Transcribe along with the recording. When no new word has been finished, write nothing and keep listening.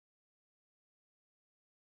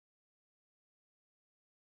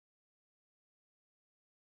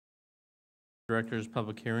Director's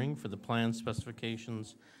public hearing for the plan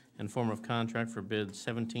specifications and form of contract for bid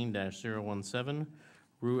 17-017,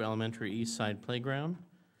 Rue Elementary East Side Playground.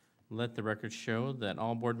 Let the record show that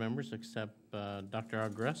all board members except Dr.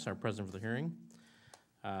 Agress are present for the hearing.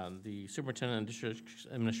 The superintendent and district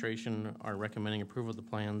administration are recommending approval of the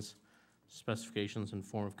plans, specifications, and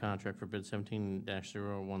form of contract for bid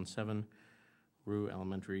 17-017, Rue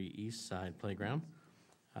Elementary East Side Playground.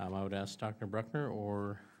 I would ask Dr. Bruckner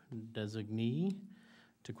or designee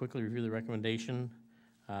to quickly review the recommendation.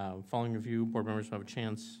 Following review, board members will have a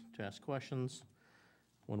chance to ask questions.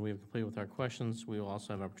 When we have completed with our questions, we will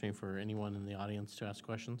also have opportunity for anyone in the audience to ask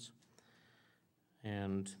questions.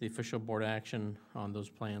 And the official board action on those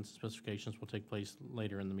plans and specifications will take place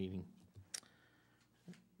later in the meeting.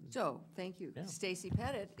 So, thank you. Yeah. Stacy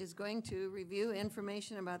Pettit is going to review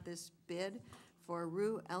information about this bid for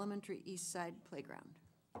Rue Elementary East Side Playground.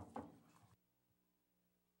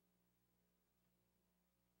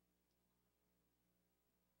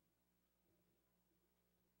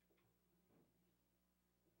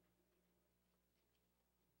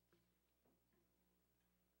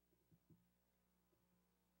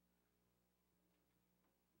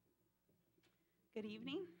 Good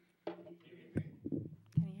evening. Can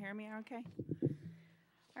you hear me okay?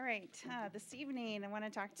 All right, this evening I want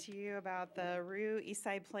to talk to you about the Rue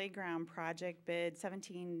Eastside Playground project bid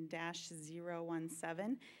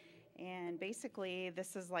 17-017. And basically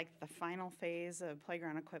this is like the final phase of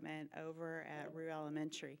playground equipment over at Rue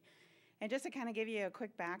Elementary. And just to kind of give you a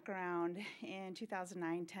quick background, in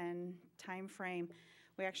 2009-10 timeframe,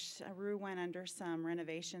 we actually, Rue went under some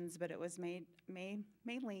renovations, but it was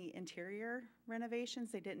mainly interior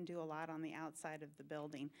renovations. They didn't do a lot on the outside of the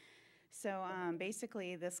building. So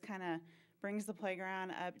basically this kind of brings the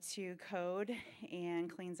playground up to code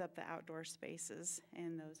and cleans up the outdoor spaces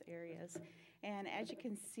in those areas. And as you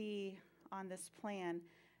can see on this plan,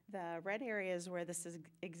 the red area is where this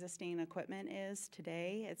existing equipment is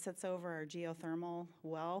today. It sits over our geothermal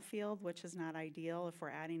well field, which is not ideal if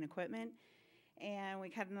we're adding equipment. And we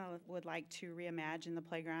kind of would like to reimagine the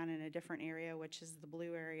playground in a different area, which is the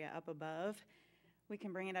blue area up above. We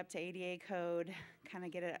can bring it up to ADA code, kind of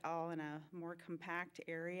get it all in a more compact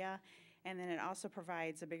area. And then it also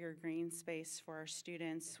provides a bigger green space for our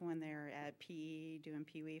students when they're at PE, doing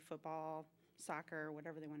Pee Wee football, soccer,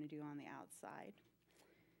 whatever they want to do on the outside.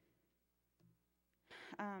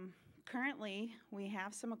 Currently, we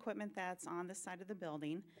have some equipment that's on this side of the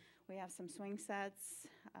building. We have some swing sets,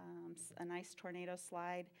 a nice tornado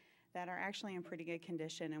slide that are actually in pretty good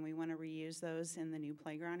condition, and we want to reuse those in the new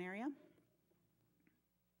playground area.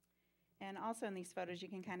 And also in these photos, you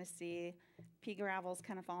can kind of see pea gravel's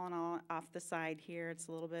kind of falling off the side here. It's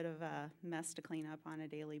a little bit of a mess to clean up on a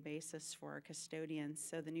daily basis for our custodians.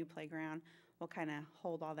 So the new playground will kind of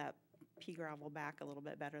hold all that pea gravel back a little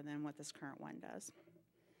bit better than what this current one does.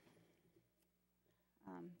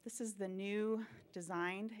 This is the new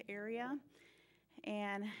designed area.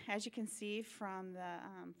 And as you can see from the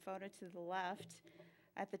photo to the left,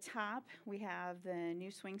 at the top we have the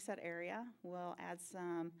new swing set area. We'll add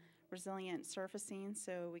some resilient surfacing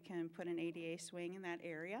so we can put an ADA swing in that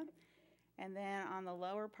area. And then on the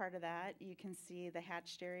lower part of that, you can see the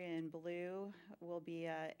hatched area in blue will be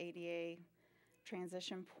a ADA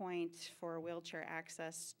transition point for wheelchair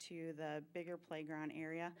access to the bigger playground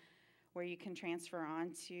area, where you can transfer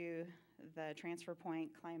onto the transfer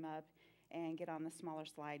point, climb up, and get on the smaller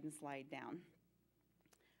slide and slide down.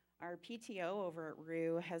 Our PTO over at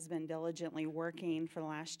Rue has been diligently working for the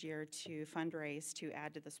last year to fundraise to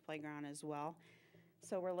add to this playground as well.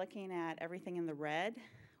 So we're looking at everything in the red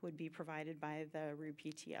would be provided by the Rue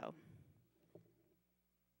PTO.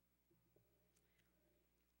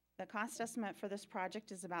 The cost estimate for this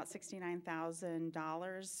project is about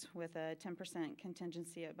 $69,000. With a 10%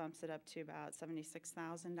 contingency, it bumps it up to about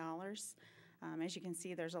 $76,000. As you can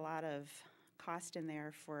see, there's a lot of cost in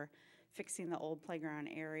there for fixing the old playground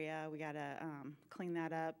area. We got to clean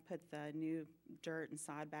that up, put the new dirt and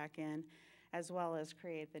sod back in, as well as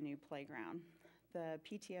create the new playground. The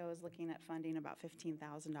PTO is looking at funding about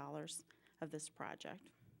 $15,000 of this project.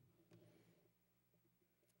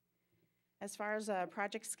 As far as a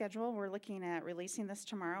project schedule, we're looking at releasing this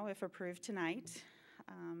tomorrow if approved tonight.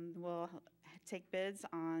 We'll take bids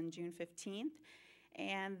on June 15th,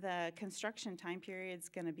 and the construction time period is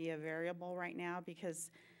going to be a variable right now because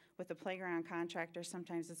with the playground contractor,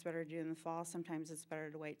 sometimes it's better to do in the fall, sometimes it's better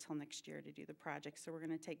to wait till next year to do the project. So we're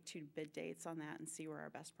going to take 2 bid dates on that and see where our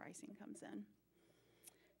best pricing comes in.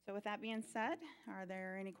 So with that being said, are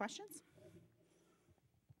there any questions?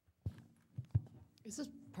 Is this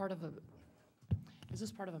part of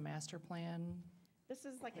a master plan? This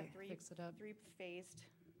is like a Fix it up. three-phased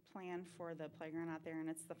plan for the playground out there, and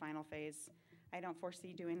it's the final phase. I don't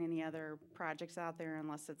foresee doing any other projects out there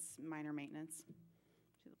unless it's minor maintenance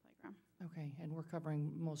to the playground. Okay, and we're covering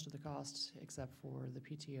most of the costs except for the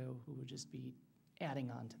PTO, who would just be adding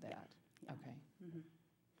on to that? Yeah. Okay,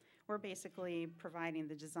 We're basically providing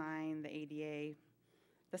the design, the ADA,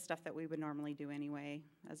 the stuff that we would normally do anyway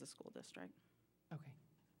as a school district. okay.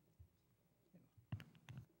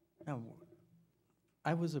 Now,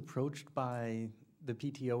 I was approached by the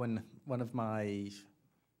PTO and one of my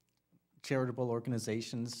charitable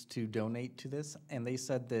organizations to donate to this, and they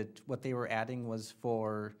said that what they were adding was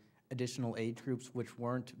for additional age groups which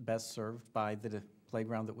weren't best served by the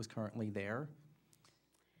playground that was currently there.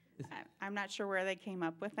 I'm not sure where they came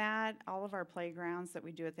up with that. All of our playgrounds that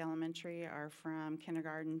we do at the elementary are from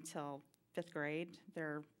kindergarten till 5th grade.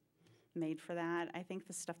 They're made for that. I think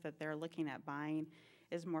the stuff that they're looking at buying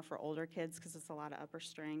is more for older kids because it's a lot of upper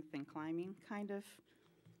strength and climbing kind of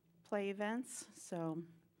play events. So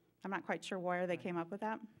I'm not quite sure where they came up with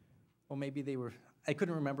that. Well, maybe they were, I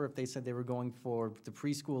couldn't remember if they said they were going for the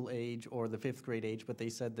preschool age or the 5th grade age, but they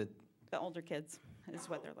said that The older kids is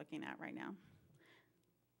what they're looking at right now.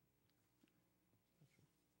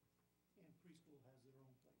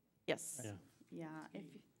 Yes. Yeah. Yeah, if,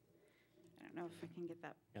 I don't know if I can get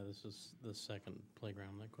that. Yeah, this is the second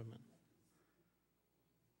playground equipment.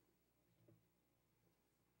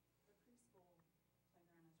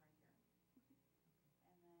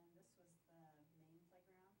 And then this was the main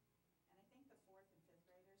playground. And I think the 4th and 5th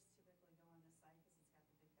graders typically go on this side because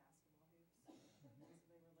it's got the big basketball hoops. And so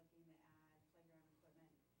they were looking to add playground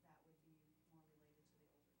equipment that would be more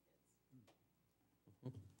related to the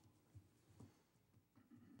older kids.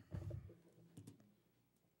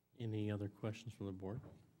 Any other questions from the board?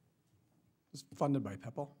 It's funded by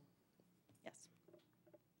Pepple. Yes.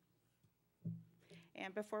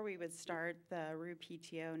 And before we would start, the RU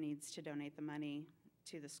PTO needs to donate the money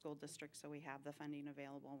to the school district so we have the funding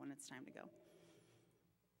available when it's time to go.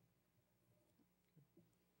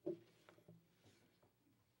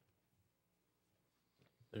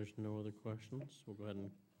 There's no other questions. We'll go ahead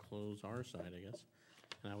and close our side, I guess.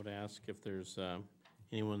 And I would ask if there's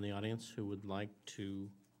anyone in the audience who would like to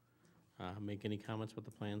make any comments about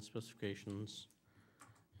the plan specifications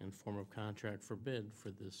and form of contract for bid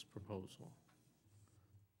for this proposal.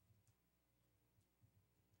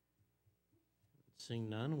 Seeing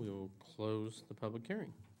none, we will close the public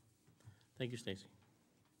hearing. Thank you, Stacy.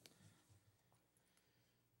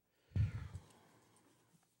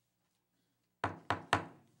 I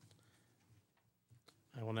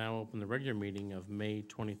will now open the regular meeting of May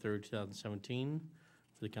 23rd, 2017 for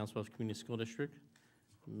the Council Bluffs Community School District.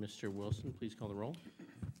 Mr. Wilson, please call the roll.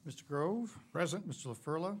 Mr. Grove? Present. Mr.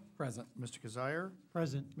 LaFurla? Present. Mr. Kazire?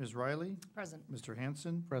 Present. Ms. Riley? Present. Mr.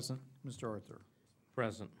 Hanson? present. Mr. Arthur?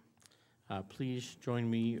 Present. Please join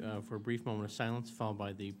me for a brief moment of silence, followed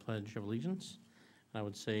by the Pledge of Allegiance. And I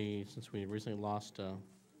would say, since we recently lost a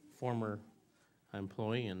former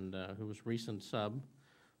employee and who was recent sub,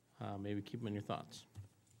 maybe keep them in your thoughts.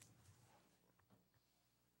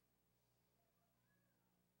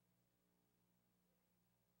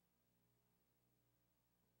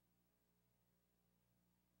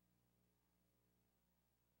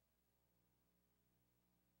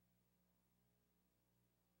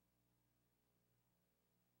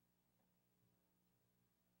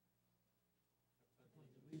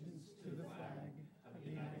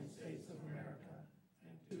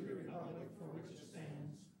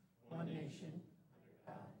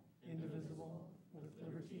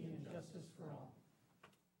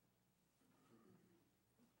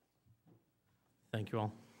 Thank you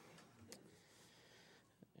all.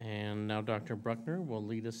 And now Dr. Bruckner will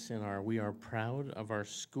lead us in our We Are Proud of Our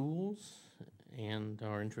Schools and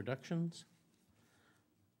our introductions.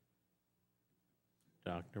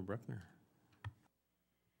 Dr. Bruckner.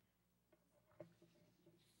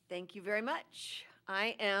 Thank you very much.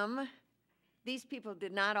 These people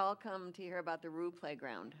did not all come to hear about the Rue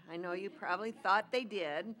Playground. I know you probably thought they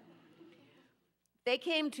did. They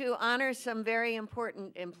came to honor some very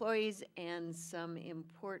important employees and some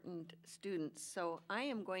important students. So I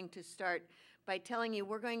am going to start by telling you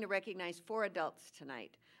we're going to recognize 4 adults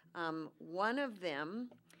tonight. One of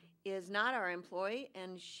them is not our employee,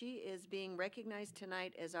 and she is being recognized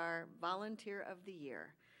tonight as our Volunteer of the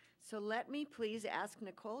Year. So let me please ask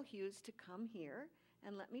Nicole Hughes to come here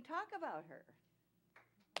and let me talk about her.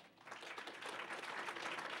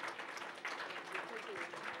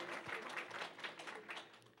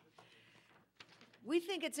 We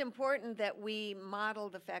think it's important that we model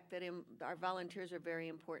the fact that our volunteers are very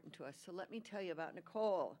important to us. So let me tell you about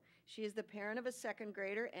Nicole. She is the parent of a second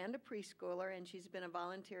grader and a preschooler, and she's been a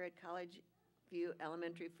volunteer at College View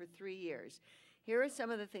Elementary for 3 years. Here are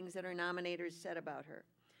some of the things that our nominators said about her.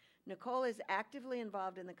 Nicole is actively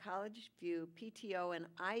involved in the College View PTO and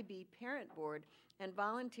IB Parent Board and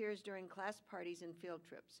volunteers during class parties and field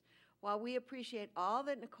trips. While we appreciate all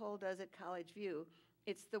that Nicole does at College View,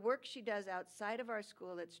 it's the work she does outside of our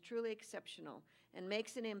school that's truly exceptional and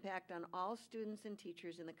makes an impact on all students and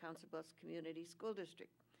teachers in the Council Bluffs Community School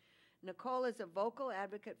District. Nicole is a vocal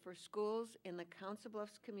advocate for schools in the Council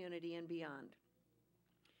Bluffs community and beyond.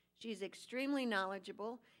 She's extremely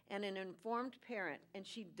knowledgeable and an informed parent, and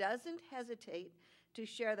she doesn't hesitate to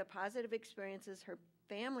share the positive experiences her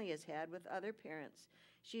family has had with other parents.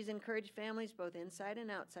 She's encouraged families both inside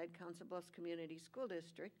and outside Council Bluffs Community School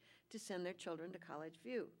District to send their children to College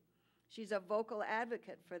View. She's a vocal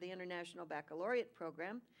advocate for the International Baccalaureate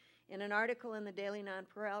program. In an article in the Daily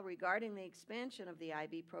Nonpareil regarding the expansion of the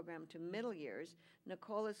IB program to middle years,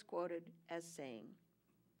 Nicole is quoted as saying,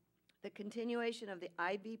 "The continuation of the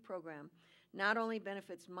IB program not only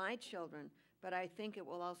benefits my children, but I think it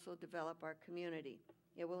will also develop our community.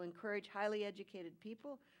 It will encourage highly educated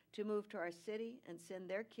people to move to our city and send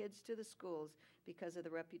their kids to the schools because of the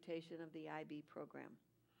reputation of the IB program."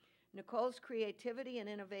 Nicole's creativity and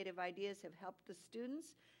innovative ideas have helped the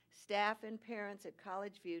students, staff, and parents at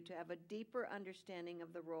College View to have a deeper understanding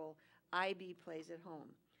of the role IB plays at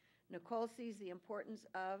home. Nicole sees the importance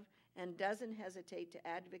of and doesn't hesitate to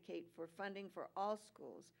advocate for funding for all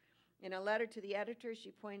schools. In a letter to the editor,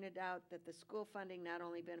 she pointed out that the school funding not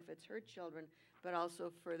only benefits her children, but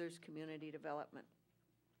also furthers community development.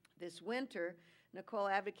 This winter, Nicole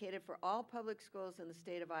advocated for all public schools in the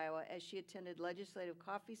state of Iowa as she attended legislative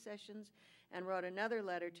coffee sessions and wrote another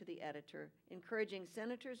letter to the editor, encouraging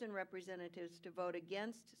senators and representatives to vote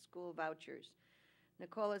against school vouchers.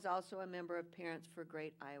 Nicole is also a member of Parents for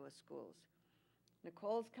Great Iowa Schools.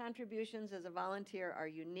 Nicole's contributions as a volunteer are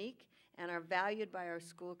unique and are valued by our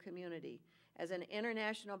school community. As an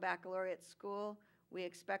international baccalaureate school, we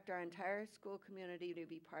expect our entire school community to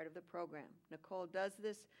be part of the program. Nicole does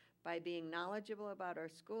this by being knowledgeable about our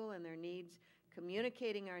school and their needs,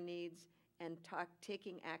 communicating our needs, and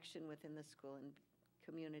taking action within the school and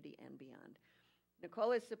community and beyond.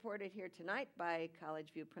 Nicole is supported here tonight by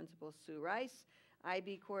College View Principal Sue Rice,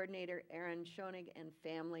 IB Coordinator Aaron Schoenig, and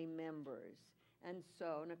family members. And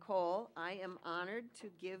so, Nicole, I am honored to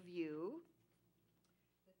give you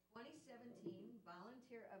the 2017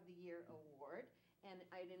 Volunteer of the Year Award, and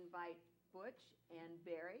I'd invite Butch and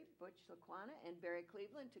Barry, Butch Laquana and Barry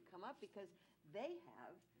Cleveland, to come up because they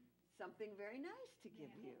have something very nice to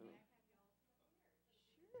give you.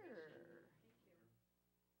 Sure.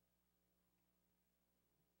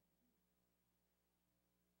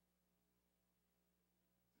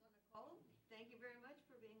 So Nicole, thank you very much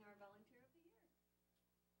for being our Volunteer of the Year.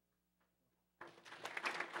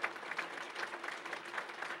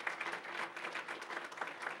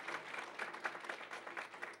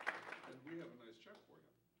 And we have a nice check for you. On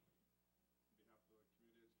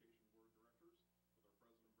behalf of the Community Education Board of Directors,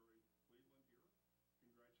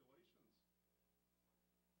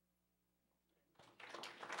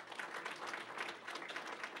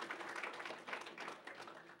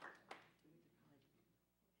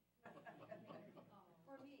 with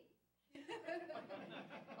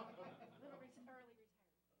our President Barry Cleveland here, congratulations.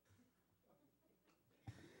 For me.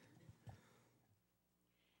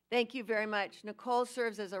 Thank you very much. Nicole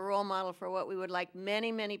serves as a role model for what we would like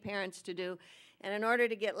many, many parents to do. And in order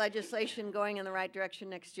to get legislation going in the right direction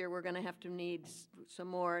next year, we're going to have to need some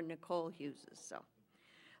more Nicole Hugheses. So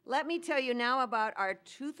let me tell you now about our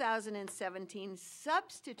 2017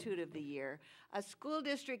 Substitute of the Year. A school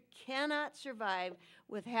district cannot survive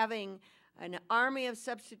with having an army of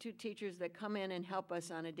substitute teachers that come in and help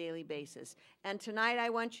us on a daily basis. And tonight I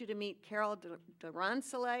want you to meet Carol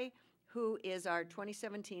Durand-Soleil, who is our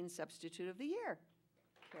 2017 Substitute of the Year.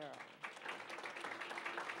 Carol.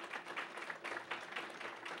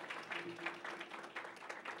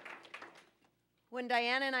 When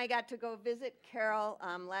Diana and I got to go visit Carol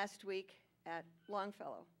last week at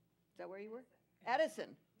Longfellow, is that where you were?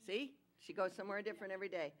 Edison. See? She goes somewhere different every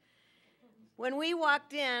day. When we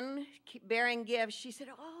walked in bearing gifts, she said,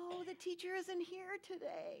 "Oh, the teacher isn't here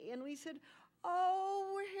today." And we said,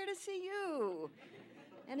 "Oh, we're here to see you."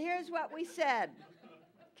 And here's what we said.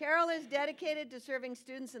 Carol is dedicated to serving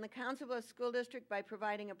students in the Council Bluffs School District by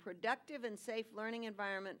providing a productive and safe learning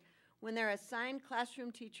environment when their assigned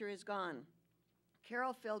classroom teacher is gone.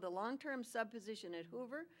 Carol filled a long-term sub position at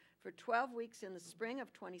Hoover for 12 weeks in the spring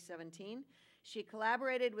of 2017. She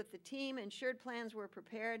collaborated with the team, ensured plans were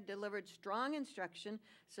prepared, delivered strong instruction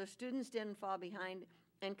so students didn't fall behind,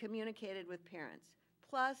 and communicated with parents.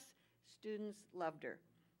 Plus, students loved her.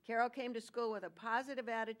 Carol came to school with a positive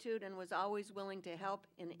attitude and was always willing to help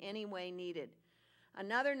in any way needed.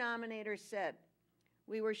 Another nominator said,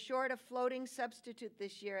 "We were short a floating substitute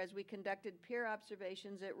this year as we conducted peer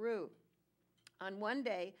observations at Rue. On one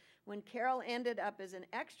day, when Carol ended up as an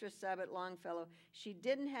extra sub at Longfellow, she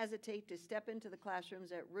didn't hesitate to step into the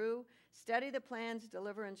classrooms at Rue, study the plans,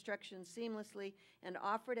 deliver instruction seamlessly, and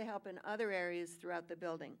offer to help in other areas throughout the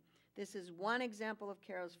building. This is one example of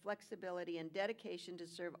Carol's flexibility and dedication to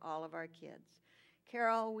serve all of our kids.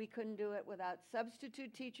 Carol, we couldn't do it without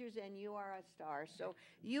substitute teachers, and you are a star. So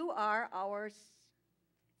you are our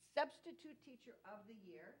substitute teacher of the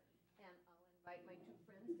year, and I'll invite my two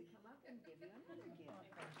friends to come up and give you another gift.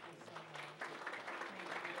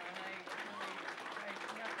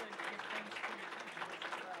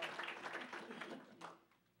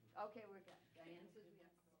 Okay, we're good. Diane says we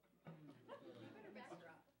have. You better back her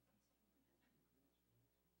up.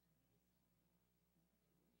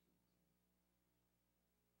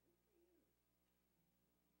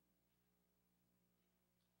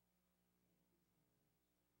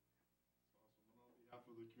 Awesome. And on behalf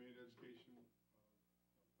of the Community Education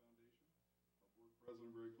Foundation, our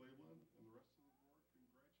board president, Barry Cleveland, and the rest of the board,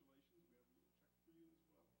 congratulations. We have a little check for you as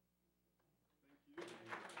well. Thank you. And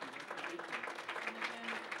congratulations.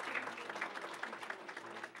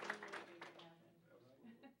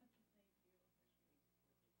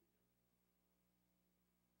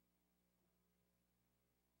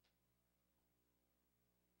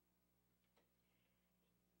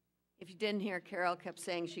 If you didn't hear, Carol kept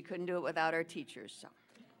saying she couldn't do it without our teachers, so.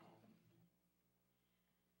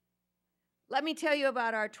 Let me tell you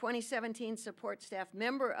about our 2017 Support Staff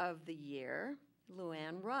Member of the Year,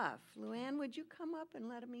 Luann Ruff. Luann, would you come up and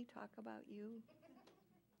let me talk about you?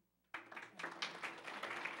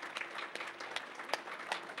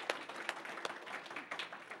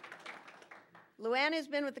 Luann has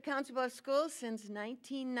been with the Council of Schools since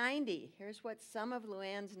 1990. Here's what some of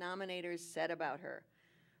Luann's nominators said about her.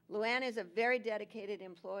 Luann is a very dedicated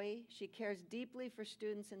employee. She cares deeply for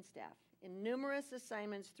students and staff. In numerous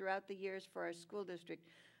assignments throughout the years for our school district,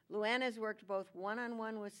 Luann has worked both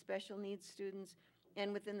one-on-one with special needs students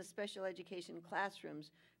and within the special education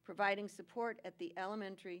classrooms, providing support at the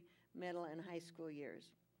elementary, middle, and high school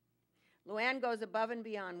years. Luann goes above and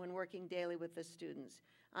beyond when working daily with the students.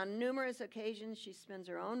 On numerous occasions, she spends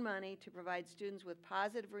her own money to provide students with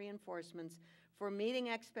positive reinforcements for meeting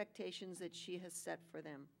expectations that she has set for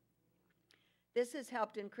them. This has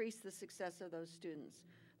helped increase the success of those students.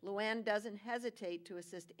 Luann doesn't hesitate to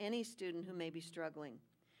assist any student who may be struggling.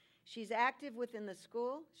 She's active within the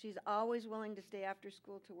school. She's always willing to stay after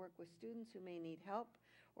school to work with students who may need help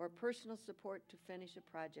or personal support to finish a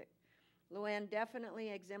project. Luann definitely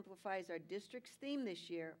exemplifies our district's theme this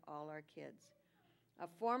year, All Our Kids. A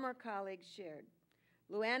former colleague shared,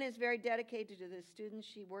 Luann is very dedicated to the students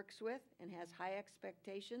she works with and has high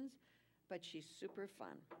expectations, but she's super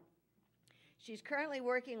fun. She's currently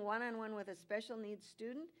working one-on-one with a special needs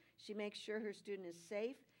student. She makes sure her student is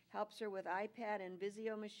safe, helps her with iPad and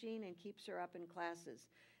Visio machine, and keeps her up in classes.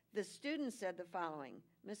 The student said the following,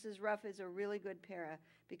 Mrs. Ruff is a really good para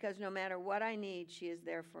because no matter what I need, she is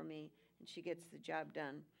there for me, and she gets the job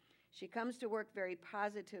done. She comes to work very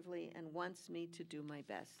positively and wants me to do my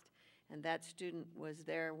best. And that student was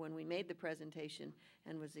there when we made the presentation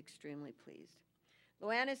and was extremely pleased.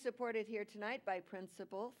 Luann is supported here tonight by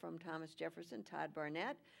Principal from Thomas Jefferson, Todd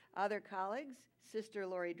Barnett, other colleagues, Sister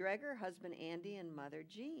Lori Dreger, husband Andy, and Mother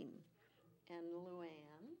Jean. And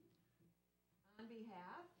Luann, on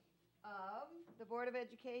behalf of the Board of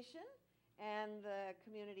Education and the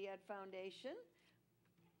Community Ed Foundation,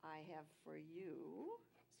 I have for you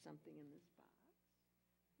something in this box.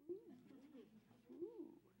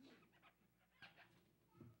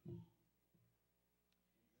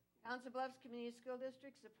 Council Bluffs Community School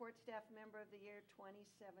District Support Staff Member of the Year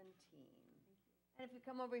 2017. And if you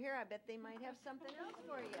come over here, I bet they might have something else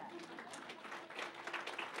for you. Again,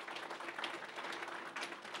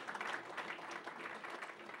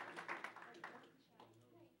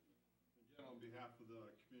 on behalf of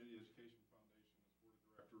the Community Education Foundation,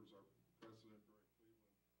 as Board of Directors, our president, Barry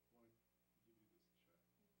Cleveland, I want to give you this check. This is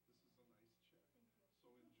a nice check.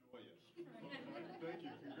 So enjoy it. Thank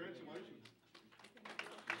you. Congratulations.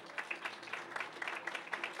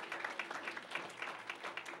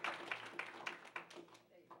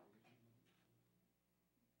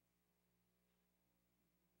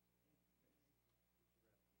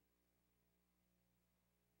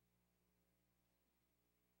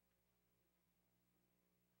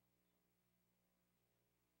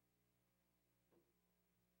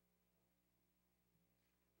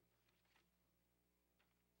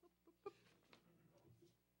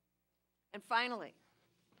 And finally,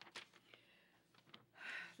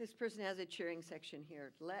 this person has a cheering section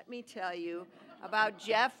here. Let me tell you about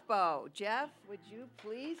Jeff Bowe. Jeff, would you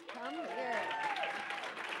please come here?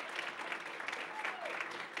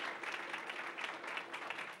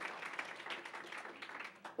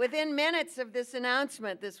 Within minutes of this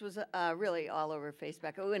announcement, this was really all over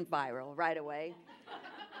Facebook. It went viral right away.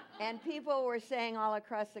 And people were saying all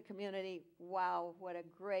across the community, wow, what a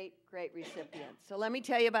great, great recipient. So let me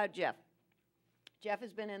tell you about Jeff. Jeff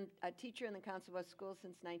has been a teacher in the Council Bluffs Schools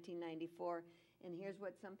since 1994, and here's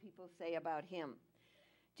what some people say about him.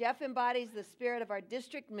 Jeff embodies the spirit of our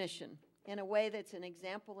district mission in a way that's an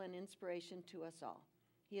example and inspiration to us all.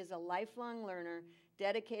 He is a lifelong learner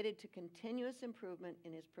dedicated to continuous improvement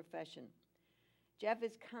in his profession. Jeff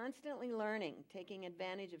is constantly learning, taking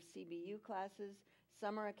advantage of CBU classes,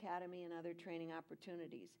 summer academy, and other training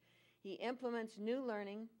opportunities. He implements new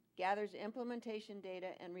learning, gathers implementation data,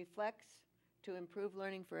 and reflects to improve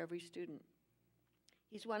learning for every student.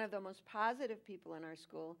 He's one of the most positive people in our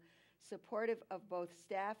school, supportive of both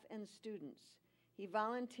staff and students. He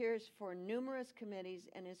volunteers for numerous committees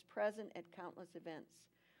and is present at countless events.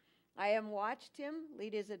 I have watched him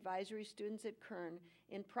lead his advisory students at Kern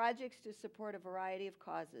in projects to support a variety of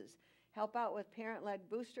causes, help out with parent-led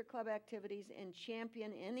booster club activities, and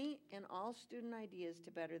champion any and all student ideas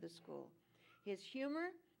to better the school. His humor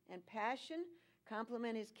and passion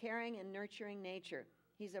complement his caring and nurturing nature.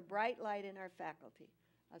 He's a bright light in our faculty,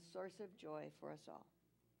 a source of joy for us all.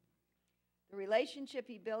 The relationship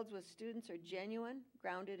he builds with students are genuine,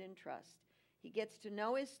 grounded in trust. He gets to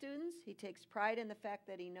know his students. He takes pride in the fact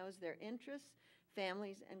that he knows their interests,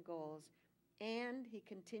 families, and goals. And he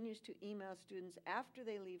continues to email students after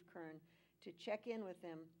they leave Kern to check in with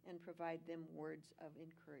them and provide them words of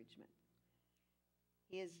encouragement.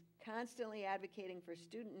 He is constantly advocating for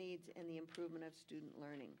student needs and the improvement of student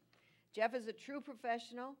learning. Jeff is a true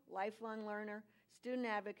professional, lifelong learner, student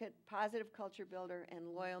advocate, positive culture builder,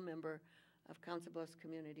 and loyal member of Council Bluffs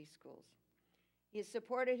Community Schools. He is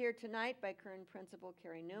supported here tonight by Kern Principal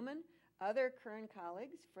Carrie Newman, other Kern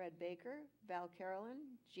colleagues, Fred Baker, Val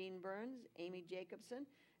Carolyn, Jean Burns, Amy Jacobson,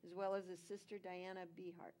 as well as his sister Diana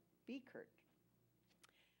Beekert.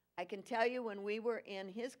 I can tell you when we were in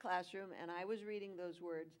his classroom and I was reading those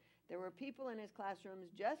words, there were people in his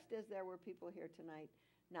classrooms just as there were people here tonight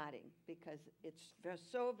nodding, because it's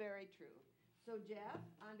so very true. So Jeff,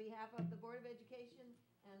 on behalf of the Board of Education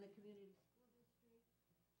and the Community School District,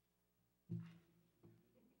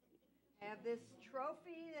 I have this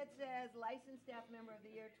trophy that says Licensed Staff Member of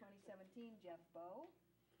the Year 2017, Jeff Bowe.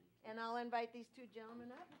 And I'll invite these two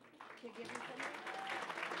gentlemen up to give you some.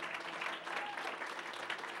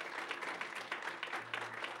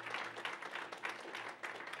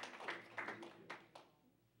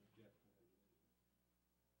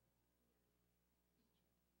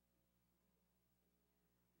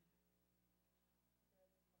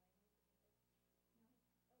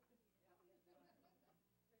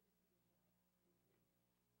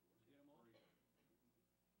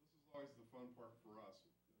 This is always the fun part for us.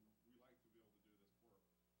 We like to be able to do this for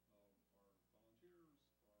our volunteers,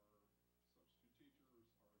 our substitute teachers,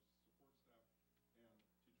 our support staff, and Teacher of the Year.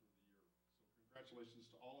 So congratulations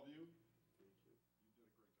to all of you. Thank you. You did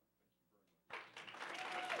a great job. Thank you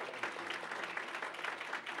very much.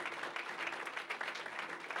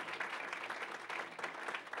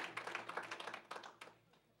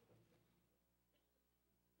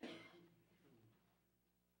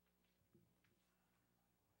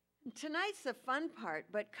 Tonight's the fun part,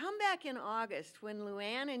 but come back in August when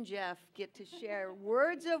Luann and Jeff get to share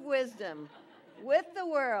words of wisdom with the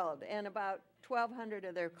world and about 1,200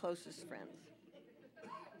 of their closest friends.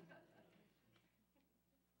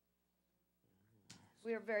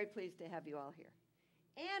 We are very pleased to have you all here.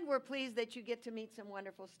 And we're pleased that you get to meet some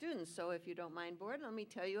wonderful students. So if you don't mind, board, let me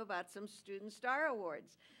tell you about some Student Star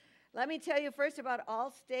Awards. Let me tell you first about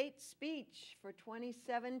All-State Speech for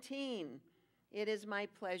 2017. It is my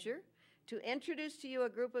pleasure to introduce to you a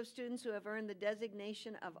group of students who have earned the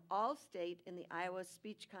designation of All-State in the Iowa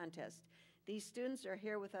Speech Contest. These students are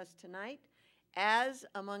here with us tonight as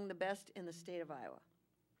among the best in the state of Iowa.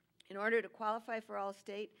 In order to qualify for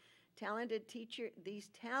All-State, these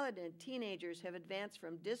talented teenagers have advanced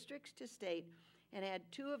from districts to state and had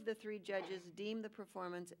 2 of the 3 judges deem the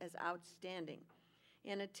performance as outstanding.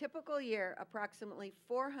 In a typical year, approximately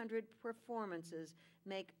 400 performances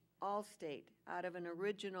make All-State out of an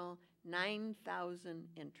original 9,000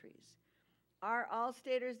 entries. Our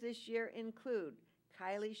All-Staters this year include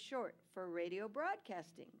Kylie Short for radio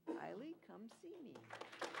broadcasting. Kylie, come see me.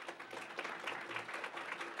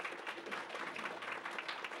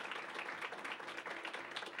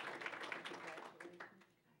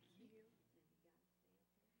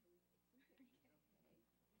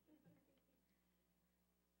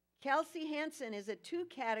 Kelsey Hansen is a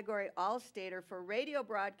two-category All-Stater for radio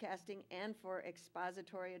broadcasting and for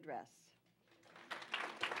expository address.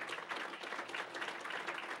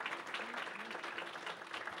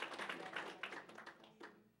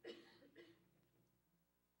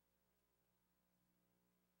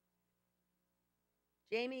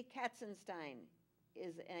 Jamie Katzenstein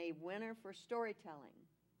is a winner for storytelling.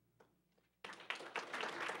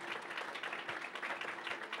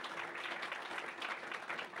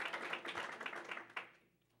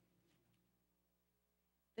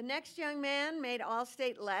 The next young man made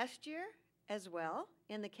All-State last year as well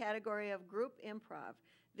in the category of group improv.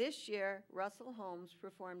 This year, Russell Holmes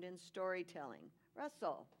performed in storytelling.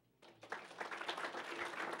 Russell.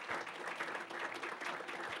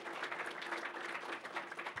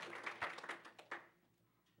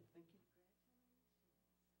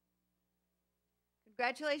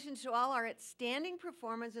 Congratulations to all our outstanding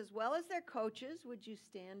performers as well as their coaches. Would you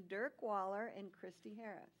stand? Dirk Waller and Christy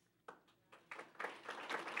Harris.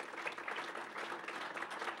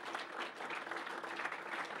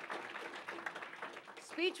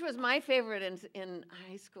 Speech was my favorite in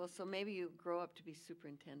high school, so maybe you grow up to be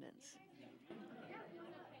superintendents.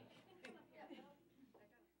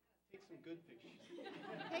 Take some good pictures.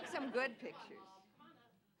 Take some good pictures.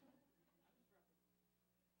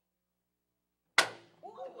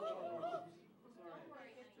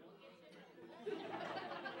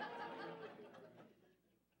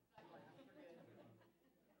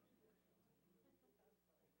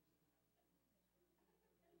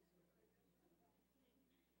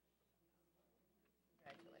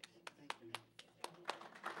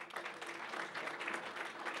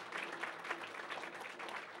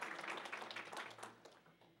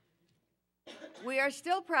 We are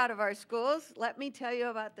still proud of our schools. Let me tell you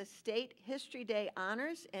about the State History Day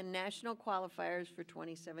Honors and National Qualifiers for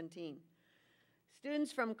 2017.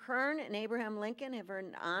 Students from Kern and Abraham Lincoln have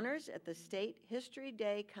earned honors at the State History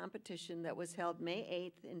Day competition that was held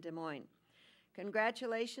May 8th in Des Moines.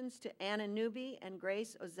 Congratulations to Anna Newby and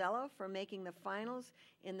Grace Ozello for making the finals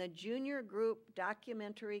in the junior group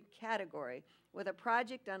documentary category with a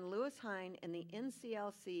project on Lewis Hine and the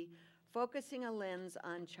NCLC focusing a lens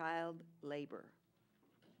on child labor.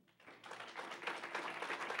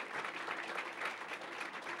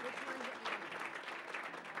 Which one's Anna?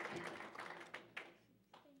 Nice job.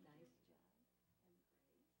 And Grace. You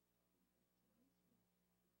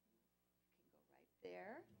can go right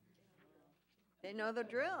there. They know the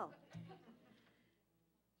drill.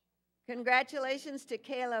 Congratulations to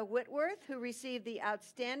Kayla Whitworth, who received the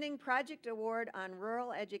Outstanding Project Award on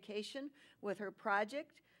Rural Education with her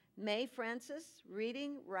project, May Francis,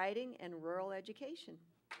 Reading, Writing, and Rural Education.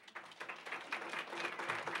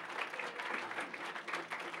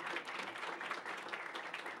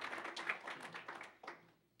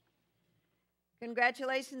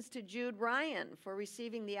 Congratulations to Jude Ryan for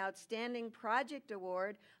receiving the Outstanding Project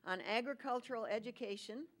Award on Agricultural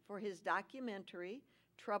Education for his documentary,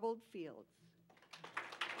 Troubled Fields.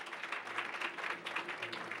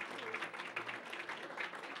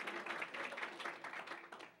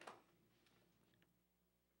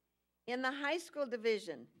 In the high school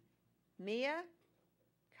division, Mia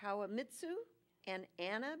Kawamitsu and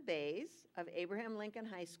Anna Bays of Abraham Lincoln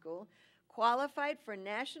High School qualified for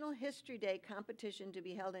National History Day competition to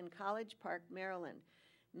be held in College Park, Maryland.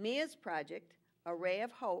 Mia's project, A Ray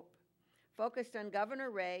of Hope, focused on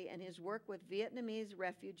Governor Ray and his work with Vietnamese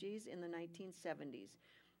refugees in the 1970s.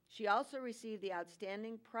 She also received the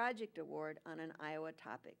Outstanding Project Award on an Iowa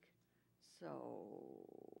topic. So,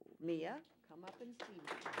 Mia, come up and see me.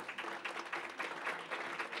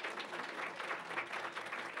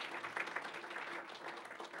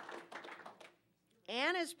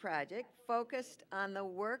 Anna's project focused on the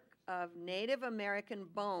work of Native American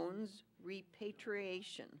bones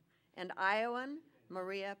repatriation and Iowan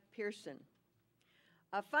Maria Pearson.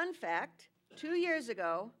 A fun fact, 2 years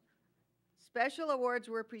ago, special awards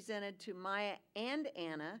were presented to Maya and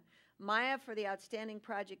Anna, Maya for the Outstanding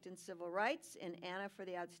Project in Civil Rights and Anna for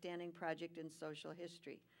the Outstanding Project in Social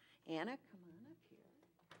History. Anna, come on up here.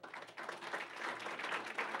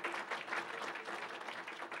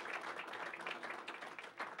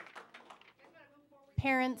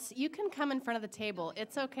 Parents, you can come in front of the table.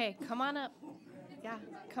 It's okay. Come on up. Yeah,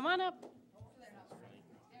 come on up.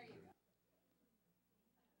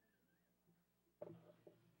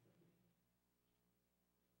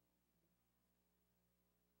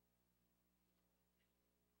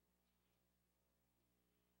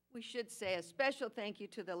 We should say a special thank you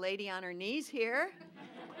to the lady on her knees here,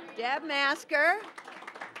 Deb Masker.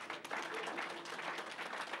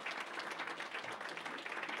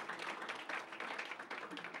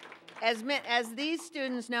 as these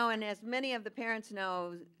students know, and as many of the parents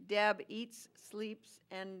know, Deb eats, sleeps,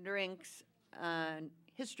 and drinks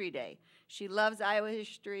History Day. She loves Iowa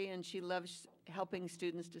history, and she loves helping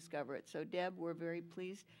students discover it. So Deb, we're very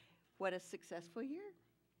pleased. What a successful year.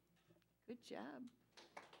 Good job.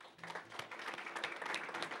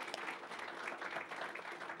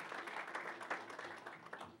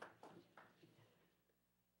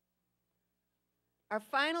 Our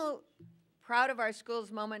final proud of our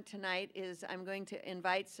schools moment tonight is I'm going to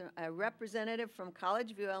invite a representative from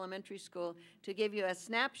College View Elementary School to give you a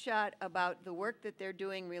snapshot about the work that they're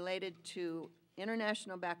doing related to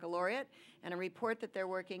International Baccalaureate and a report that they're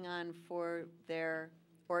working on for their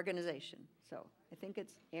organization. So I think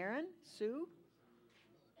it's Aaron, Sue?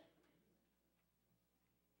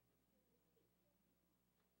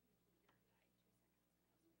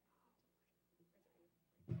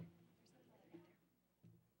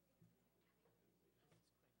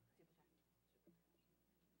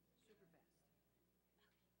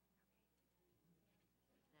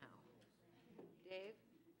 Dave,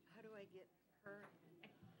 how do I get her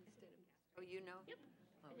instead of, oh, you know? Yep.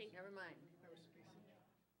 Oh, never mind. Do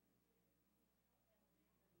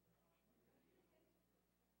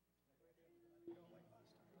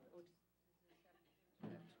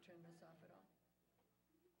I have to turn this off at all?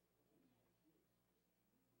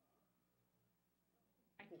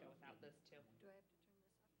 I can go without this too. Do I have to turn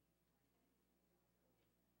this off?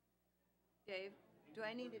 Dave, do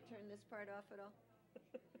I need to turn this part off at all?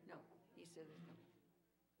 No, he said no.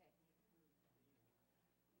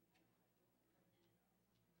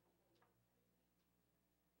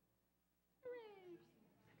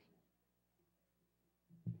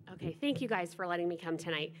 Okay, thank you guys for letting me come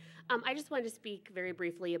tonight. I just wanted to speak very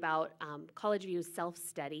briefly about College View's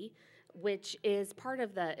self-study, which is part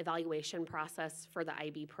of the evaluation process for the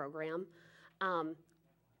IB program.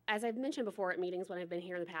 As I've mentioned before at meetings when I've been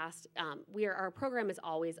here in the past, our program is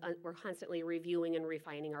always, we're constantly reviewing and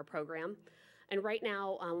refining our program. And right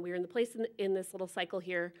now, we're in the place in this little cycle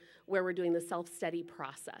here where we're doing the self-study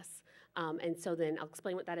process. And so then I'll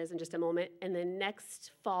explain what that is in just a moment. And then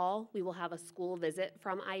next fall, we will have a school visit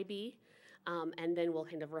from IB. And then we'll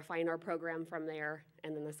kind of refine our program from there,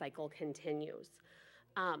 and then the cycle continues.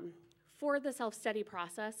 For the self-study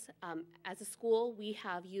process, as a school, we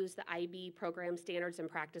have used the IB program standards and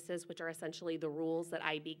practices, which are essentially the rules that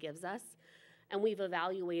IB gives us, and we've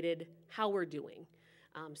evaluated how we're doing.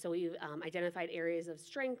 So we've identified areas of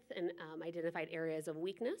strength and identified areas of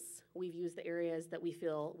weakness. We've used the areas that we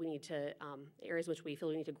feel we need to, areas which we feel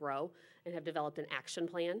we need to grow, and have developed an action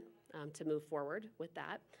plan to move forward with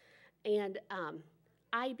that. And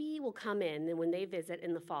IB will come in, and when they visit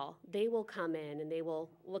in the fall, they will come in and they will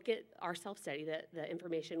look at our self-study, the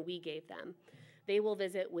information we gave them. They will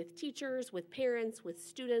visit with teachers, with parents, with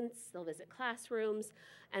students. They'll visit classrooms,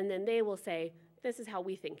 and then they will say, this is how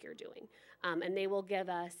we think you're doing. And they will give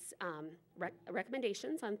us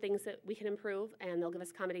recommendations on things that we can improve, and they'll give us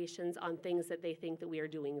accommodations on things that they think that we are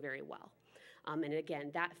doing very well. And again,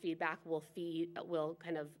 that feedback will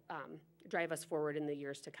kind of drive us forward in the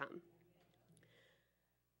years to come.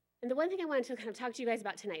 And the one thing I wanted to kind of talk to you guys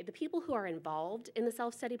about tonight, the people who are involved in the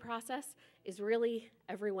self-study process is really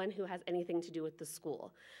everyone who has anything to do with the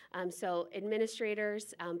school. So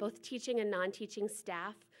administrators, both teaching and non-teaching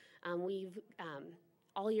staff, we've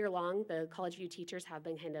all year long, the College View teachers have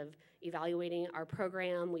been kind of evaluating our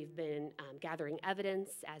program. We've been gathering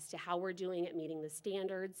evidence as to how we're doing at meeting the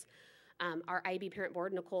standards. Our IB Parent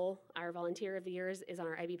Board, Nicole, our volunteer of the years, is on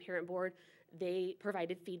our IB Parent Board. They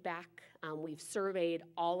provided feedback. We've surveyed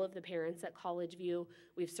all of the parents at College View.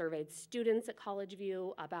 We've surveyed students at College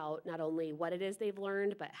View about not only what it is they've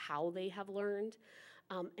learned, but how they have learned.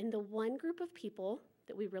 And the one group of people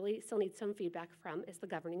that we really still need some feedback from is the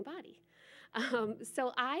governing body.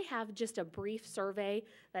 So I have just a brief survey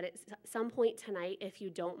that at some point tonight, if you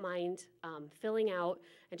don't mind filling out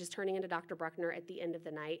and just turning into Dr. Bruckner at the end of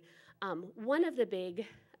the night. One of the big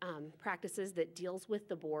practices that deals with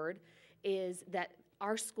the board is that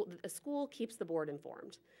the school keeps the board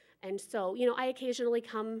informed. And so, I occasionally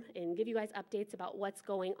come and give you guys updates about what's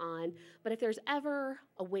going on, but if there's ever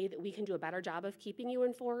a way that we can do a better job of keeping you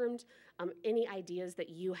informed, any ideas that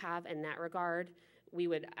you have in that regard, we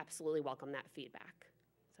would absolutely welcome that feedback.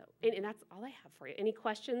 So, and that's all I have for you. Any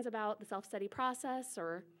questions about the self-study process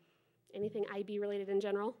or anything IB related in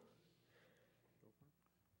general?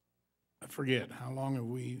 I forget, how long have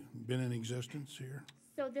we been in existence here?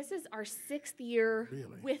 So this is our 6th year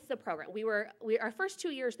with the program. Our first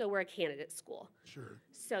 2 years, though, we're a candidate school. Sure.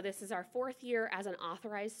 So this is our 4th year as an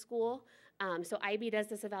authorized school. So IB does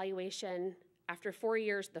this evaluation After 4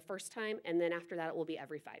 years, the first time, and then after that, it will be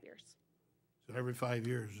every 5 years. So every 5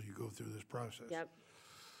 years you go through this process? Yep.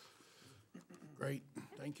 Great,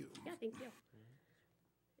 thank you. Yeah, thank you.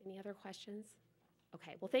 Any other questions?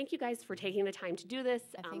 Okay, well, thank you guys for taking the time to do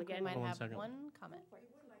this. I think we Again, might Hold on a have second. one comment.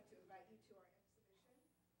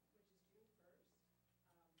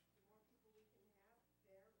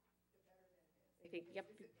 I think, yep.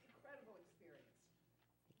 Incredible experience.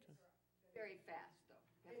 Very fast, though.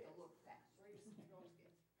 You have to look fast.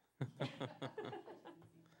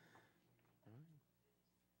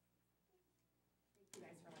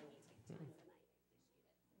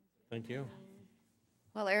 Thank you.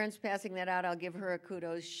 While Erin's passing that out, I'll give her a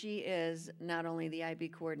kudos. She is not only the IB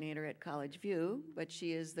coordinator at College View, but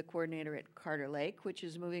she is the coordinator at Carter Lake, which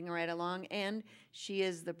is moving right along, and she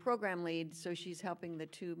is the program lead, so she's helping the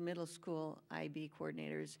 2 middle school IB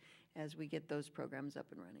coordinators as we get those programs up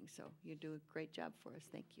and running. So you do a great job for us.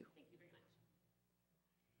 Thank you. Thank you very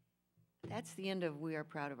much. That's the end of We Are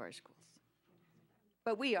Proud of Our Schools.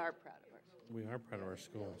 But we are proud of our schools. We are proud of our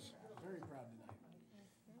schools. Very proud tonight.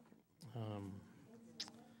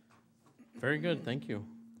 Very good, thank you.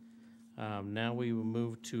 Now we will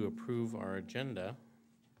move to approve our agenda.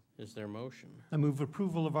 Is there a motion? I move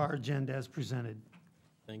approval of our agenda as presented.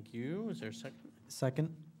 Thank you. Is there a second?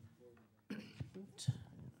 Second?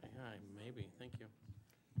 Maybe, thank you.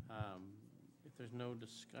 If there's no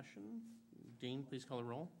discussion, Dean, please call the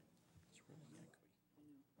roll.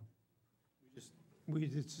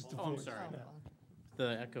 It's just a Oh, I'm voice. sorry. Yeah.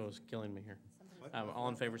 The echo is killing me here. All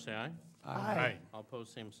in favor, say aye. Aye. All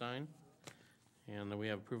opposed, same sign. And then we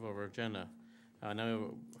have approval of our agenda.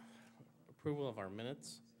 Now, approval of our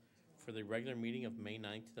minutes for the regular meeting of May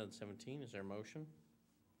 9th, 2017. Is there a motion?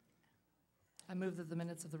 I move that the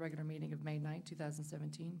minutes of the regular meeting of May 9,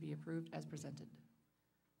 2017 be approved as presented.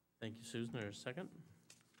 Thank you, Susan. There's a second?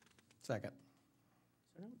 Second.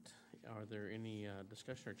 Second. Are there any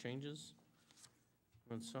discussion or changes?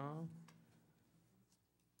 Anyone saw?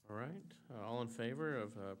 All right. All in favor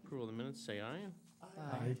of approval of the minutes, say aye.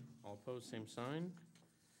 Aye. All opposed, same sign.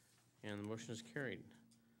 And the motion is carried.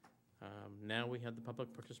 Now we have the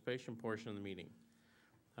public participation portion of the meeting.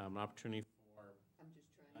 An opportunity for, I'm just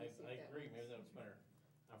trying to see I if that agree, maybe that was better,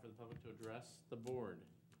 for the public to address the board.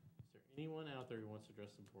 Is there anyone out there who wants to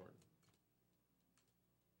address the board?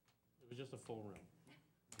 It was just a full room.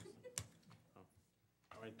 Oh.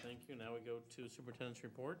 All right, thank you. Now we go to superintendent's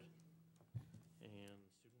report and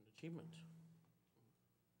student achievement.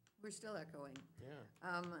 We're still echoing.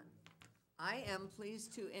 Yeah. I am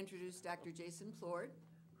pleased to introduce Dr. Jason Plord,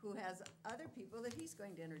 who has other people that he's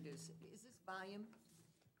going to introduce. Is this volume?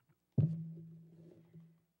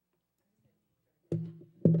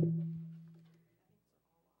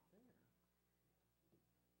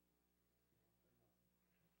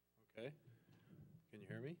 Okay. Can you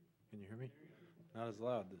hear me? Can you hear me? Not as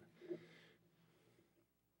loud.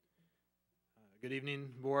 Good evening,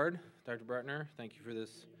 board. Dr. Brutner, thank you for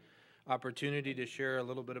this opportunity to share a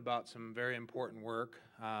little bit about some very important work.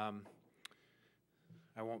 I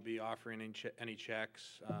won't be offering any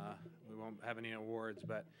checks. We won't have any awards,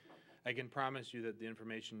 but I can promise you that the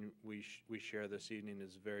information we share this evening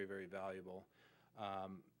is very, very valuable.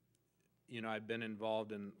 You know, I've been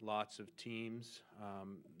involved in lots of teams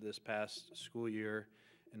this past school year,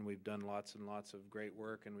 and we've done lots and lots of great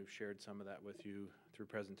work, and we've shared some of that with you through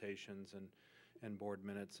presentations and board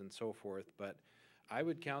minutes and so forth. But I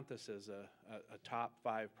would count this as a top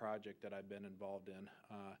 5 project that I've been involved in,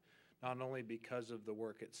 not only because of the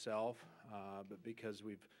work itself, but because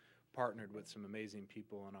we've partnered with some amazing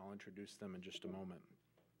people, and I'll introduce them in just a moment.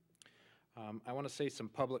 I want to say some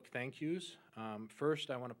public thank yous. First,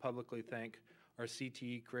 I want to publicly thank our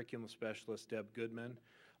CTE curriculum specialist, Deb Goodman,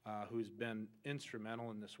 who's been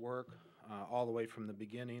instrumental in this work all the way from the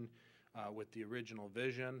beginning with the original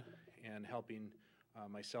vision and helping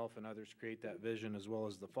myself and others create that vision, as well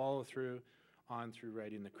as the follow-through on through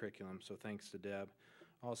writing the curriculum. So thanks to Deb.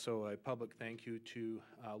 Also, a public thank you to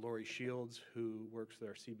Lori Shields, who works with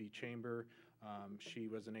our CB Chamber. She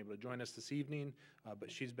wasn't able to join us this evening, but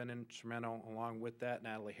she's been instrumental along with that.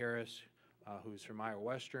 Natalie Harris, who's from Iowa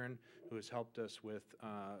Western, who has helped us with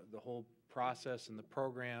the whole process and the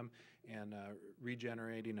program and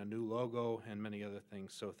regenerating a new logo and many other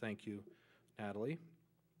things. So thank you, Natalie.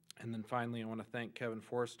 And then finally, I want to thank Kevin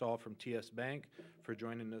Forstall from TS Bank for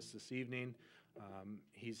joining us this evening.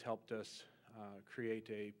 He's helped us create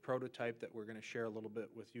a prototype that we're going to share a little bit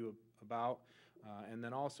with you about. And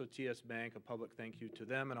then also TS Bank, a public thank you to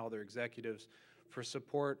them and all their executives for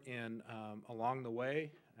support in along the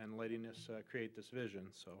way and letting us create this vision.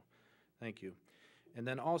 So thank you. And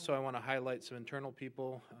then also I want to highlight some internal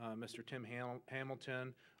people, Mr. Tim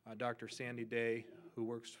Hamilton, Dr. Sandy Day, who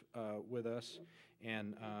works with us,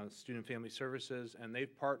 and Student Family Services, and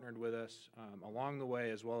they've partnered with us along the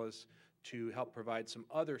way, as well as to help provide some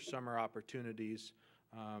other summer opportunities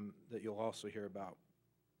that you'll also hear about.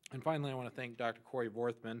 And finally, I want to thank Dr. Corey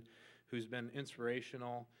Vorthman, who's been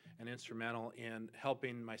inspirational and instrumental in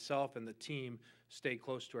helping myself and the team stay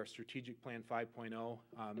close to our Strategic Plan 5.0,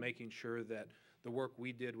 making sure that the work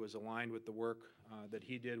we did was aligned with the work that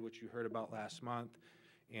he did, which you heard about last month.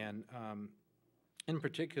 And in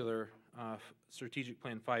particular, Strategic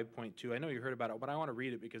Plan 5.2, I know you heard about it, but I want to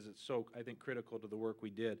read it because it's so, I think, critical to the work we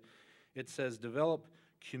did. It says, develop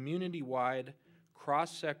community-wide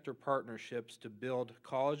cross-sector partnerships to build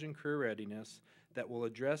college and career readiness that will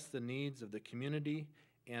address the needs of the community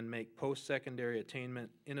and make post-secondary attainment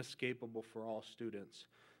inescapable for all students.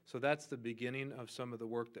 So that's the beginning of some of the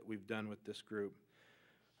work that we've done with this group.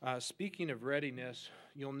 Speaking of readiness,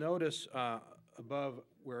 you'll notice above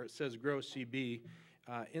where it says Grow CB,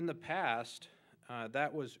 in the past,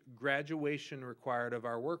 that was graduation required of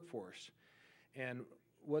our workforce. And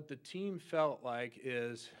what the team felt like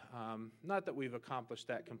is, not that we've accomplished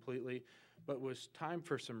that completely, but was time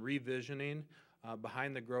for some revisioning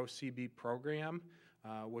behind the Grow CB program,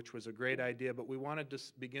 which was a great idea, but we wanted to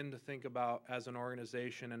begin to think about, as an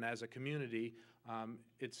organization and as a community,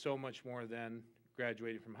 it's so much more than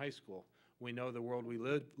graduating from high school. We know the world we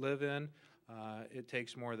live in, it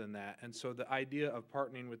takes more than that. And so the idea of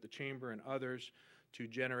partnering with the Chamber and others to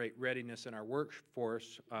generate readiness in our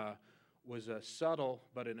workforce was a subtle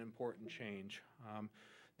but an important change.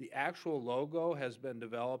 The actual logo has been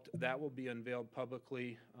developed. That will be unveiled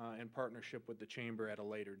publicly in partnership with the Chamber at a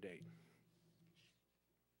later date.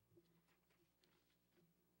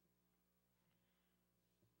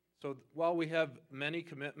 So while we have many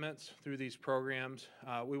commitments through these programs,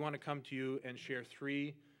 we want to come to you and share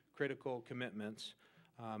 3 critical commitments.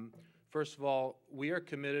 First of all, we are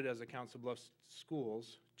committed as a Council Bluffs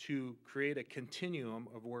Schools to create a continuum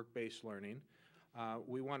of work-based learning.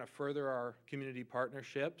 We want to further our community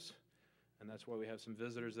partnerships, and that's why we have some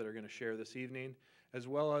visitors that are going to share this evening, as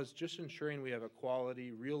well as just ensuring we have a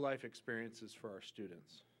quality, real-life experiences for our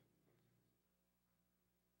students.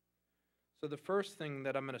 So the first thing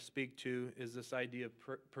that I'm going to speak to is this idea of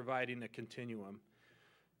providing a continuum.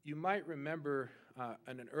 You might remember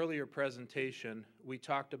in an earlier presentation, we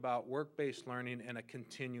talked about work-based learning and a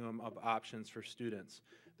continuum of options for students.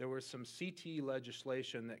 There was some CTE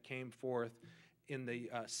legislation that came forth in the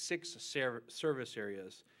 6 service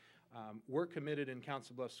areas. We're committed in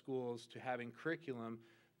Council Bluffs Schools to having curriculum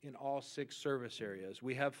in all 6 service areas.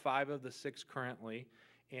 We have 5 of the 6 currently,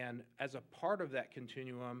 and as a part of that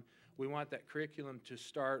continuum, we want that curriculum to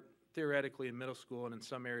start theoretically in middle school, and in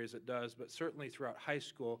some areas it does, but certainly throughout high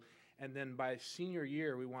school. And then by senior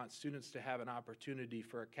year, we want students to have an opportunity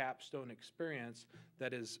for a capstone experience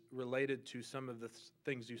that is related to some of the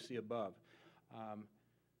things you see above.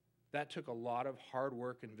 That took a lot of hard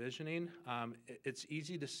work and visioning. It's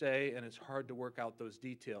easy to say, and it's hard to work out those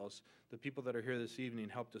details. The people that are here this evening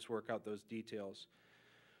helped us work out those details.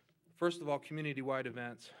 First of all, community-wide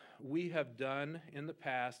events. We have done in the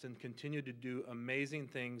past and continue to do amazing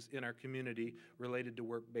things in our community related to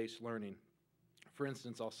work-based learning. For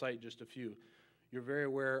instance, I'll cite just a few. You're very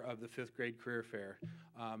aware of the 5th grade career fair.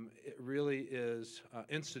 It really is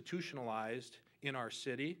institutionalized in our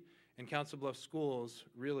city, and Council Bluffs Schools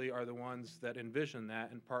really are the ones that envision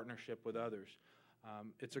that in partnership with others.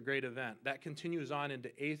 It's a great event. That continues on into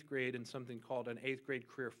 8th grade in something called an 8th grade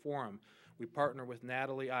career forum. We partner with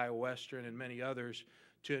Natalie, Iowa Western, and many others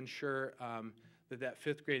to ensure that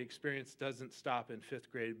 5th grade experience doesn't stop in 5th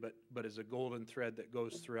grade, but is a golden thread that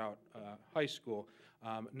goes throughout high school.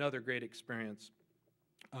 Another great experience.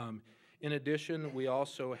 In addition, we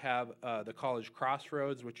also have the College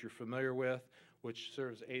Crossroads, which you're familiar with, which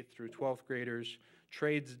serves 8th through 12th graders.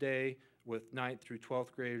 Trades Day with 9th through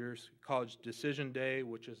 12th graders. College Decision Day,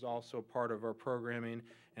 which is also part of our programming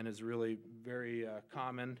and is really very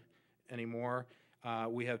common anymore.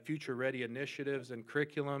 We have Future Ready initiatives and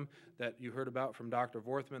curriculum that you heard about from Dr.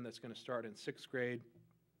 Vorthman that's going to start in 6th grade.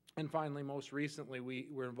 And finally, most recently, we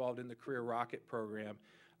were involved in the Career Rocket program,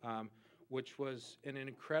 which was an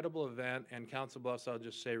incredible event, and Council Bluffs, I'll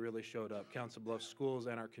just say, really showed up. Council Bluffs Schools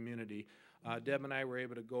and our community. Deb and I were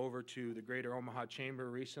able to go over to the Greater Omaha Chamber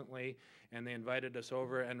recently, and they invited us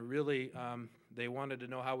over, and really, they wanted to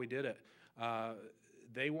know how we did it.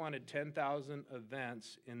 They wanted 10,000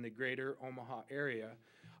 events in the Greater Omaha area,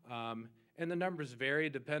 and the numbers vary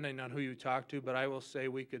depending on who you talk to, but I will say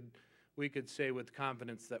we could say with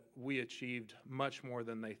confidence that we achieved much more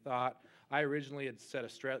than they thought. I originally had set a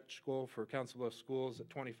stretch goal for Council Bluffs Schools at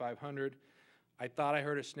 2,500. I thought I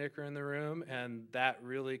heard a snicker in the room, and that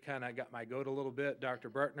really kind of got my goat a little bit. Dr.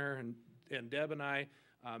 Bartner and Deb and I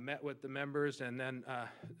met with the members, and then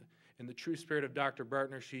in the true spirit of Dr.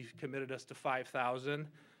 Bartner, she committed us to 5,000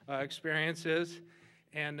 experiences.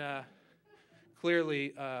 And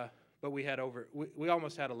clearly, but we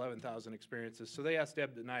almost had 11,000 experiences. So they asked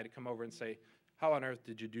Deb and I to come over and say, how on earth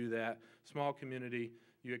did you do that? Small community,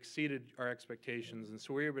 you exceeded our expectations. And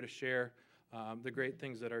so we were able to share the great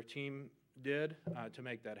things that our team did to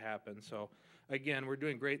make that happen. So again, we're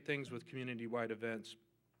doing great things with community-wide events.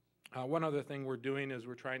 One other thing we're doing is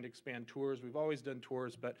we're trying to expand tours. We've always done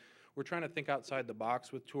tours, but we're trying to think outside the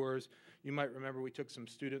box with tours. You might remember we took some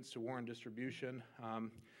students to Warren Distribution,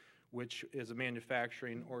 which is a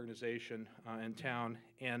manufacturing organization in town.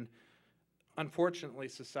 And unfortunately,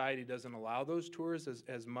 society doesn't allow those tours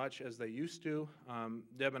as much as they used to.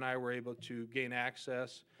 Deb and I were able to gain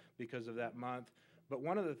access because of that month. But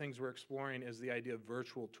one of the things we're exploring is the idea of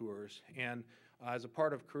virtual tours. And as a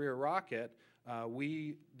part of Career Rocket,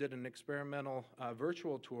 we did an experimental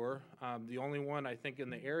virtual tour, the only one I think in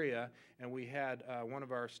the area, and we had one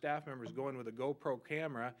of our staff members go in with a GoPro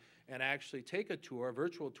camera and actually take a tour, a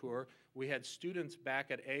virtual tour. We had students back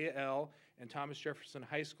at AL and Thomas Jefferson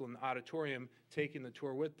High School in the auditorium taking the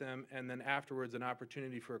tour with them, and then afterwards an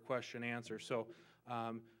opportunity for a question and answer. So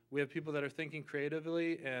we have people that are thinking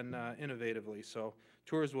creatively and innovatively, so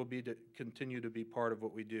tours will continue to be part of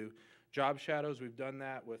what we do. Job shadows, we've done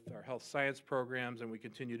that with our health science programs, and we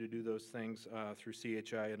continue to do those things through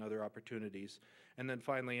CHI and other opportunities. And then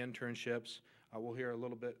finally, internships. We'll hear a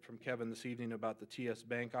little bit from Kevin this evening about the TS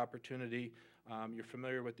Bank opportunity. You're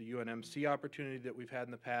familiar with the UNMC opportunity that we've had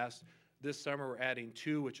in the past. This summer, we're adding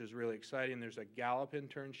 2, which is really exciting. There's a Gallup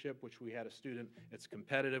internship, which we had a student, it's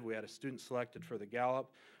competitive. We had a student selected for the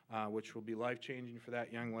Gallup, which will be life-changing for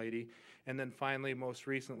that young lady. And then finally, most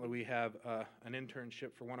recently, we have an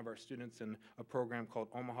internship for one of our students in a program called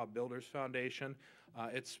Omaha Builders Foundation.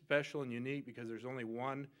 It's special and unique because there's only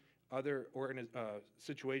one other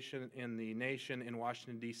situation in the nation in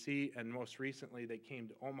Washington, D.C., and most recently, they came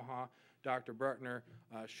to Omaha. Dr. Bartner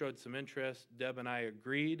showed some interest. Deb and I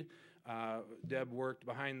agreed. Deb worked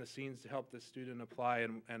behind the scenes to help this student apply,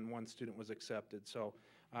 and one student was accepted. So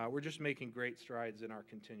we're just making great strides in our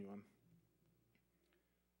continuum.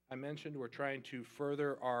 I mentioned we're trying to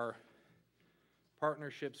further our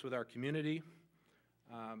partnerships with our community.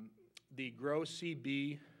 The Grow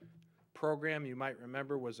CB program, you might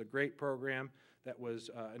remember, was a great program that was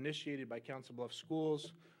initiated by Council Bluffs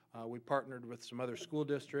Schools. We partnered with some other school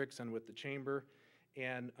districts and with the chamber,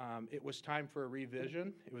 and it was time for a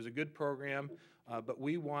revision. It was a good program, but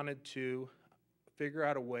we wanted to figure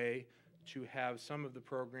out a way to have some of the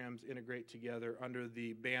programs integrate together under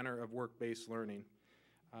the banner of work-based learning.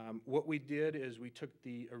 What we did is we took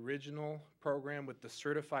the original program with the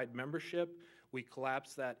certified membership, we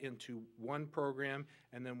collapsed that into one program,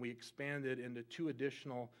 and then we expanded into 2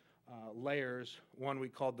 additional layers. One we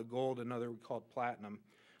called the Gold, another we called Platinum.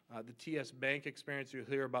 The TS Bank experience you'll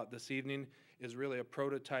hear about this evening is really a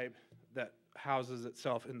prototype that houses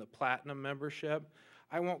itself in the Platinum membership.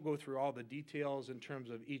 I won't go through all the details in terms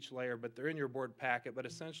of each layer, but they're in your board packet. But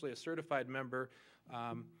essentially, a certified member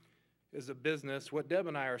is a business. What Deb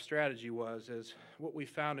and I, our strategy was, is what we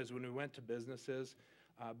found is when we went to businesses,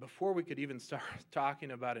 before we could even start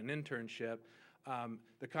talking about an internship,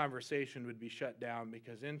 the conversation would be shut down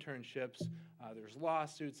because internships, there's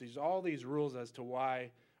lawsuits, there's all these rules as to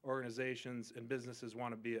why organizations and businesses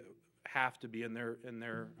have to be in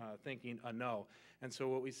their thinking a no. And so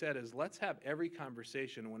what we said is, let's have every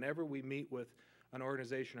conversation whenever we meet with an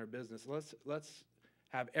organization or business, let's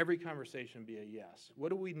have every conversation be a yes. What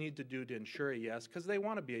do we need to do to ensure a yes? Because they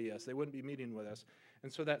want to be a yes. They wouldn't be meeting with us.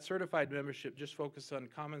 And so that certified membership just focused on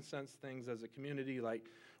common sense things as a community, like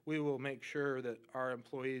we will make sure that our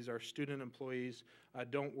employees, our student employees,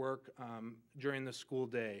 don't work during the school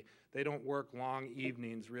day. They don't work long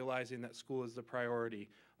evenings, realizing that school is the priority.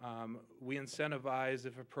 We incentivize,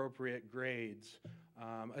 if appropriate, grades,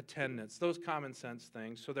 attendance, those common sense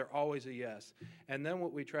things, so they're always a yes. And then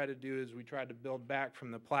what we try to do is we try to build back from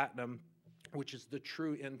the Platinum, which is the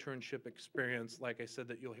true internship experience, like I said,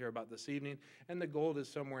 that you'll hear about this evening. And the Gold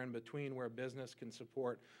is somewhere in between, where business can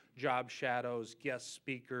support job shadows, guest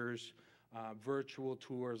speakers, virtual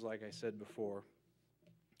tours, like I said before.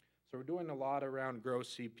 So we're doing a lot around Grow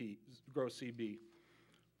CB.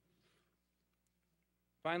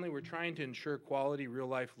 Finally, we're trying to ensure quality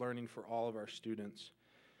real-life learning for all of our students.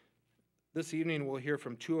 This evening, we'll hear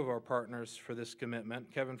from two of our partners for this commitment.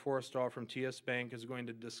 Kevin Forrestall from TS Bank is going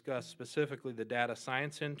to discuss specifically the data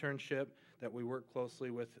science internship that we work closely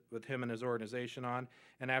with him and his organization on.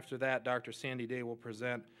 And after that, Dr. Sandy Day will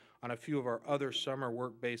present on a few of our other summer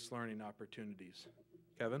work-based learning opportunities.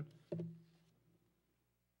 Kevin?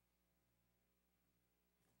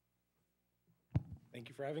 Thank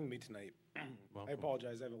you for having me tonight. I Welcome.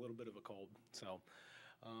 apologize, I have a little bit of a cold. So,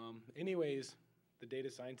 anyways, the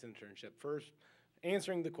data science internship. First,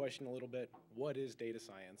 answering the question a little bit, what is data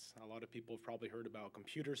science? A lot of people have probably heard about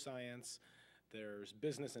computer science. There's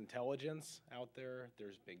business intelligence out there.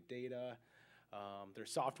 There's big data.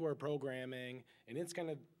 There's software programming, and it's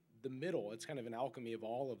kind of the middle. It's kind of an alchemy of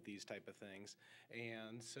all of these type of things.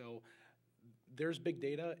 And so there's big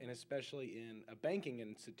data, and especially in a banking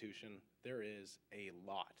institution, there is a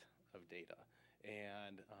lot of data.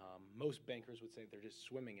 And most bankers would say they're just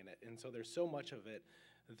swimming in it. And so there's so much of it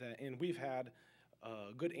that, and we've had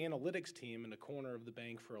a good analytics team in a corner of the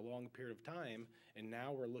bank for a long period of time, and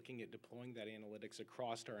now we're looking at deploying that analytics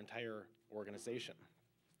across our entire organization.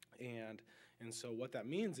 And so what that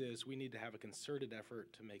means is we need to have a concerted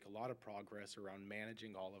effort to make a lot of progress around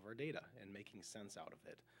managing all of our data and making sense out of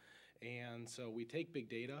it. And so we take big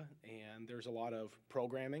data, and there's a lot of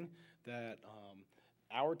programming that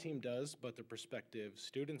our team does, but the prospective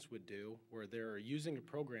students would do, where they're using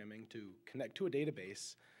programming to connect to a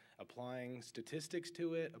database, applying statistics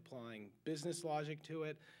to it, applying business logic to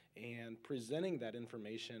it, and presenting that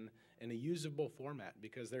information in a usable format,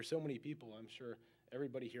 because there's so many people, I'm sure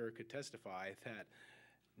everybody here could testify, that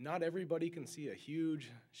not everybody can see a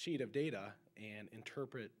huge sheet of data and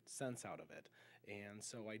interpret sense out of it. And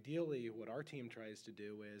so ideally, what our team tries to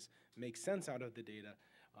do is make sense out of the data,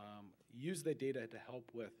 use the data to help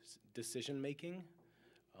with decision-making,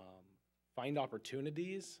 find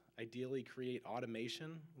opportunities, ideally create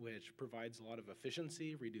automation, which provides a lot of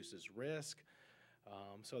efficiency, reduces risk.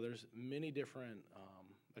 So there's many different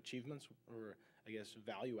achievements, or I guess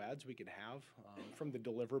value adds we could have from the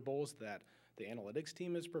deliverables that the analytics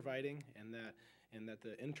team is providing, and that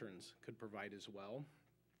the interns could provide as well.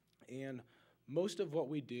 And most of what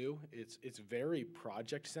we do, it's very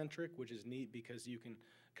project-centric, which is neat because you can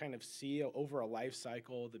kind of see over a life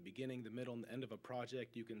cycle, the beginning, the middle, and the end of a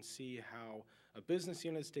project. You can see how a business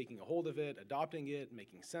unit is taking a hold of it, adopting it,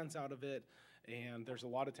 making sense out of it, and there's a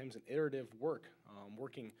lot of times an iterative work,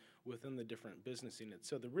 working within the different business units.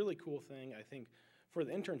 So the really cool thing, I think, for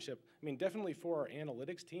the internship, I mean, definitely for our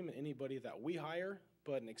analytics team and anybody that we hire,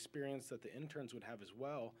 but an experience that the interns would have as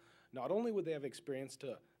well. Not only would they have experience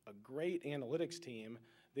to a great analytics team,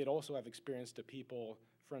 they'd also have experience to people,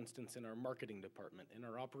 for instance, in our marketing department, in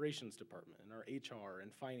our operations department, in our HR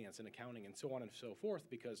and finance and accounting and so on and so forth,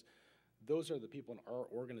 because those are the people in our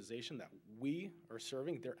organization that we are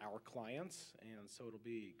serving. They're our clients, and so it'll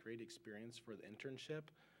be a great experience for the internship.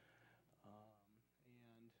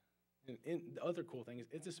 And the other cool thing is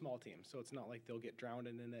it's a small team, so it's not like they'll get drowned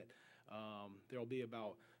in it. There'll be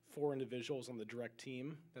about 4 individuals on the direct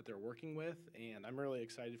team that they're working with, and I'm really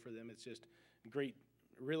excited for them. It's just great,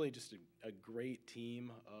 really just a great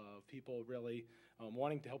team of people really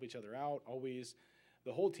wanting to help each other out. Always,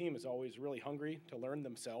 the whole team is always really hungry to learn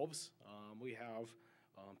themselves. We have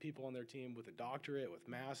people on their team with a doctorate, with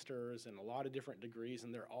masters, and a lot of different degrees,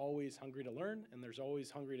 and they're always hungry to learn, and there's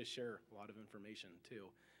always hungry to share a lot of information too,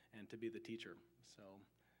 and to be the teacher. So,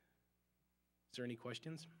 is there any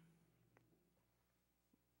questions?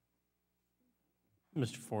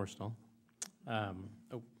 Mr. Forrestal,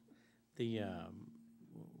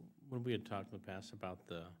 when we had talked in the past about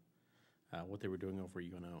what they were doing over at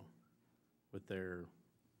UNO with their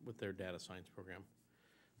data science program,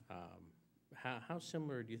 how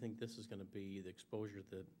similar do you think this is going to be, the exposure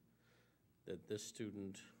that this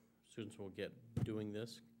students will get doing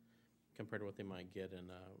this compared to what they might get in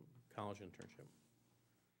a college internship?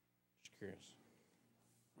 Just curious.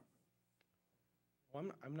 Well,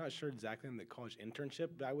 I'm not sure exactly in the college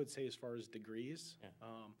internship, but I would say as far as degrees, Yeah.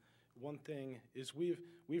 One thing is we've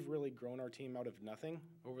really grown our team out of nothing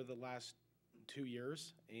over the last 2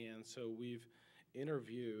 years, and so we've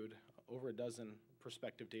interviewed over a dozen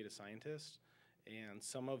prospective data scientists, and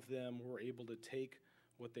some of them were able to take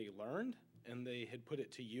what they learned and they had put it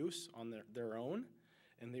to use on their own,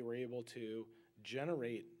 and they were able to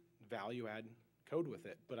generate value add code with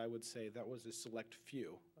it. But I would say that was a select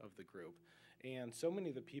few of the group. And so many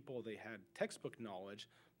of the people, they had textbook knowledge,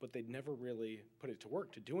 but they'd never really put it to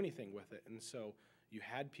work to do anything with it. And so you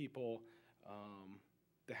had people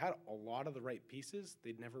that had a lot of the right pieces.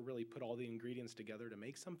 They'd never really put all the ingredients together to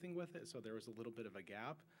make something with it, so there was a little bit of a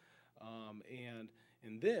gap. And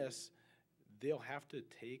in this, they'll have to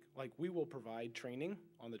take, like, we will provide training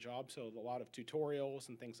on the job, so a lot of tutorials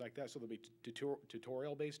and things like that. So there'll be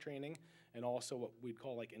tutorial-based training and also what we'd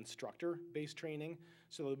call like instructor-based training.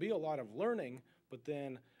 So there'll be a lot of learning, but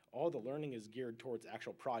then all the learning is geared towards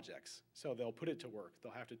actual projects. So they'll put it to work.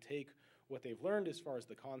 They'll have to take what they've learned as far as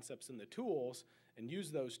the concepts and the tools and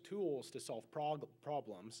use those tools to solve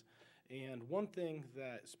problems. And one thing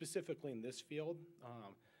that specifically in this field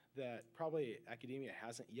that probably academia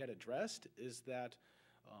hasn't yet addressed is that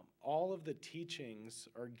all of the teachings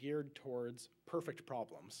are geared towards perfect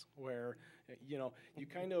problems where, you know,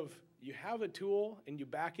 you have a tool and you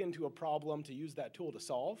back into a problem to use that tool to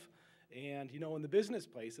solve. And, you know, in the business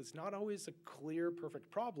place, it's not always a clear,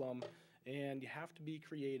 perfect problem, and you have to be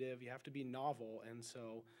creative, you have to be novel, and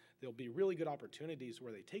so there'll be really good opportunities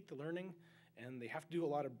where they take the learning and they have to do a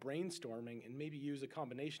lot of brainstorming and maybe use a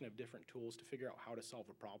combination of different tools to figure out how to solve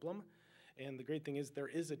a problem. And the great thing is there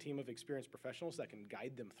is a team of experienced professionals that can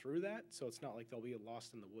guide them through that, so it's not like they'll be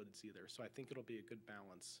lost in the woods either. So I think it'll be a good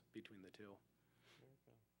balance between the two.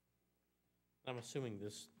 I'm assuming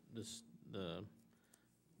the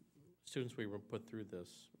students we will put through this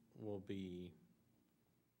will be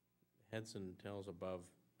heads and tails above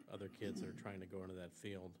other kids that are trying to go into that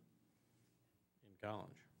field in college,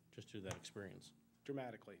 just through that experience.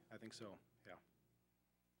 Dramatically, I think so, yeah.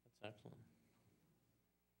 That's excellent.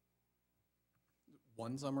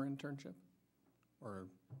 One summer internship? Or?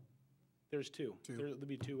 There's two. There'll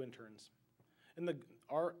be 2 interns. And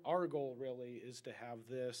our goal really is to have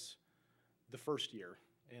this the first year,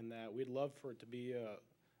 and that we'd love for it to be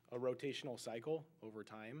a rotational cycle over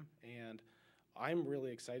time. And I'm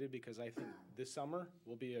really excited because I think this summer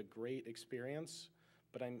will be a great experience,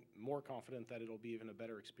 but I'm more confident that it'll be even a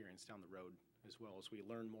better experience down the road as well as we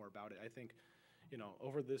learn more about it. I think, you know,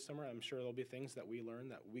 over this summer, I'm sure there'll be things that we learn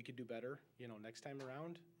that we could do better, you know, next time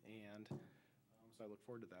around, and so I look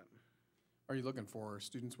forward to that. Are you looking for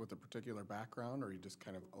students with a particular background, or are you just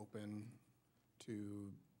kind of open to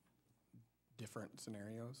different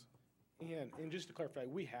scenarios? And just to clarify,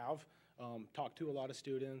 we have talked to a lot of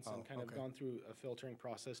students and kind of gone through a filtering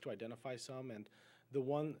process to identify some, and the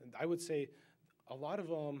one, I would say, a lot of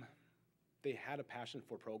them, they had a passion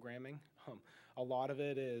for programming. A lot of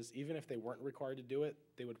it is, even if they weren't required to do it,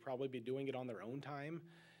 they would probably be doing it on their own time.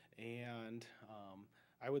 And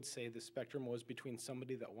I would say the spectrum was between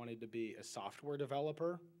somebody that wanted to be a software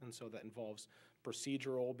developer, and so that involves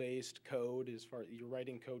procedural-based code, as far as you're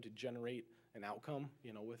writing code to generate an outcome,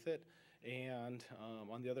 you know, with it. And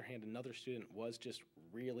on the other hand, another student was just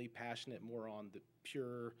really passionate more on the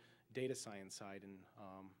pure data science side and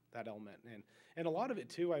that element. And a lot of it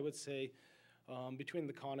too, I would say, between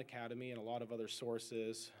the Khan Academy and a lot of other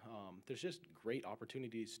sources, there's just great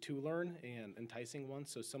opportunities to learn and enticing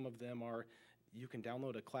ones. So some of them are, you can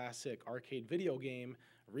download a classic arcade video game,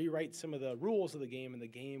 rewrite some of the rules of the game, and the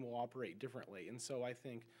game will operate differently. And so I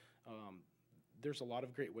think there's a lot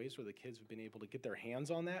of great ways where the kids have been able to get their hands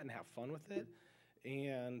on that and have fun with it.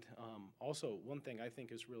 And also, one thing I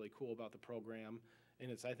think is really cool about the program, and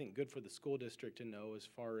it's, I think, good for the school district to know as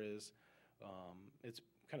far as it's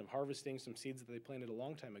kind of harvesting some seeds that they planted a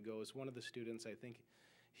long time ago, is one of the students, I think,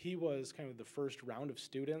 he was kind of the first round of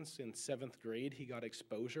students in 7th grade. He got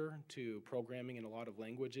exposure to programming in a lot of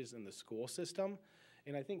languages in the school system.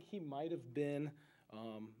 And I think he might have been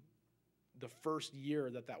the first year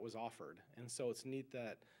that was offered. And so it's neat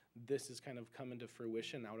that this has kind of come into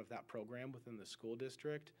fruition out of that program within the school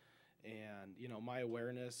district. And, you know, my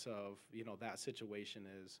awareness of, you know, that situation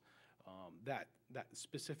is that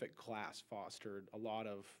specific class fostered a lot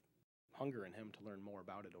of hunger in him to learn more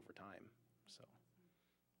about it over time, so.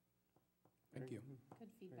 Thank you. Good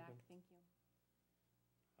feedback, thank you.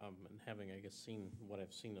 And having, I guess, seen what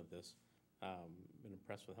I've seen of this, been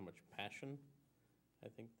impressed with how much passion I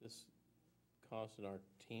think this caused in our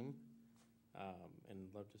team, and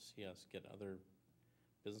love to see us get other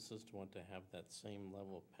businesses to want to have that same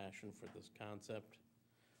level of passion for this concept,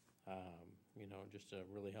 you know, just to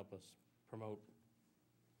really help us promote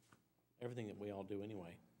everything that we all do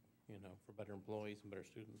anyway, you know, for better employees and better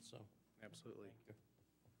students, so. Absolutely. Thank you.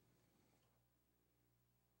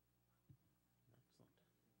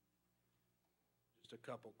 Just a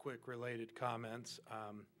couple quick related comments.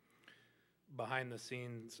 Behind the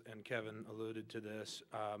scenes, and Kevin alluded to this,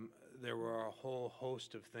 there were a whole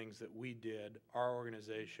host of things that we did, our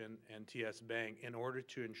organization and TS Bank, in order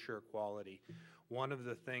to ensure quality. One of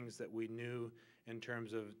the things that we knew in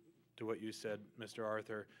terms of, to what you said, Mr.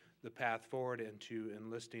 Arthur, the path forward and to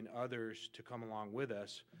enlisting others to come along with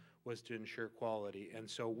us was to ensure quality. And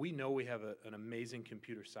so we know we have an amazing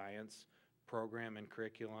computer science program and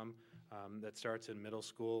curriculum. that starts in middle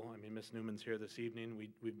school. I mean, Ms. Newman's here this evening.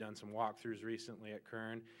 We've done some walkthroughs recently at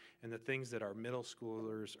Kern, and the things that our middle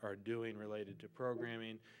schoolers are doing related to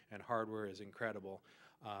programming and hardware is incredible.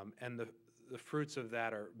 And the fruits of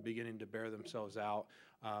that are beginning to bear themselves out.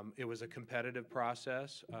 It was a competitive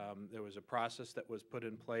process. There was a process that was put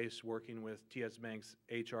in place working with TS Bank's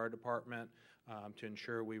HR department to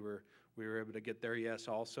ensure we were able to get their yes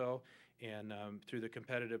also. And through the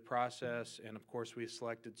competitive process, and of course we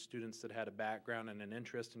selected students that had a background and an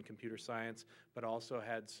interest in computer science, but also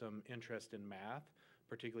had some interest in math,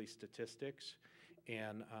 particularly statistics.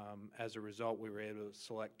 And as a result, we were able to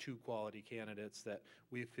select 2 quality candidates that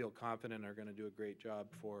we feel confident are going to do a great job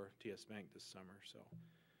for TS Bank this summer. So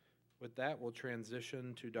with that, we'll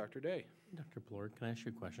transition to Dr. Day. Dr. Blord, can I ask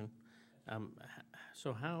you a question?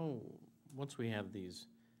 So how, once we have these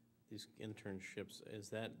internships, is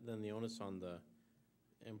that then the onus on the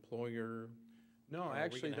employer? No, Or are we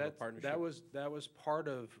actually, gonna have a partnership? that was part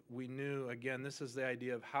of, we knew, again, this is the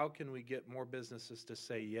idea of how can we get more businesses to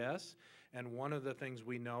say yes? And one of the things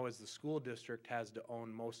we know is the school district has to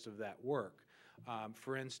own most of that work.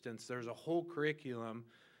 For instance, there's a whole curriculum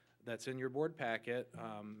that's in your board packet,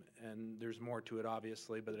 and there's more to it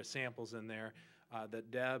obviously, but there's samples in there that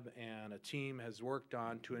Deb and a team has worked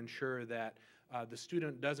on to ensure that the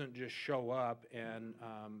student doesn't just show up and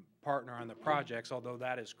partner on the projects, although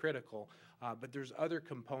that is critical. But there's other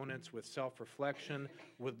components with self-reflection,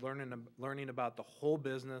 with learning about the whole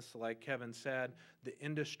business, like Kevin said, the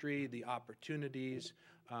industry, the opportunities.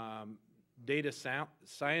 Data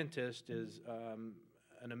scientist is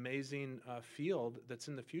an amazing field that's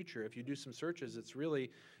in the future. If you do some searches, it's really,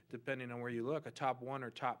 depending on where you look, a top 1 or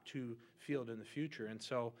top 2 field in the future. And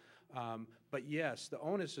so, but yes, the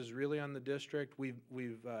onus is really on the district.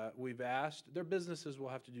 We've asked. Their businesses will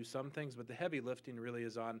have to do some things, but the heavy lifting really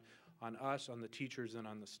is on us, on the teachers, and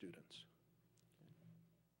on the students.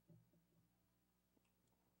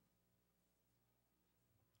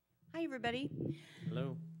 Hi, everybody.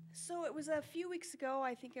 Hello. So it was a few weeks ago,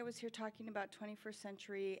 I think I was here talking about 21st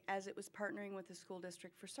Century as it was partnering with the school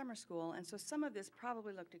district for summer school. And so some of this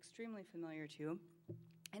probably looked extremely familiar to you.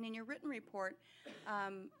 And in your written report,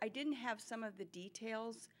 I didn't have some of the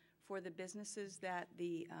details for the businesses that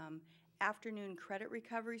the afternoon credit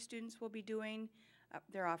recovery students will be doing.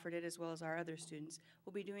 They're offered it as well as our other students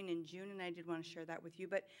will be doing in June, and I did want to share that with you.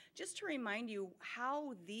 But just to remind you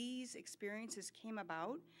how these experiences came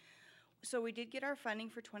about. So we did get our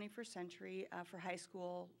funding for 21st Century for high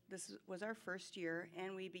school. This was our first year,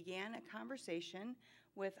 and we began a conversation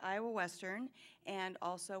with Iowa Western and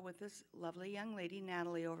also with this lovely young lady,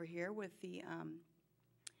 Natalie, over here with the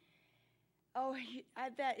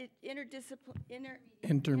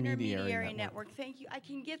intermediary network. Thank you. I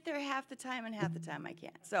can get there half the time and half the time I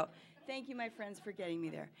can't. So thank you, my friends, for getting me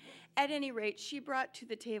there. At any rate, she brought to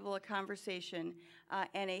the table a conversation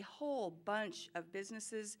and a whole bunch of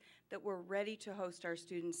businesses that were ready to host our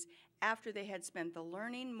students after they had spent the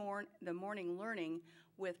morning learning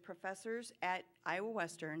with professors at Iowa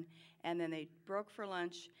Western, and then they broke for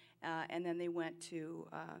lunch, and then they went to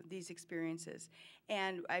these experiences.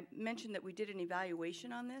 And I mentioned that we did an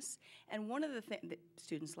evaluation on this, and one of the things that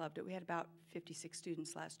students loved it. We had about 56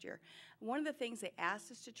 students last year. One of the things they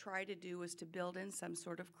asked us to try to do was to build in some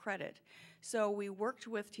sort of credit. So we worked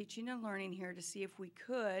with Teaching and Learning here to see if we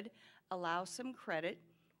could allow some credit,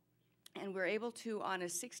 and we're able to, on a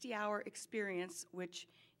 60-hour experience, which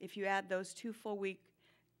if you add those two full weeks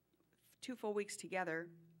together,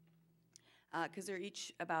 because they're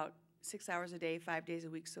each about 6 hours a day, 5 days a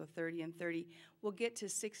week, so 30 and 30. We'll get to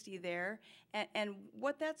 60 there. And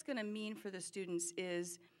what that's going to mean for the students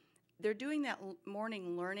is they're doing that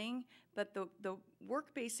morning learning, but the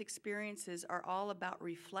work-based experiences are all about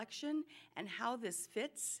reflection and how this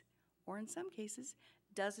fits, or in some cases,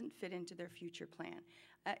 doesn't fit into their future plan.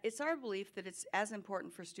 It's our belief that it's as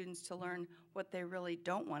important for students to learn what they really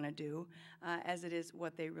don't want to do as it is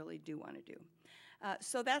what they really do want to do.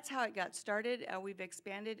 So that's how it got started. We've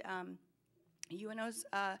expanded. UNO's,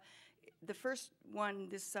 the first one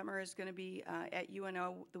this summer is going to be at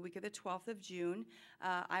UNO the week of the 12th of June.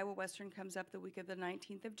 Iowa Western comes up the week of the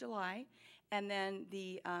 19th of July. And then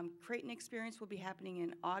the Creighton experience will be happening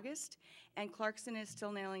in August. And Clarkson is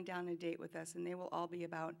still nailing down a date with us, and they will all be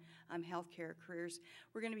about healthcare careers.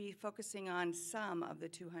 We're going to be focusing on some of the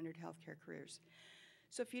 200 healthcare careers.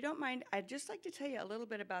 So if you don't mind, I'd just like to tell you a little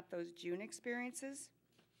bit about those June experiences.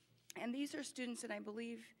 And these are students, and I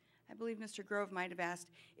believe Mr. Grove might have asked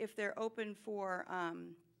if they're open for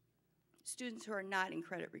students who are not in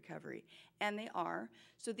credit recovery, and they are.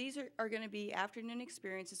 So these are going to be afternoon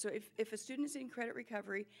experiences. So if a student is in credit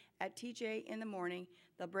recovery at TJ in the morning,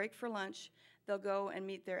 they'll break for lunch, they'll go and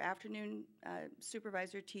meet their afternoon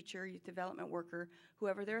supervisor, teacher, youth development worker,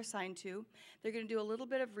 whoever they're assigned to. They're going to do a little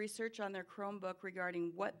bit of research on their Chromebook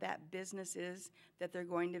regarding what that business is that they're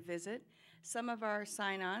going to visit. Some of our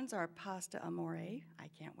sign-ons are Pasta Amore. I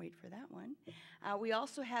can't wait for that one. We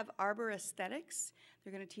also have Arbor Aesthetics.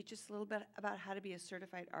 They're going to teach us a little bit about how to be a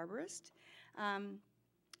certified arborist.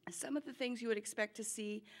 Some of the things you would expect to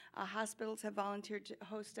see, hospitals have volunteered to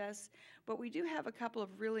host us, but we do have a couple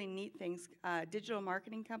of really neat things. Digital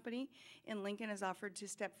marketing company in Lincoln has offered to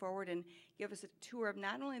step forward and give us a tour of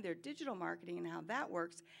not only their digital marketing and how that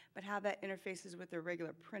works, but how that interfaces with their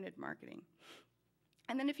regular printed marketing.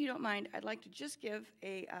 And then if you don't mind, I'd like to just give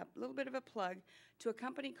a little bit of a plug to a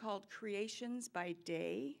company called Creations by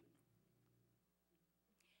Day.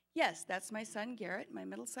 Yes, that's my son Garrett. My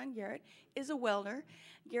middle son Garrett is a welder.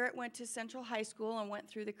 Garrett went to Central High School and went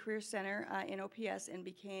through the Career Center in OPS and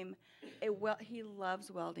became he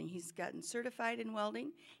loves welding. He's gotten certified in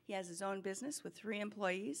welding. He has his own business with 3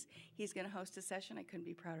 employees. He's going to host a session. I couldn't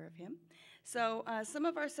be prouder of him. So some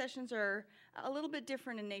of our sessions are a little bit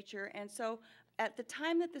different in nature, and so at the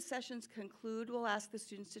time that the sessions conclude, we'll ask the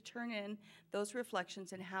students to turn in those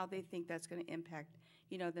reflections and how they think that's going to impact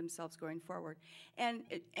themselves going forward. And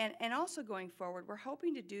also going forward, we're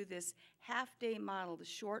hoping to do this half-day model, the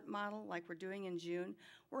short model like we're doing in June.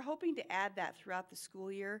 We're hoping to add that throughout the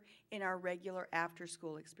school year in our regular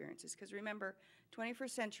after-school experiences. Because remember, 21st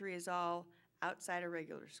century is all outside of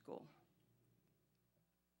regular school.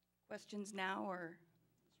 Questions now, or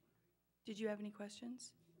did you have any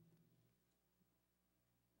questions?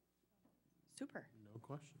 Super. No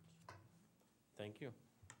questions. Thank you.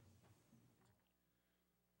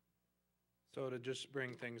 So to just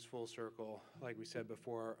bring things full circle, like we said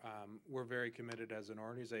before, we're very committed as an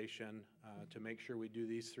organization to make sure we do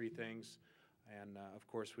these 3 things. And of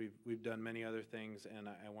course, we've done many other things, and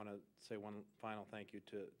I want to say one final thank you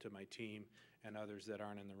to my team and others that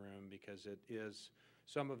aren't in the room, because it is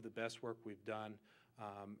some of the best work we've done.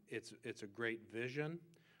 It's a great vision.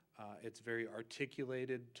 It's very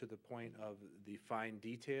articulated to the point of the fine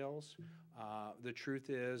details. The truth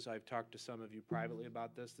is, I've talked to some of you privately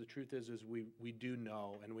about this, the truth is we do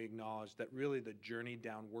know and we acknowledge that really the journey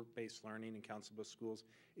down work-based learning in Council Bluffs schools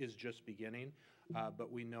is just beginning,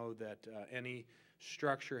 but we know that any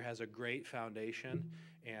structure has a great foundation,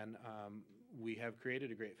 and we have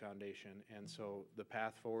created a great foundation, and so the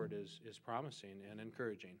path forward is promising and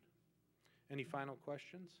encouraging. Any final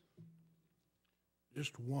questions?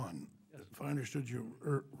 Just one. If I understood you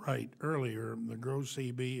right earlier, the Grow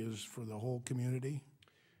CB is for the whole community?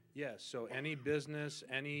 Yes, so any business,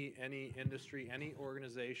 any industry, any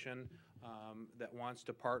organization that wants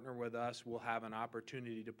to partner with us will have an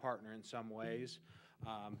opportunity to partner in some ways.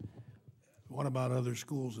 What about other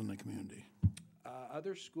schools in the community?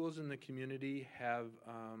 Other schools in the community have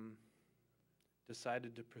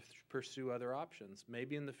decided to pursue other options.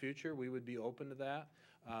 Maybe in the future we would be open to that.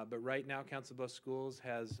 But right now, Council Bluffs Schools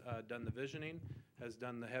has done the visioning, has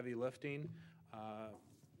done the heavy lifting.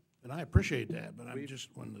 And I appreciate that, but I'm just,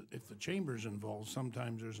 if the chamber's involved,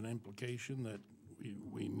 sometimes there's an implication that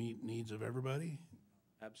we meet needs of everybody.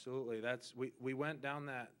 Absolutely. We went down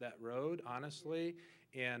that road, honestly,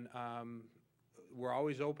 and we're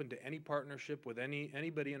always open to any partnership with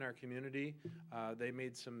anybody in our community. They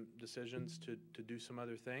made some decisions to do some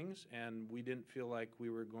other things, and we didn't feel like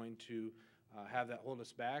we were going to have that hold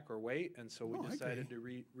us back or wait, and so we decided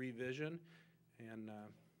to revision. And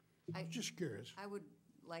I'm just curious. I would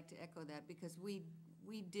like to echo that, because we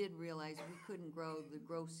did realize we couldn't grow the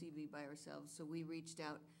Grow CB by ourselves, so we reached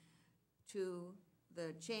out to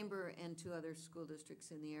the chamber and to other school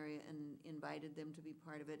districts in the area and invited them to be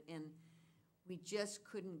part of it, and we just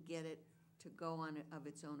couldn't get it to go on of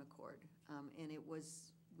its own accord. And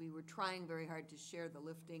we were trying very hard to share the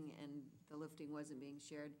lifting, and the lifting wasn't being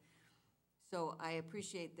shared. So I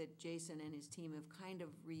appreciate that Jason and his team have kind of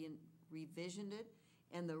revisioned it.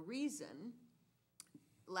 And the reason,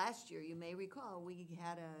 last year, you may recall, we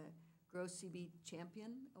had a Grow CB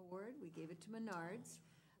Champion Award. We gave it to Menards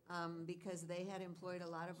because they had employed a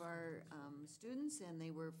lot of our students, and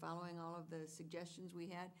they were following all of the suggestions we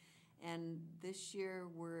had. And this year,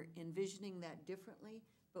 we're envisioning that differently,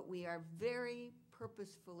 but we are very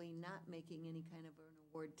purposefully not making any kind of an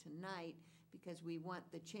award tonight, because we want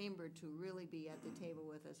the chamber to really be at the table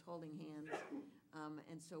with us holding hands,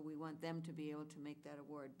 and so we want them to be able to make that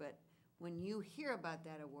award. But when you hear about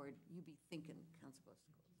that award, you be thinking Council Bluffs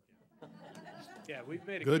Schools. Yeah, we've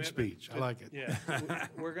made a Good commitment speech. I to- like it. Yeah,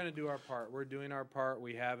 we're going to do our part. We're doing our part.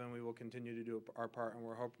 We have, and we will continue to do our part, and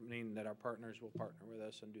we're hoping that our partners will partner with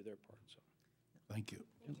us and do their part, so. Thank you.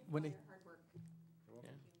 When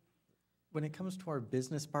it comes to our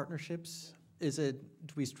business partnerships, do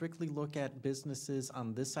we strictly look at businesses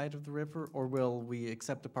on this side of the river, or will we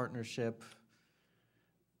accept a partnership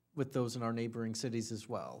with those in our neighboring cities as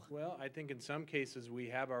well? Well, I think in some cases, we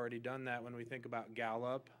have already done that when we think about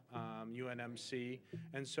Gallup, UNMC,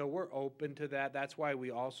 and so we're open to that. That's why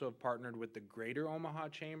we also have partnered with the Greater Omaha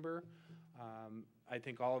Chamber. I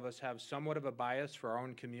think all of us have somewhat of a bias for our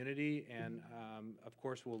own community, and of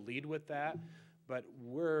course, we'll lead with that. But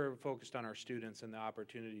we're focused on our students and the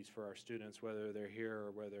opportunities for our students, whether they're here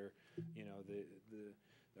or whether, you know, the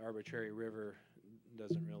arbitrary river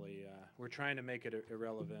doesn't really, we're trying to make it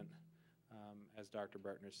irrelevant, as Dr.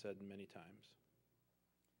 Bartner said many times.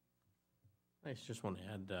 I just want to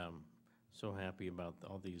add, so happy about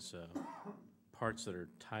all these parts that are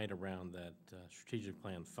tied around that strategic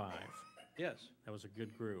plan 5. Yes. That was a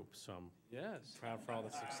good group, so I'm Yes. proud for all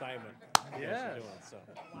this excitement you guys are Yes. doing, so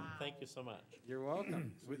thank you so much. You're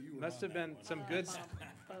welcome. Must have been some good,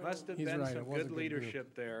 must have He's been right, some it was a good good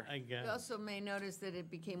leadership there. I guess. You also may notice that it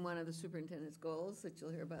became one of the superintendent's goals that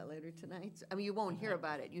you'll hear about later tonight. I mean, you won't hear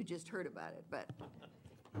about it, you just heard about it, but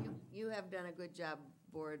you have done a good job,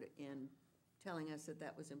 board, in telling us that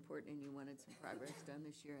that was important and you wanted some progress done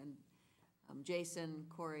this year. And Jason,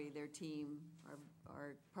 Corey, their team,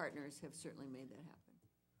 our partners have certainly made that happen.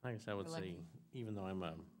 I guess I would We're say, lucky. even though I'm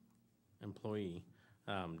a employee,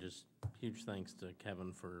 just huge thanks to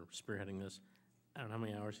Kevin for spearheading this. I don't know how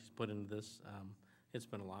many hours he's put into this. It's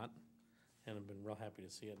been a lot, and I've been real happy to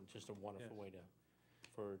see it. It's just a wonderful way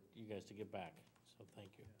for you guys to give back, so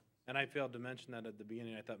thank you. And I failed to mention that at the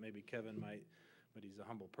beginning. I thought maybe Kevin might, but he's a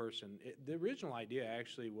humble person. The original idea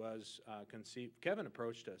actually was conceived, Kevin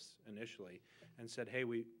approached us initially and said, hey,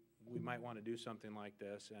 we might want to do something like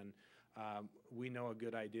this, and we know a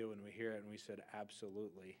good idea when we hear it, and we said,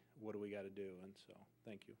 absolutely, what do we got to do? And so,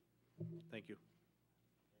 thank you. Thank you.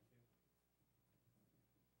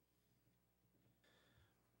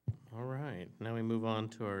 All right, now we move on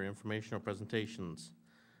to our informational presentations.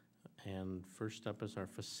 And first up is our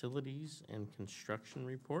facilities and construction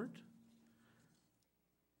report.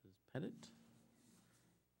 Ms. Pettit?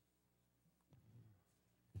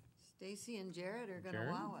 Stacy and Jared are gonna Jared?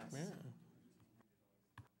 wow us.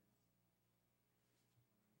 Yeah.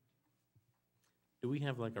 Do we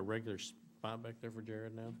have like a regular spot back there for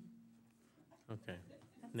Jared now? Okay.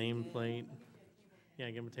 Nameplate? Yeah,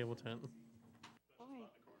 give him a table tent.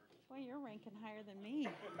 Boy, you're ranking higher than me.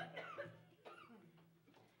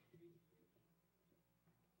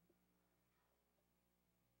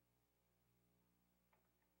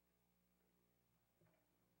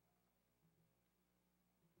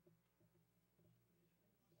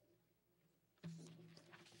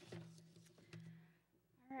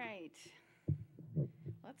 All right,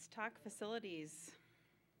 let's talk facilities.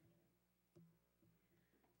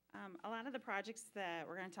 A lot of the projects that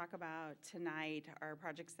we're going to talk about tonight are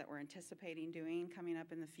projects that we're anticipating doing coming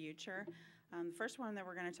up in the future. The first one that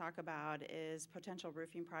we're going to talk about is potential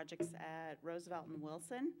roofing projects at Roosevelt and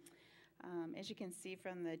Wilson. As you can see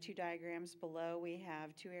from the two diagrams below, we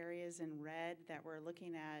have two areas in red that we're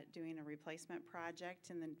looking at doing a replacement project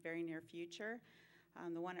in the very near future.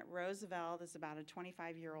 The one at Roosevelt is about a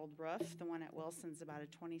 25-year-old roof. The one at Wilson's about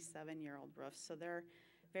a 27-year-old roof. So they're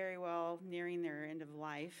very well nearing their end of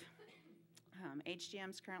life.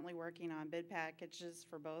 HGM's currently working on bid packages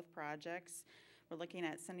for both projects. We're looking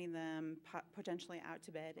at sending them potentially out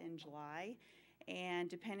to bid in July. And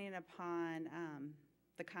depending upon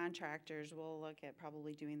the contractors, we'll look at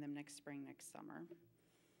probably doing them next spring, next summer.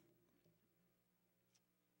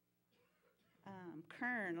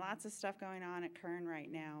 Kern, lots of stuff going on at Kern right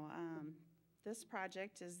now. This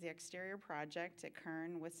project is the exterior project at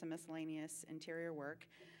Kern with some miscellaneous interior work.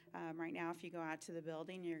 Right now, if you go out to the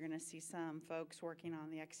building, you're going to see some folks working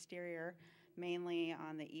on the exterior, mainly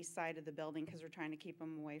on the east side of the building because we're trying to keep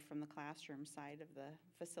them away from the classroom side of the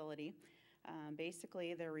facility.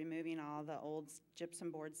 Basically, they're removing all the old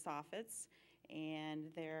gypsum board soffits, and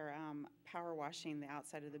they're power washing the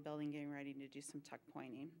outside of the building, getting ready to do some tuck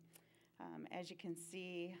pointing. As you can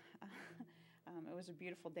see, it was a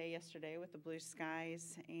beautiful day yesterday with the blue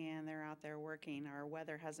skies, and they're out there working. Our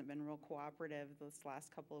weather hasn't been real cooperative this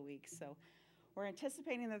last couple of weeks, so we're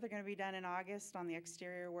anticipating that they're going to be done in August on the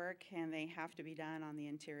exterior work, and they have to be done on the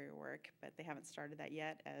interior work, but they haven't started that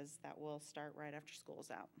yet, as that will start right after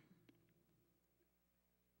school's out.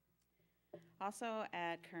 Also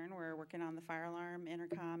at Kern, we're working on the fire alarm,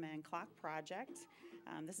 intercom, and clock project.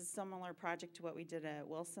 This is a similar project to what we did at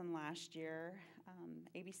Wilson last year.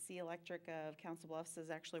 ABC Electric of Council Bluffs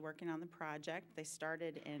is actually working on the project. They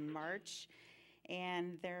started in March,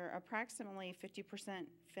 and they're approximately 50%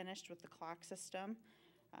 finished with the clock system,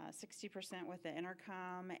 60% with the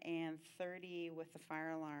intercom, and 30% with the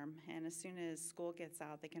fire alarm. And as soon as school gets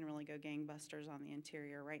out, they can really go gangbusters on the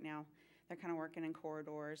interior. Right now, they're kind of working in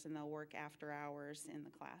corridors, and they'll work after hours in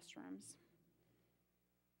the classrooms.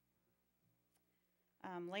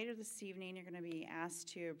 Later this evening, you're going to be asked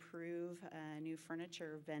to approve a new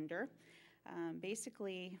furniture vendor.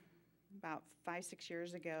 Basically, about 5-6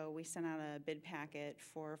 years ago, we sent out a bid packet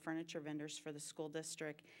for furniture vendors for the school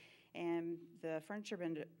district. And the furniture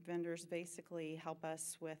vendors basically help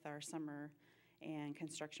us with our summer and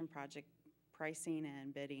construction project pricing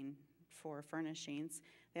and bidding for furnishings.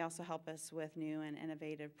 They also help us with new and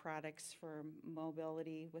innovative products for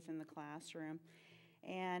mobility within the classroom.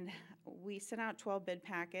 And we sent out 12 bid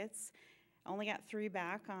packets, only got 3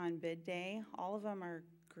 back on bid day. All of them are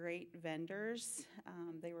great vendors.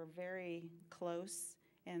 They were very close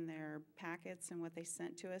in their packets and what they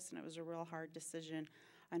sent to us, and it was a real hard decision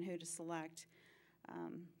on who to select.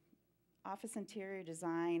 Office interior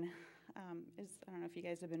design is, I don't know if you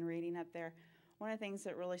guys have been reading up there. One of the things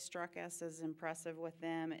that really struck us as impressive with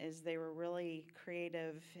them is they were really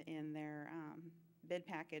creative in their bid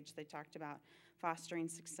package. They talked about fostering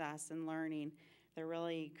success and learning. They're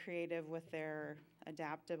really creative with their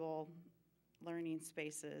adaptable learning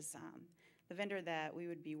spaces. The vendor that we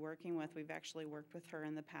would be working with, we've actually worked with her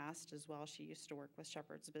in the past as well. She used to work with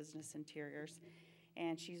Shepherd's Business Interiors,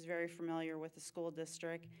 and she's very familiar with the school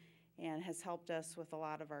district and has helped us with a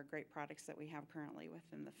lot of our great products that we have currently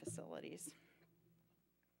within the facilities.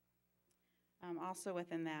 Also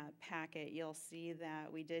within that packet, you'll see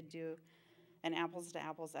that we did do an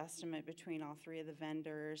apples-to-apples estimate between all 3 of the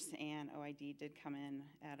vendors, and OID did come in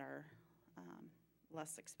at our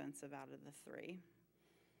less expensive out of the 3.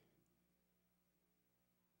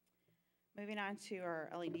 Moving on to our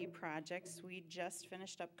LED projects, we just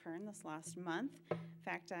finished up Kern this last month. In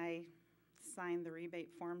fact, I signed the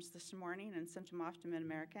rebate forms this morning and sent them off to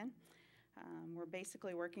Mid-American. We're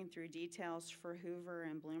basically working through details for Hoover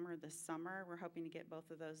and Bloomer this summer. We're hoping to get both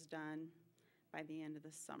of those done by the end of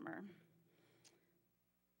the summer.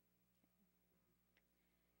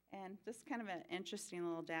 And this is kind of an interesting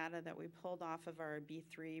little data that we pulled off of our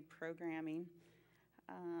B3 programming.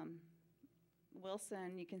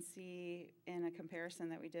 Wilson, you can see in a comparison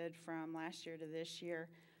that we did from last year to this year,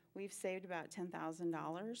 we've saved about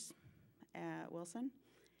 $10,000 at Wilson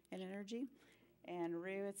in energy. And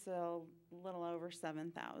Rue, it's a little over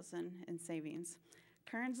 $7,000 in savings.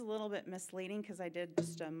 Kern's a little bit misleading because I did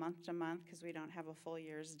just a month to month because we don't have a full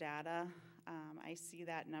year's data. I see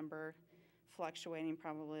that number fluctuating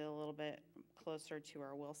probably a little bit closer to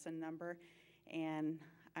our Wilson number. And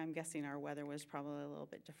I'm guessing our weather was probably a little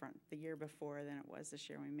bit different the year before than it was this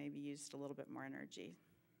year. We maybe used a little bit more energy.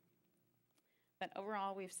 But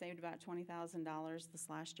overall, we've saved about $20,000 this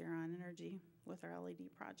last year on energy with our LED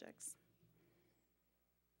projects.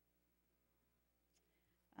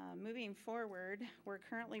 Moving forward, we're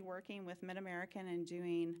currently working with Mid-American and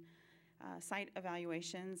doing site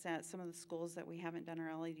evaluations at some of the schools that we haven't done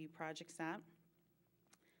our LED projects at.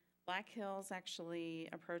 Black Hills actually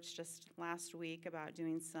approached us last week about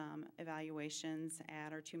doing some evaluations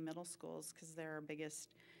at our 2 middle schools because they're our biggest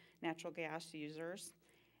natural gas users.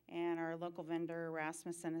 And our local vendor,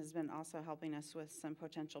 Rasmussen, has been also helping us with some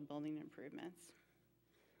potential building improvements.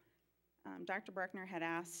 Dr. Bruckner had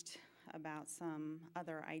asked about some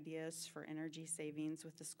other ideas for energy savings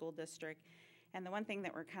with the school district. And the one thing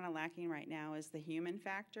that we're kind of lacking right now is the human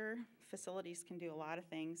factor. Facilities can do a lot of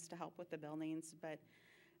things to help with the buildings, but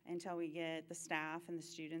until we get the staff and the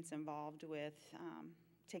students involved with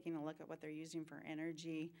taking a look at what they're using for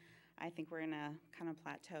energy, I think we're going to kind of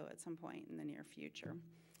plateau at some point in the near future.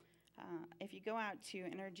 If you go out to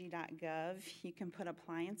energy.gov, you can put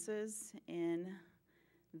appliances in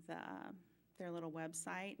their little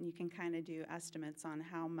website, and you can kind of do estimates on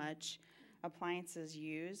how much appliances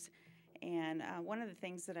use. And one of the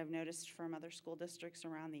things that I've noticed from other school districts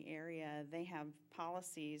around the area, they have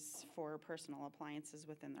policies for personal appliances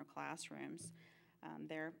within their classrooms.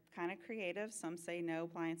 They're kind of creative. Some say no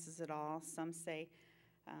appliances at all. Some say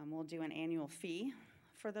we'll do an annual fee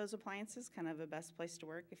for those appliances, kind of a best place to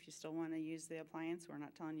work if you still want to use the appliance. We're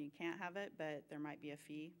not telling you can't have it, but there might be a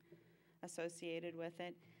fee associated with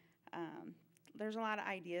it. There's a lot of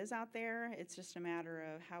ideas out there. It's just a matter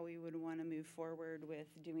of how we would want to move forward with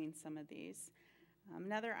doing some of these.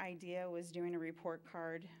 Another idea was doing a report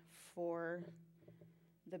card for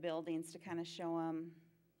the buildings to kind of show them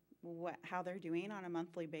how they're doing on a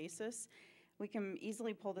monthly basis. We can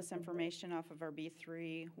easily pull this information off of our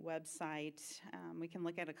B3 website. We can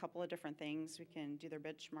look at a couple of different things. We can do their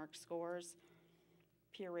benchmark scores,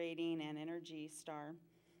 peer rating, and Energy Star.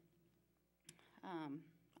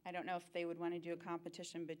 I don't know if they would want to do a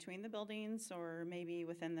competition between the buildings or maybe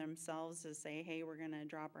within themselves to say, hey, we're going to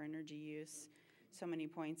drop our energy use so many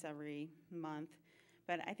points every month.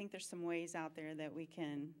 But I think there's some ways out there that we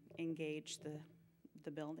can engage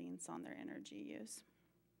the buildings on their energy use.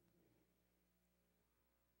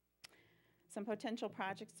 Some potential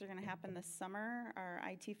projects that are going to happen this summer. Our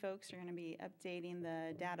IT folks are going to be updating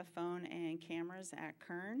the data phone and cameras at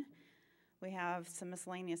Kern. We have some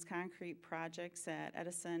miscellaneous concrete projects at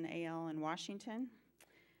Edison, AL, and Washington.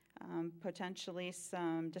 Potentially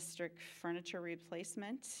some district furniture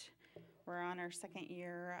replacement. We're on our second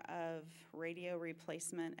year of radio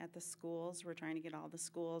replacement at the schools. We're trying to get all the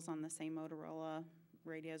schools on the same Motorola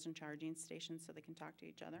radios and charging stations so they can talk to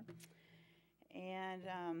each other. And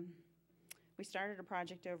we started a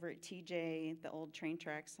project over at TJ, the old train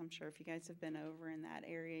tracks. I'm sure if you guys have been over in that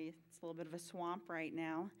area, it's a little bit of a swamp right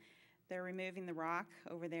now. They're removing the rock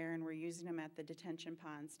over there, and we're using them at the detention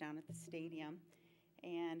ponds down at the stadium.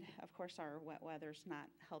 And of course, our wet weather's not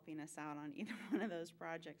helping us out on either one of those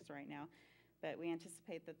projects right now, but we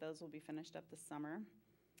anticipate that those will be finished up this summer.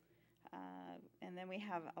 And then we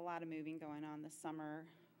have a lot of moving going on this summer.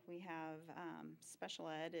 We have special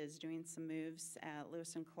ed is doing some moves at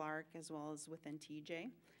Lewis and Clark as well as within TJ.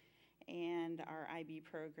 And our IB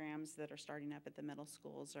programs that are starting up at the middle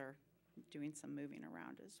schools are doing some moving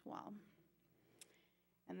around as well.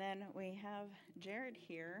 And then we have Jared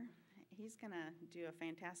here. He's going to do a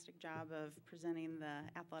fantastic job of presenting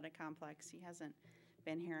the athletic complex. He hasn't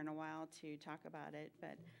been here in a while to talk about it,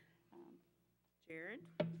 but Jared.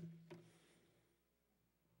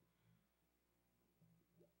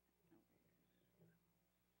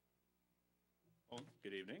 Well,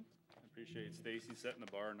 good evening. I appreciate Stacy setting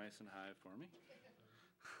the bar nice and high for me.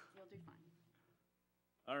 You'll do fine.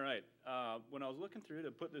 All right. When I was looking through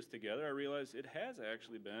to put this together, I realized it has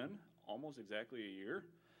actually been almost exactly a year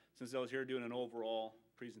since I was here doing an overall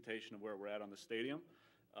presentation of where we're at on the stadium.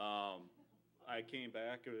 I came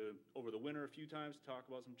back over the winter a few times to talk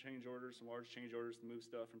about some change orders, some large change orders to move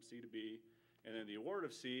stuff from C to B, and then the award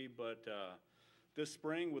of C. But this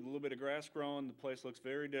spring, with a little bit of grass growing, the place looks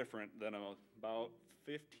very different than about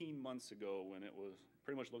 15 months ago when it was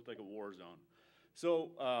pretty much looked like a war zone.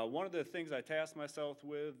 So one of the things I tasked myself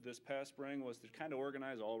with this past spring was to kind of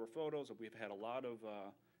organize all of our photos. We've had a lot of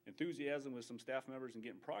enthusiasm with some staff members in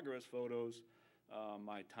getting progress photos.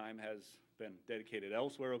 My time has been dedicated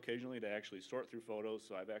elsewhere occasionally to actually sort through photos,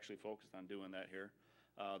 so I've actually focused on doing that here.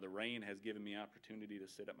 The rain has given me opportunity to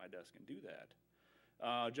sit at my desk and do that.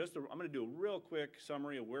 I'm going to do a real quick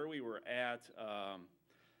summary of where we were at.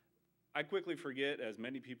 I quickly forget, as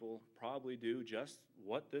many people probably do, just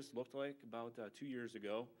what this looked like about 2 years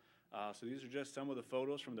ago. So these are just some of the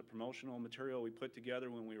photos from the promotional material we put together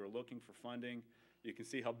when we were looking for funding. You can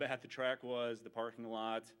see how bad the track was, the parking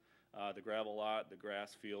lot, the gravel lot, the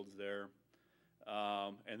grass fields there.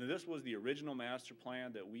 And then this was the original master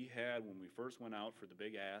plan that we had when we first went out for the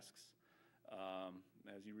big asks.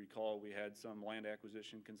 As you recall, we had some land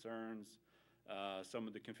acquisition concerns. Some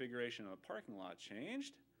of the configuration of the parking lot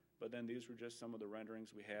changed, but then these were just some of the renderings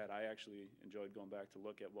we had. I actually enjoyed going back to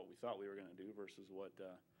look at what we thought we were going to do versus what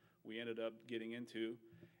we ended up getting into.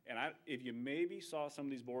 And if you maybe saw some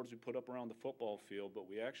of these boards we put up around the football field, but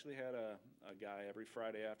we actually had a guy every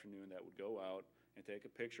Friday afternoon that would go out and take a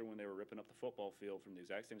picture when they were ripping up the football field from the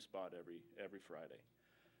exact same spot every Friday.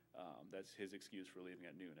 That's his excuse for leaving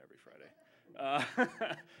at noon every Friday.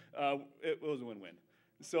 It was a win-win.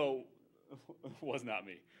 So it was not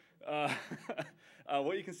me.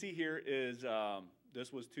 What you can see here is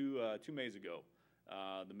this was two Mays ago.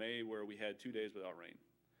 The May where we had 2 days without rain.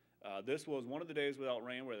 This was one of the days without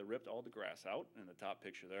rain where they ripped all the grass out in the top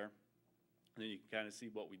picture there. And then you can kind of see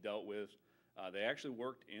what we dealt with. They actually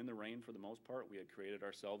worked in the rain for the most part. We had created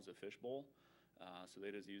ourselves a fishbowl. So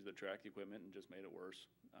they just used the track equipment and just made it worse,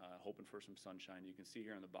 hoping for some sunshine. You can see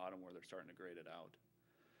here on the bottom where they're starting to grade it out.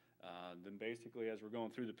 Then basically as we're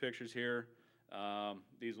going through the pictures here,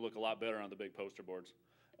 these look a lot better on the big poster boards.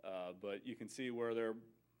 But you can see where they're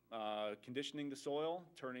conditioning the soil,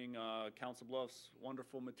 turning Council Bluffs'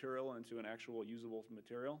 wonderful material into an actual usable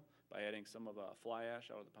material by adding some of fly ash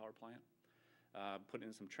out of the power plant. Putting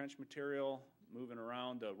in some trench material, moving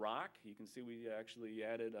around rock. You can see we actually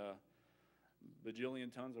added a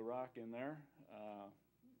bajillion tons of rock in there.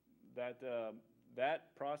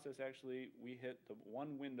 That process actually, we hit the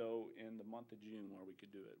one window in the month of June where we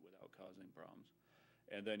could do it without causing problems.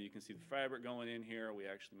 And then you can see the fabric going in here. We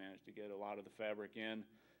actually managed to get a lot of the fabric in.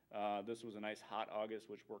 This was a nice hot August,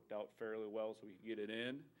 which worked out fairly well, so we could get it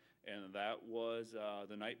in. And that was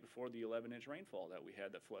the night before the 11-inch rainfall that we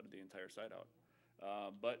had that flooded the entire site out.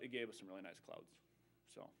 But it gave us some really nice clouds.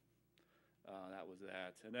 So that was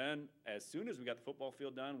that. And then as soon as we got the football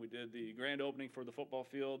field done, we did the grand opening for the football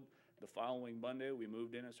field. The following Monday, we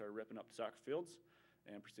moved in and started ripping up the soccer fields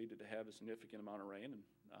and proceeded to have a significant amount of rain. And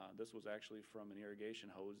this was actually from an irrigation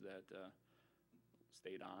hose that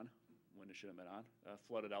stayed on when it shouldn't have been on,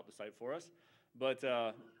 flooded out the site for us. But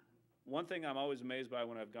one thing I'm always amazed by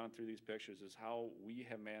when I've gone through these pictures is how we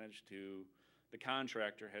have managed to, the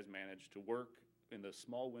contractor has managed to work in the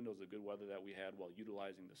small windows of good weather that we had while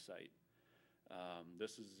utilizing the site.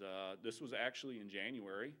 This was actually in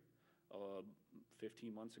January,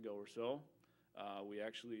 15 months ago or so.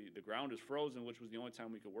 The ground is frozen, which was the only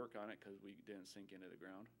time we could work on it because we didn't sink into the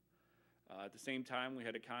ground. At the same time, we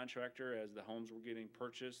had a contractor, as the homes were getting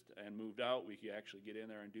purchased and moved out, we could actually get in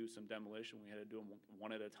there and do some demolition. We had to do them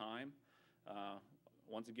one at a time.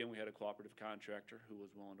 Once again, we had a cooperative contractor who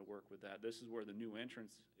was willing to work with that. This is where the new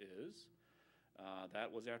entrance is.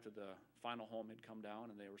 That was after the final home had come down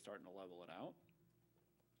and they were starting to level it out.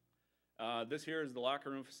 This here is the locker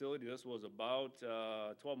room facility. This was about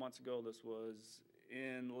 12 months ago. This was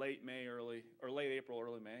in late April,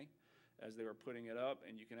 early May, as they were putting it up.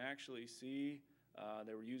 And you can actually see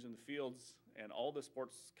they were using the fields, and all the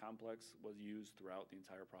sports complex was used throughout the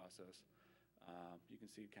entire process. You can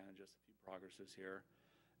see kind of just a few progresses here.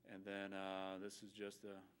 And then this is just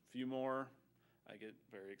a few more. I get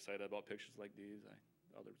very excited about pictures like these.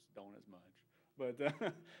 Others don't as much. But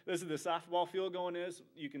this is the softball field going in.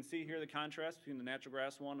 You can see here the contrast between the natural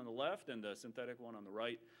grass one on the left and the synthetic one on the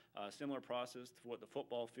right. Similar process to what the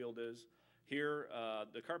football field is. Here,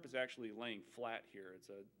 the carpet's actually laying flat here. It's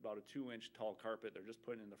about a 2-inch tall carpet. They're just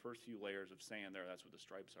putting in the first few layers of sand there. That's what the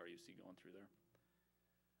stripes are you see going through there.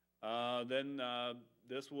 Then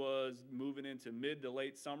this was moving into mid to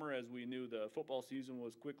late summer as we knew the football season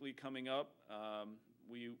was quickly coming up.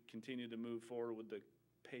 We continued to move forward with the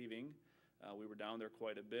paving. We were down there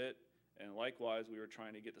quite a bit, and likewise we were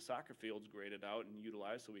trying to get the soccer fields graded out and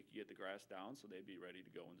utilized so we could get the grass down so they'd be ready to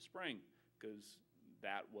go in the spring, because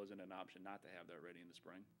that wasn't an option not to have that ready in the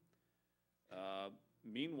spring.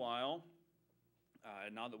 Meanwhile,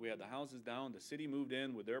 now that we had the houses down, the city moved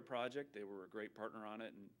in with their project. They were a great partner on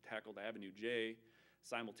it and tackled Avenue J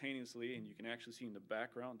simultaneously, and you can actually see in the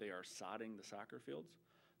background they are sodding the soccer fields.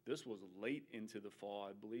 This was late into the fall.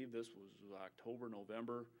 I believe this was October,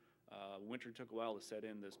 November. Winter took a while to set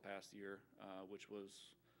in this past year, which was,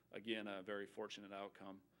 again, a very fortunate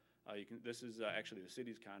outcome. This is actually the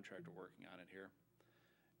city's contractor working on it here.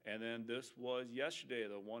 And then this was yesterday,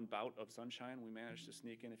 the one bout of sunshine. We managed to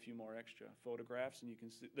sneak in a few more extra photographs, and you can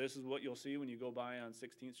see, this is what you'll see when you go by on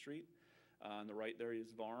 16th Street. On the right there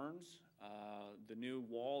is Varnes. The new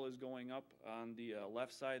wall is going up on the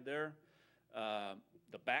left side there.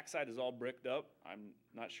 The backside is all bricked up. I'm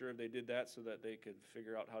not sure if they did that so that they could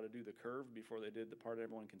figure out how to do the curve before they did the part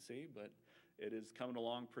everyone can see, but it is coming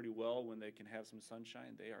along pretty well. When they can have some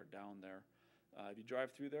sunshine, they are down there. If you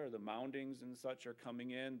drive through there, the moundings and such are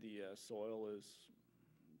coming in. The soil is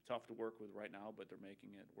tough to work with right now, but they're making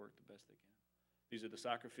it work the best they can. These are the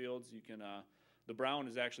soccer fields. You can, the brown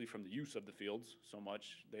is actually from the use of the fields so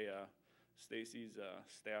much. Stacy's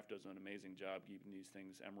staff does an amazing job keeping these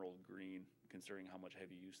things emerald green, considering how much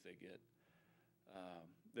heavy use they get.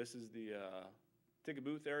 This is the ticket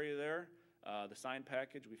booth area there. The sign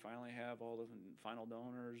package, we finally have all the final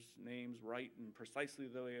donors' names right and precisely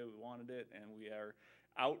the way we wanted it, and we are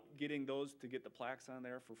out getting those to get the plaques on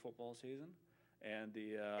there for football season. And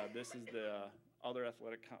this is the other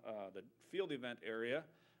athletic, the field event area.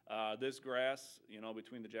 This grass,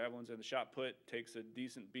 between the javelins and the shot put, takes a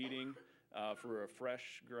decent beating. For a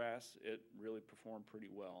fresh grass, it really performed pretty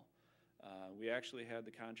well. We actually had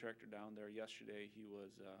the contractor down there yesterday. He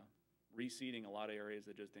was reseeding a lot of areas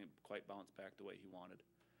that just didn't quite bounce back the way he wanted.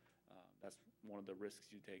 That's one of the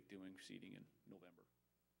risks you take doing seeding in November.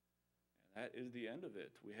 And that is the end of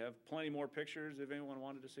it. We have plenty more pictures if anyone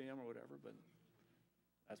wanted to see them or whatever, but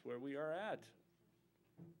that's where we are at.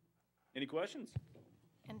 Any questions?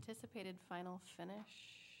 Anticipated final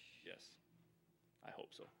finish? Yes, I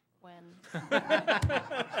hope so. When?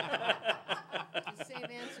 The same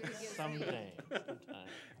answer he gives me. Someday.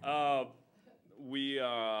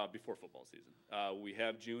 Before football season. We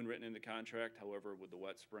have June written in the contract. However, with the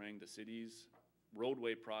wet spring, the city's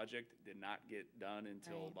roadway project did not get done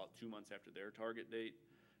until about 2 months after their target date.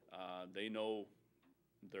 They know,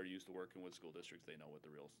 they're used to working with school districts. They know what the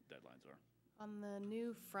real deadlines are. On the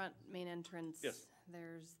new front main entrance, yes,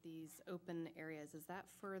 there's these open areas. Is that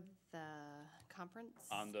for the conference?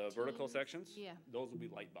 On the vertical teams? sections? Yeah. Those will be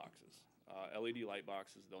light boxes, LED light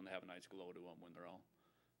boxes. They'll have a nice glow to them when they're all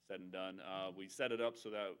said and done. We set it up so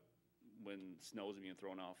that when snow is being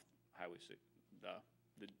thrown off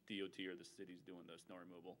the DOT or the city's doing the snow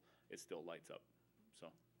removal, it still lights up, so.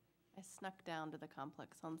 I snuck down to the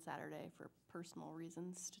complex on Saturday for personal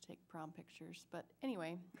reasons to take prom pictures. But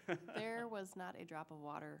anyway, there was not a drop of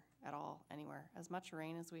water at all anywhere. As much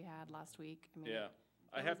rain as we had last week. I mean, Yeah,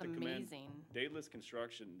 I it have was to commend amazing. Daedalus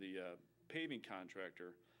Construction, the paving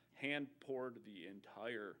contractor, hand poured the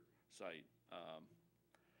entire site.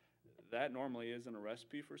 That normally isn't a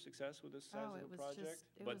recipe for success with this size Oh, of it a was project, just-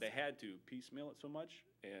 it but they was- had to piecemeal it so much,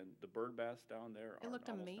 and the bird baths down there It are looked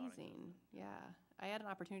almost amazing, yeah. I had an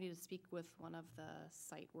opportunity to speak with one of the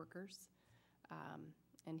site workers,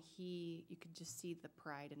 and you could just see the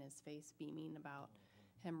pride in his face beaming about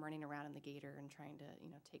him running around in the gator and trying to,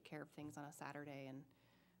 take care of things on a Saturday, and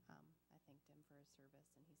I thanked him for his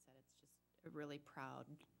service, and he said it's just a really proud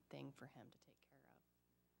thing for him to take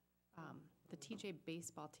care of. The TJ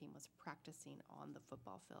baseball team was practicing on the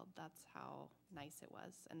football field. That's how nice it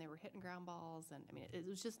was. And they were hitting ground balls, and, I mean, it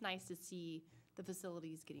was just nice to see the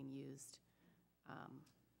facilities getting used.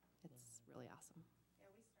 It's really awesome.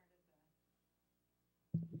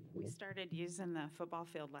 We started using the football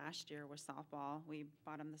field last year with softball. We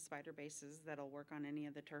bought them the spider bases that'll work on any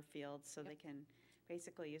of the turf fields, so they can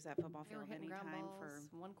basically use that football They were field hitting ground anytime for. balls,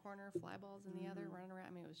 one corner, fly balls in the other, running around.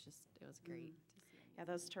 I mean, it was great to see.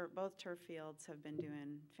 Yeah, both turf fields have been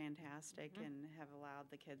doing fantastic and have allowed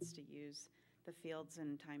the kids to use the fields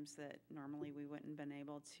in times that normally we wouldn't been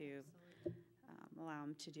able to allow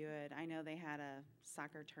them to do it. I know they had a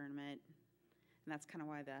soccer tournament, and that's kind of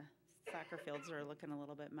why the soccer fields are looking a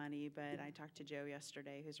little bit muddy, but I talked to Joe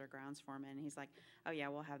yesterday, who's our grounds foreman, and he's like, oh yeah,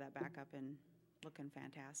 we'll have that back up and looking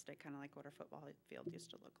fantastic, kind of like what our football field used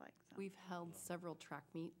to look like. So. We've held several track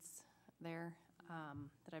meets there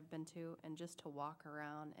that I've been to, and just to walk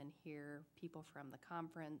around and hear people from the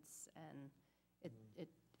conference, and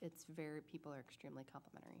people are extremely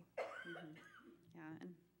complimentary. Mhm. Yeah,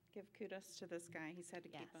 and give kudos to this guy. He's had to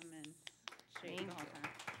keep them in shape Thank the whole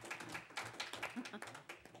time.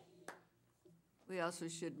 We also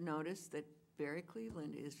should notice that Barry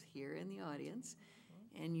Cleveland is here in the audience.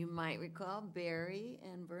 And you might recall Barry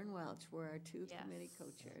and Vern Welch were our two committee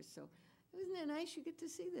co-chairs. So isn't it nice you get to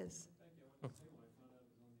see this?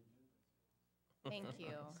 Thank you,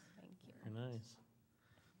 thank you. Very nice.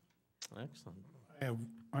 Excellent.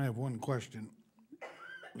 I have one question.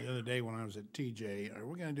 The other day when I was at TJ, are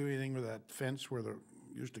we gonna do anything with that fence where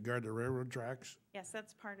used to guard the railroad tracks? Yes,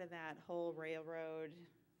 that's part of that whole railroad.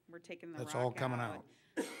 We're taking the rock That's all coming out.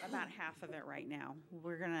 About half of it right now.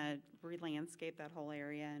 We're gonna re-landscape that whole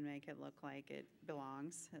area and make it look like it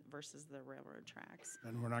belongs versus the railroad tracks.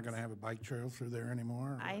 And we're not gonna have a bike trail through there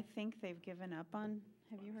anymore? or- I think they've given up on,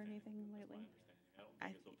 have you heard anything lately? I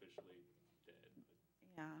don't think it's officially dead.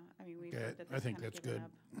 Yeah, I mean, we've Okay, heard that I they've think kind of that's given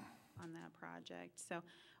good. up on that project. So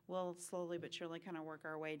we'll slowly but surely kind of work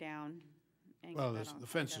our way down and Well, get that all the cleaned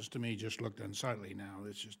fences up. to me just looked unsightly now.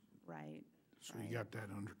 It's just, Right. so you got that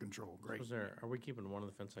under control. Great. Are we keeping one of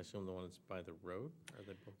the fences, I assume the one that's by the road? Or are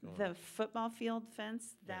they both going? The football field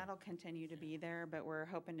fence, that'll continue to be there, but we're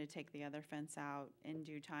hoping to take the other fence out in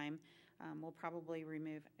due time. We'll probably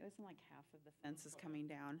remove, it was like half of the fence is coming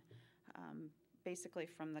down. Basically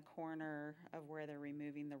from the corner of where they're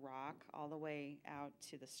removing the rock all the way out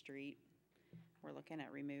to the street. We're looking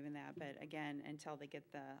at removing that, but again, until they get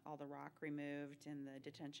all the rock removed and the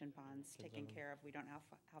detention ponds taken care of, we don't know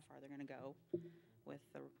how far they're gonna go with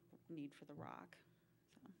the need for the rock.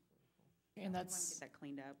 So And we wanna that's, get that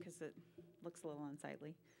cleaned up, because it looks a little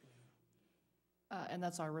unsightly. and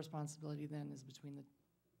that's our responsibility then, is between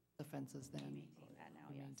the fences then? Maintain that now,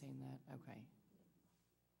 We yes. maintain that, okay.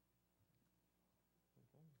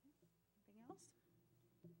 Anything else?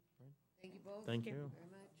 Thank you both. Thank you. Very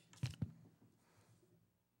much.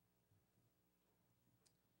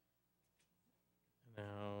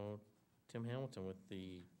 Now, Tim Hamilton with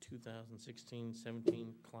the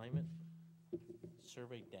 2016-17 climate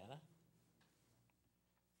survey data.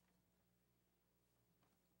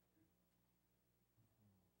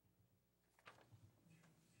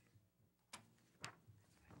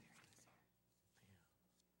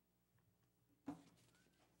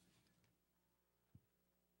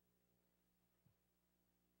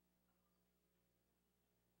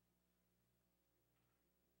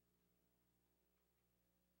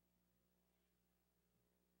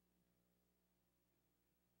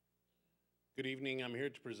 Good evening. I'm here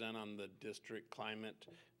to present on the district climate,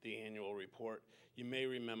 the annual report. You may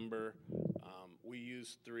remember we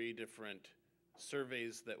use 3 different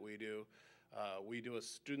surveys that we do. We do a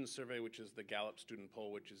student survey, which is the Gallup Student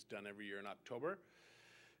Poll, which is done every year in October.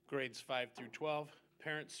 Grades 5 through 12.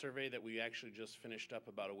 Parent survey that we actually just finished up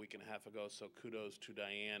about a week and a half ago, so kudos to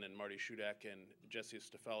Diane and Marty Shudak and Jessie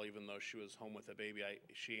Stafel, even though she was home with a baby.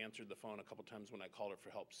 She answered the phone a couple times when I called her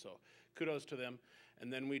for help, so kudos to them.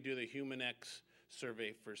 And then we do the HumanX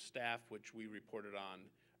survey for staff, which we reported on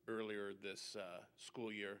earlier this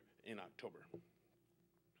school year in October.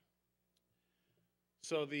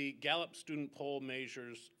 So the Gallup Student Poll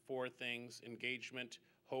measures 4 things: engagement,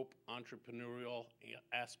 hope, entrepreneurial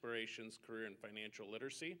aspirations, career, and financial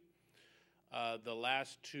literacy. The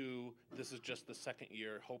last 2, this is just the second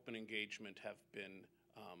year, hope and engagement have been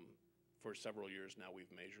for several years now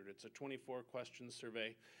we've measured. It's a 24-question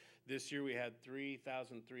survey. This year we had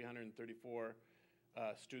 3,334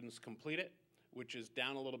 students complete it, which is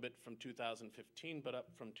down a little bit from 2015, but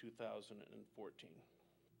up from 2014.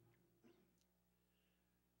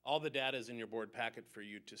 All the data is in your board packet for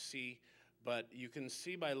you to see, but you can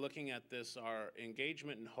see by looking at this, our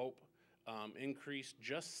engagement and hope increased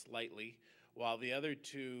just slightly, while the other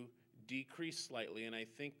 2 decreased slightly. And I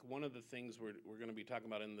think one of the things we're going to be talking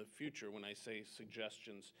about in the future when I say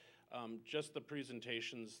suggestions, just the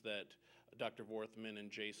presentations that Dr. Vorthman and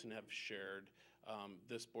Jason have shared,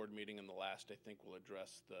 this board meeting and the last, I think, will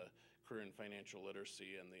address the career and financial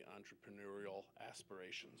literacy and the entrepreneurial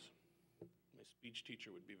aspirations. My speech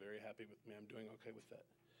teacher would be very happy with me. I'm doing okay with that.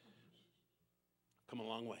 Come a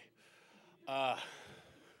long way.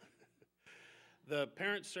 The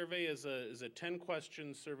parent survey is a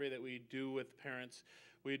 10-question survey that we do with parents.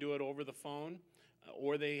 We do it over the phone,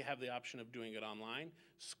 or they have the option of doing it online.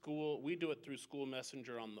 We do it through School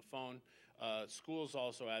Messenger on the phone. Schools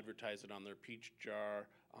also advertise it on their Peach Jar,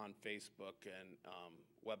 on Facebook, and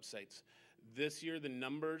websites. This year, the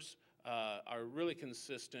numbers are really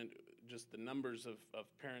consistent, just the numbers of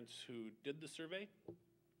parents who did the survey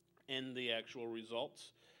and the actual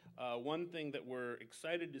results. One thing that we're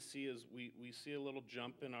excited to see is we see a little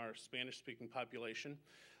jump in our Spanish-speaking population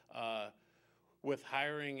with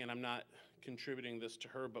hiring, and I'm not contributing this to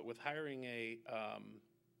her, but with hiring a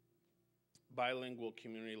bilingual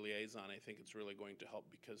community liaison, I think it's really going to help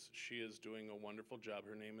because she is doing a wonderful job.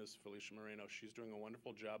 Her name is Felicia Moreno. She's doing a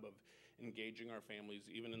wonderful job of engaging our families,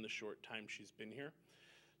 even in the short time she's been here.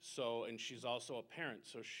 So, and she's also a parent,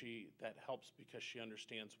 so that helps because she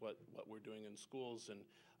understands what we're doing in schools and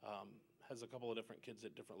has a couple of different kids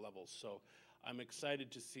at different levels. So I'm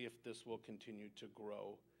excited to see if this will continue to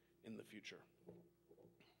grow in the future.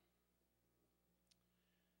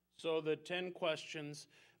 So the 10 questions,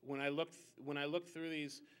 when I look through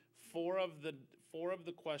these, 4 of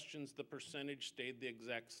the questions, the percentage stayed the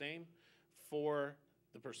exact same. 4,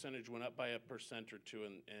 the percentage went up by 1% or 2,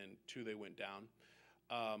 and 2 they went down.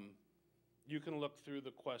 You can look through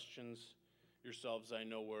the questions yourselves. I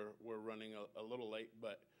know we're running a little late,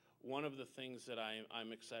 but one of the things that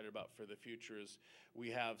I'm excited about for the future is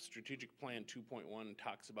we have Strategic Plan 2.1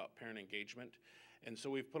 talks about parent engagement. And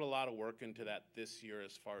so we've put a lot of work into that this year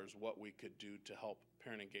as far as what we could do to help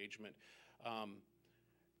parent engagement.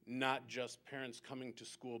 Not just parents coming to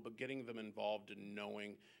school, but getting them involved in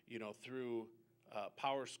knowing, through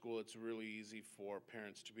Power School, it's really easy for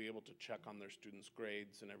parents to be able to check on their students'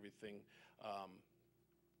 grades and everything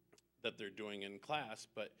that they're doing in class.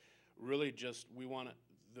 But really just,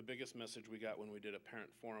 the biggest message we got when we did a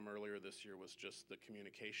parent forum earlier this year was just the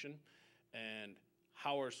communication and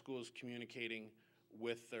how are schools communicating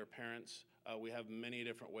with their parents. We have many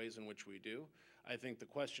different ways in which we do. I think the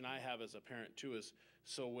question I have as a parent too is,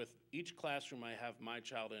 so with each classroom I have my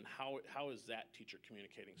child in, how is that teacher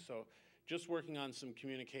communicating? So just working on some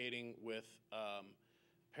communicating with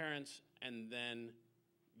parents and then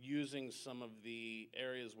using some of the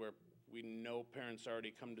areas where we know parents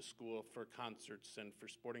already come to school for concerts and for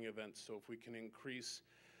sporting events. So if we can increase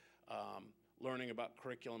learning about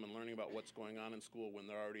curriculum and learning about what's going on in school when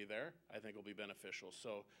they're already there, I think will be beneficial.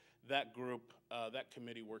 So that group, that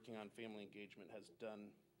committee working on family engagement has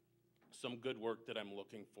done some good work that I'm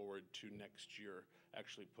looking forward to next year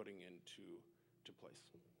actually putting into place.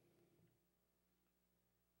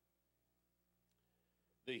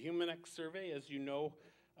 The HumanX survey, as you know,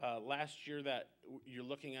 last year that you're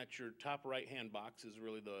looking at your top right-hand box is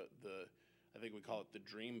really I think we call it the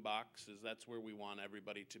dream box, is that's where we want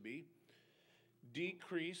everybody to be.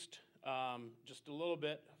 Decreased just a little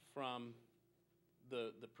bit from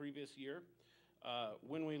the previous year.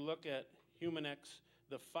 When we look at HumanX,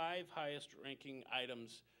 the 5 highest ranking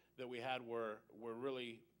items that we had were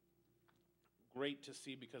really great to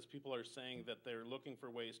see because people are saying that they're looking for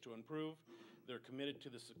ways to improve. They're committed to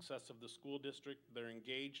the success of the school district. They're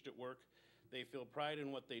engaged at work. They feel pride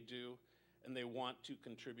in what they do, and they want to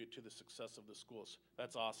contribute to the success of the schools.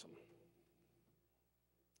 That's awesome.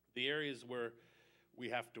 The areas where we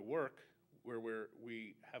have to work, where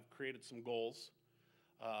we have created some goals,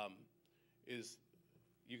 is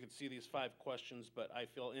you can see these 5 questions, but I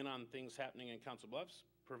fill in on things happening in Council Bluffs,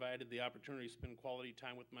 provided the opportunity to spend quality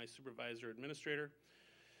time with my supervisor administrator,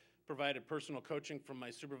 provided personal coaching from my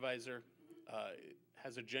supervisor,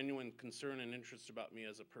 has a genuine concern and interest about me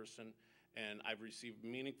as a person, and I've received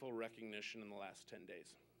meaningful recognition in the last 10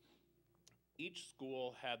 days. Each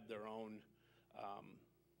school had their own,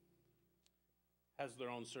 has their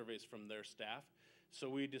own surveys from their staff, so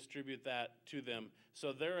we distribute that to them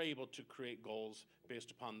so they're able to create goals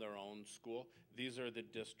based upon their own school. These are the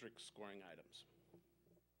district scoring items.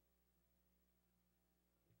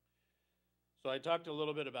 So I talked a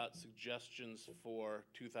little bit about suggestions for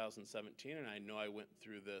 2017, and I know I went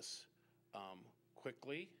through this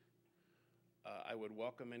quickly. I would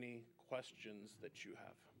welcome any questions that you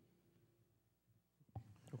have.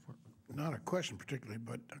 Not a question particularly,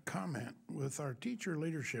 but a comment. With our teacher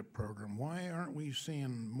leadership program, why aren't we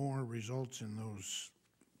seeing more results in those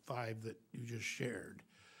 5 that you just shared?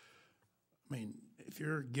 I mean, if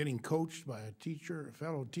you're getting coached by a teacher, a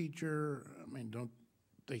fellow teacher, I mean, don't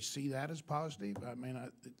they see that as positive? I mean,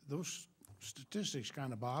 those statistics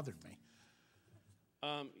kind of bothered me.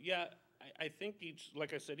 Yeah, I think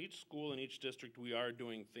like I said, each school and each district, we are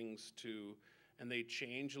doing things and they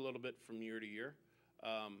change a little bit from year to year.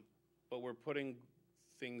 But we're putting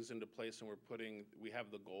things into place and we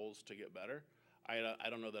have the goals to get better. I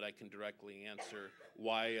don't know that I can directly answer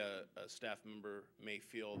why a staff member may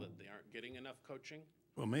feel that they aren't getting enough coaching.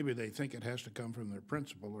 Well, maybe they think it has to come from their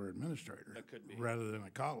principal or administrator. That could be. Rather than a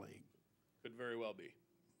colleague. Could very well be.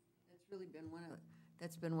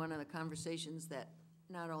 That's been one of the conversations that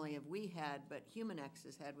not only have we had, but HumanX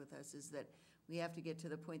has had with us, is that we have to get to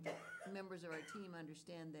the point that members of our team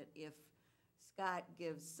understand that if Scott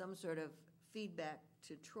gives some sort of feedback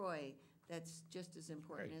to Troy, that's just as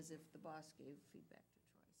important as if the boss gave feedback to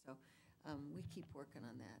Troy. So we keep working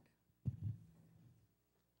on that.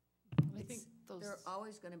 I think those. They're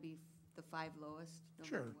always going to be the 5 lowest, no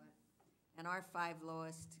Sure. matter what. And our 5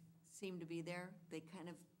 lowest seem to be there. They kind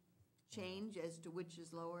of change as to which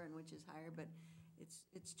is lower and which is higher, but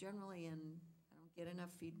it's generally in, I don't get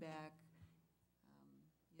enough feedback,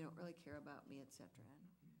 you don't really care about me, et cetera.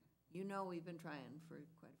 You know we've been trying for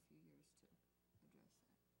quite a few years to address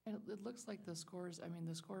that. And it looks like the scores, I mean,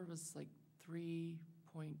 the score was like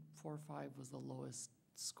 3.45 was the lowest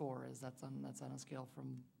score, that's on a scale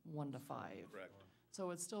from 1 to 5. Correct.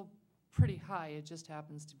 So it's still pretty high, it just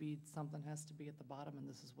happens to be, something has to be at the bottom, and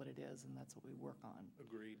this is what it is, and that's what we work on.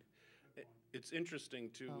 Agreed. It's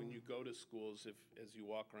interesting too, when you go to schools, as you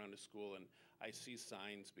walk around a school and I see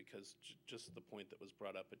signs, because just the point that was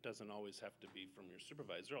brought up, it doesn't always have to be from your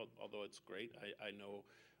supervisor, although it's great. I know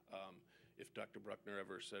if Dr. Bruckner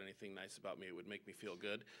ever said anything nice about me, it would make me feel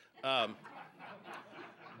good.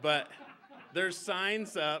 But there's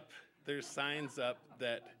signs up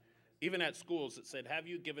that, even at schools, that said, have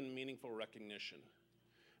you given meaningful recognition?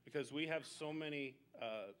 Because we have so many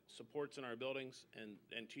supports in our buildings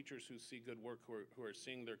and teachers who see good work, who are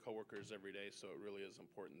seeing their coworkers every day, so it really is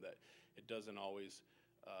important that it doesn't always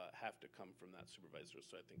have to come from that supervisor,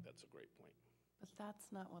 so I think that's a great point. But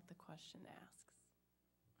that's not what the question asks.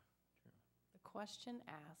 The question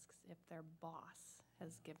asks if their boss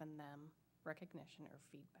has given them recognition or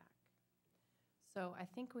feedback. So I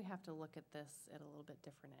think we have to look at this at a little bit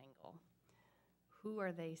different angle. Who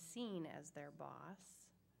are they seeing as their boss?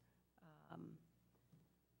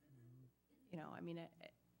 You know, I mean, it's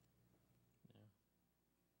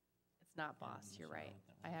not boss, you're right.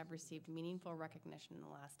 I have received meaningful recognition in the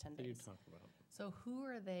last 10 days. You talk about. So who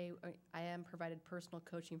are they? I am provided personal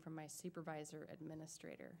coaching from my supervisor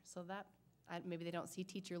administrator. So that, maybe they don't see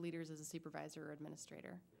teacher leaders as a supervisor or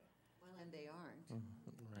administrator. Well, and they aren't.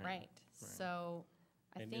 Right. So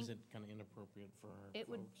I And think is it kind of inappropriate for our it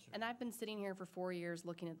would, folks? and I've been sitting here for 4 years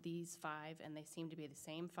looking at these 5, and they seem to be the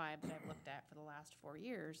same 5 that I've looked at for the last 4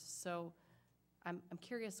 years. So I'm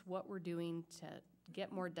curious what we're doing to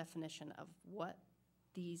get more definition of what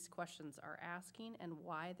these questions are asking and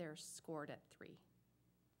why they're scored at 3.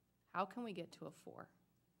 How can we get to a 4?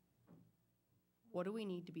 What do we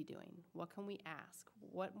need to be doing? What can we ask?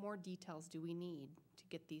 What more details do we need to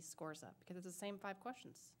get these scores up? Because it's the same 5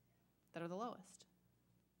 questions that are the lowest.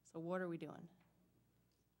 So what are we doing?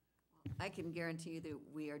 I can guarantee you that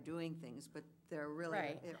we are doing things, but there really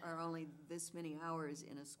Right. are only this many hours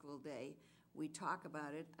in a school day. we talk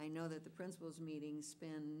about it. I know that the principals' meetings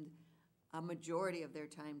spend a majority of their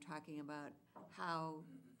time talking about how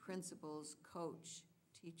principals coach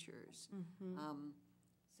teachers.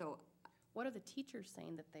 So What are the teachers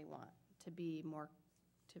saying that they want to be more,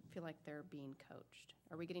 to feel like they're being coached?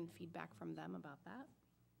 Are we getting feedback from them about that?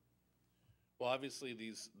 Well, obviously,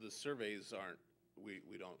 the surveys aren't,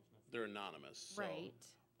 we don't, they're anonymous, so. Right.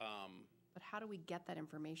 But how do we get that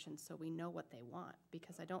information so we know what they want?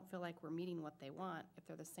 Because I don't feel like we're meeting what they want if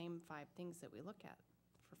they're the same 5 things that we look at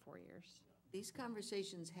for 4 years. these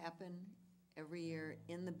conversations happen every year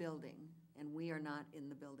in the building, and we are not in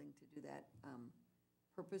the building to do that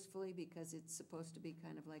purposefully, because it's supposed to be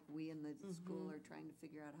kind of like we in the school are trying to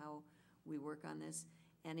figure out how we work on this.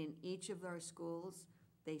 And in each of our schools,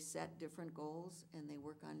 they set different goals and they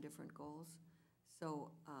work on different goals.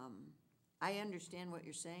 So I understand what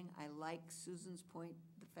you're saying. I like Susan's point,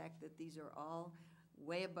 the fact that these are all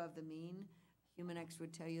way above the mean. HumanX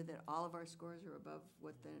would tell you that all of our scores are above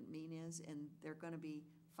what the mean is, and they're gonna be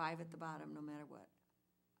 5 at the bottom no matter what.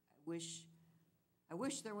 I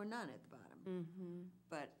wish there were none at the bottom.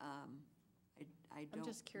 But I don't I'm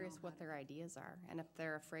just curious know what their ideas are, and if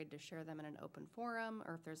they're afraid to share them in an open forum,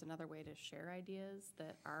 or if there's another way to share ideas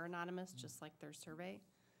that are anonymous, just like their survey.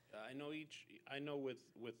 I know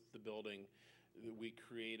with the building, we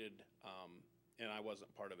created, and I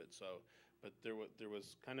wasn't part of it, so, but there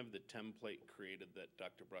was kind of the template created that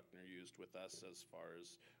Dr. Bruckner used with us as far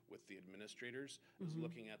as with the administrators, is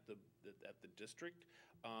looking at the district,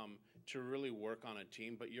 to really work on a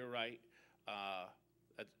team. But you're right,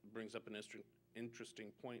 that brings up an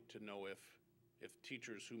interesting point to know if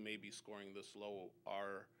teachers who may be scoring this low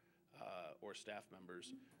are, or staff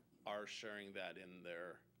members, are sharing that in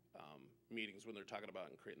their meetings when they're talking about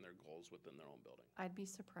and creating their goals within their own building. I'd be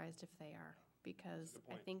surprised if they are, because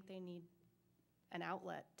I think they need an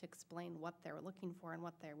outlet to explain what they're looking for and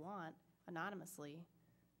what they want anonymously,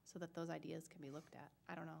 so that those ideas can be looked at.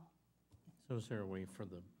 I don't know. So is there a way for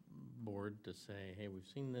the board to say, hey, we've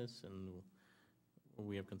seen this and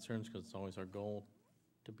we have concerns, because it's always our goal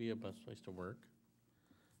to be a best place to work?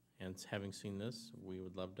 And having seen this, we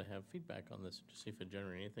would love to have feedback on this, to see if it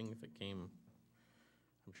generated anything, if it came,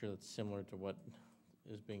 I'm sure that's similar to what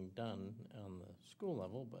is being done on the school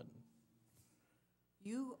level, but.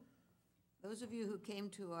 Those of you who came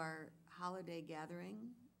to our holiday gathering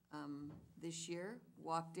this year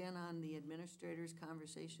walked in on the administrator's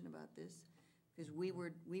conversation about this, because we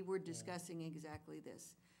were discussing exactly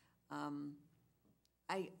this.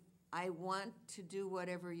 I want to do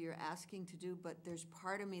whatever you're asking to do, but there's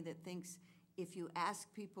part of me that thinks if you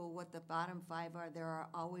ask people what the bottom 5 are, there are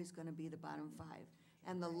always going to be the bottom 5.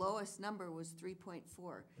 And the lowest number was 3.4.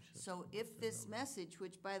 So if this message,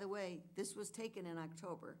 which, by the way, this was taken in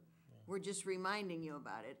October, we're just reminding you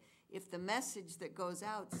about it. If the message that goes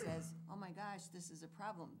out says, oh my gosh, this is a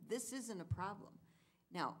problem, this isn't a problem.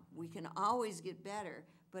 Now, we can always get better,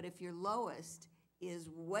 but if your lowest is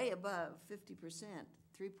way above 50%,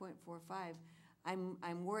 3.45,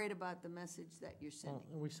 I'm worried about the message that you're sending.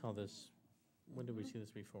 Well, we saw this, when did we see this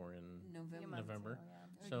before? In November?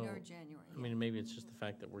 So, Or January. I mean, maybe it's just the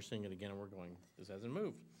fact that we're seeing it again and we're going, this hasn't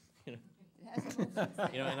moved. You know? It hasn't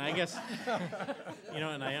moved. And I guess,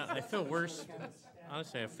 and I feel worse.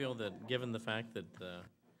 Honestly, I feel that given the fact that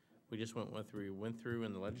we just went through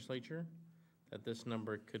in the legislature, that this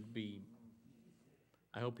number could be,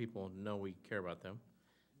 I hope people know we care about them,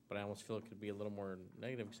 but I almost feel it could be a little more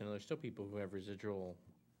negative, because I know there's still people who have residual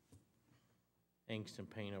angst and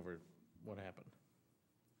pain over what happened.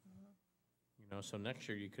 So next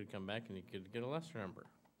year you could come back and you could get a lesser number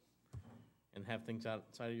and have things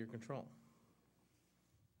outside of your control.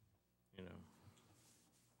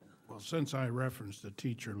 Well, since I referenced the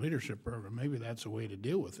teacher leadership program, maybe that's a way to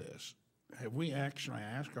deal with this. Have we actually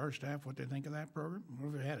asked our staff what they think of that program? What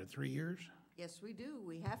have we had it 3 years? Yes, we do.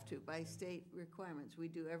 We have to, by state requirements. We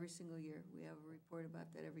do every single year. We have a report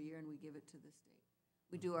about that every year, and we give it to the state.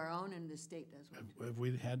 We do our own, and the state does one too. Have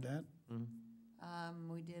we had that?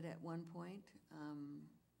 We did at one point.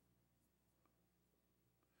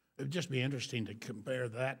 It'd just be interesting to compare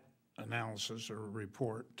that analysis or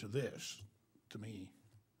report to this, to me.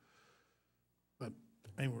 But,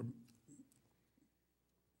 I mean, we're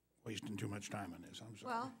wasting too much time on this, I'm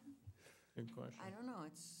sorry. Well, Good question. I don't know.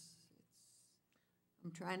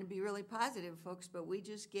 I'm trying to be really positive, folks, but we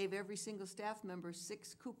just gave every single staff member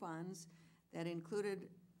 6 coupons that included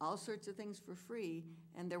all sorts of things for free,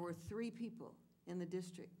 and there were 3 people in the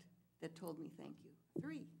district that told me thank you.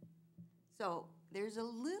 3. So there's a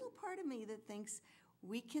little part of me that thinks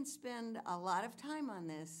we can spend a lot of time on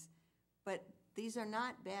this, but these are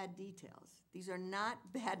not bad details. These are not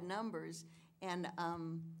bad numbers, and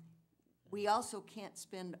we also can't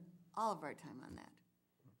spend all of our time on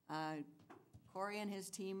that. Corey and his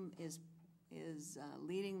team is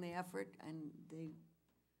leading the effort, and they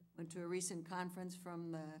went to a recent conference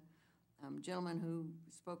from the gentleman who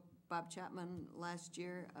spoke, Bob Chapman, last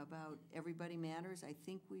year about Everybody Matters. I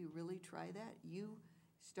think we really try that. You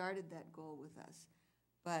started that goal with us.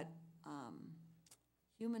 But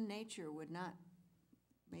human nature would not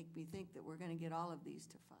make me think that we're going to get all of these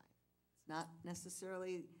to 5. It's not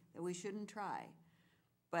necessarily that we shouldn't try,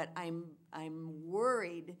 but I'm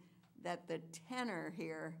worried that the tenor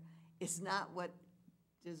here is not what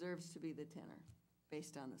deserves to be the tenor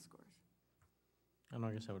based on the scores. And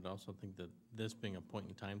I guess I would also think that this being a point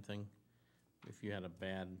in time thing, if you had a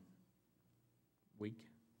bad week,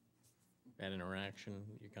 bad interaction,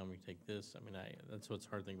 you come, you take this, I mean, that's what's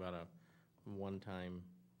hard thing about a one-time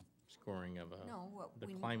scoring of the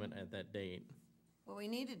climate at that date. What we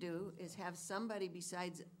need to do is have somebody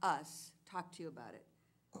besides us talk to you about it.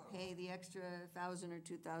 Pay the extra $1,000 or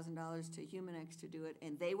 $2,000 to HumanX to do it,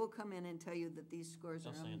 and they will come in and tell you that these scores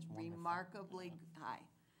They'll are say it's wonderful. remarkably high.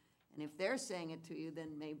 And if they're saying it to you,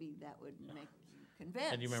 then maybe that would make you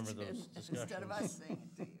convinced. And you remember those Instead of us saying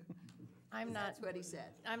it to you. I'm not. That's what he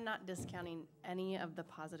said. I'm not discounting any of the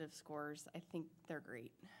positive scores. I think they're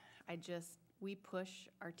great. We push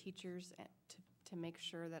our teachers to make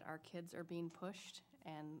sure that our kids are being pushed,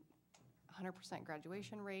 and 100%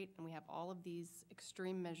 graduation rate, and we have all of these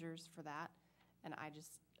extreme measures for that. And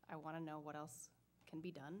I want to know what else can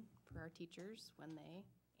be done for our teachers when they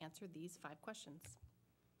answer these 5 questions.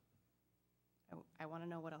 I want to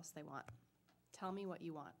know what else they want. Tell me what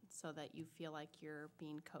you want so that you feel like you're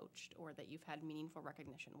being coached or that you've had meaningful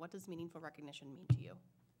recognition. What does meaningful recognition mean to you?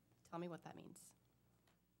 Tell me what that means.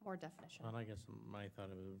 More definition. Well, I guess my thought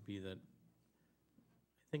of it would be that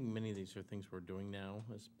I think many of these are things we're doing now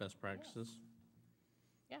as best practices.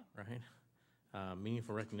 Yeah. Right?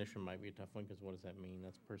 Meaningful recognition might be a tough one, because what does that mean?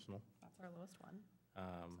 That's personal. That's our lowest one.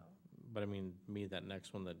 But I mean, that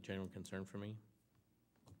next one, that genuine concern for me,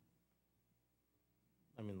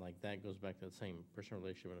 I mean, like, that goes back to the same personal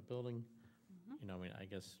relationship in a building. You know, I mean, I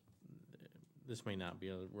guess this may not be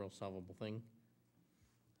a real solvable thing,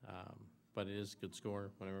 but it is a good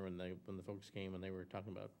score. Whenever when the folks came and they were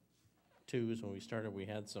talking about 2s when we started, we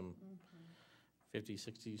had some 50,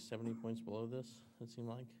 60, 70 points below this, it seemed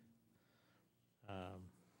like. But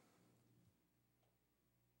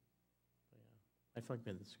yeah, I feel like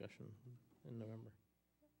we had the discussion in November.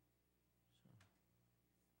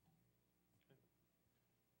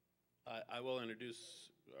 I will introduce,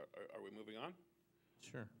 are we moving on?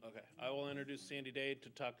 Sure. Okay, I will introduce Sandy Day to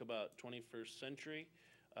talk about 21st century.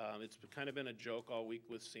 It's kind of been a joke all week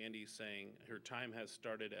with Sandy saying her time has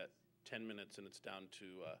started at 10 minutes and it's down to,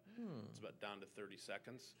 it's about down to 30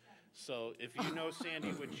 seconds. So if you know Sandy,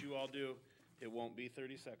 which you all do, it won't be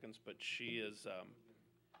 30 seconds, but she is,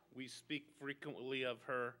 we speak frequently of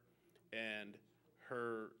her and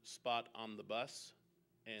her spot on the bus.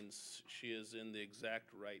 And she is in the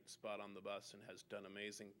exact right spot on the bus and has done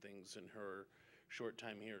amazing things in her short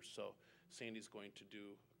time here. So Sandy's going to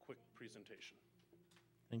do a quick presentation.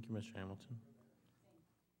 Thank you, Mr. Hamilton.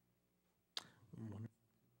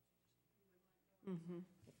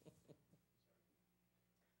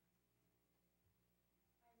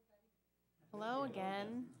 Hello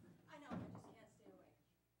again. I know, I just can't stay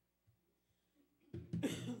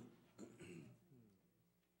away.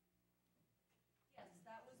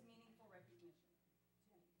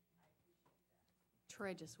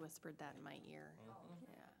 Troy just whispered that in my ear.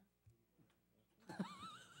 Yeah.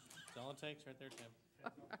 That's all it takes right there, Tim.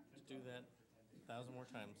 Just do that 1,000 more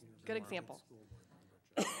times. Good example.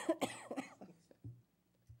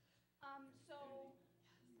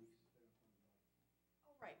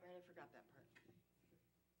 Right, I forgot that part.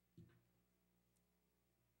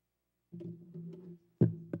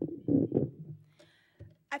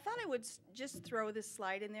 I thought I would just throw this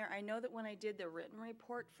slide in there. I know that when I did the written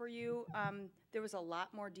report for you, there was a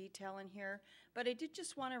lot more detail in here, but I did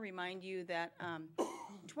just want to remind you that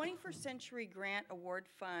 21st Century Grant Award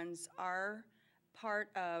funds are part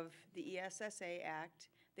of the ESSA Act.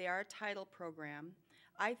 They are a title program.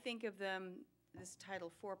 I think of them, this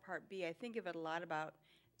Title IV Part B, I think of it a lot about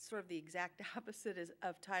sort of the exact opposite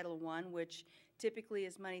of Title I, which typically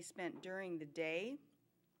is money spent during the day.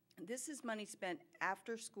 This is money spent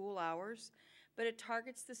after school hours, but it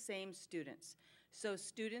targets the same students. So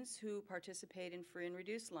students who participate in free and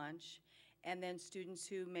reduced lunch, and then students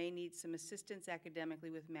who may need some assistance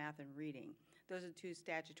academically with math and reading. Those are the 2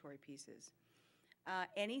 statutory pieces.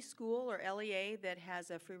 Any school or LEA that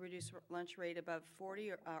has a free reduced lunch rate above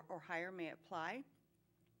 40 or higher may apply.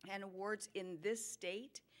 And awards in this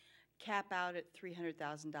state cap out at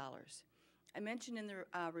 $300,000. I mentioned in the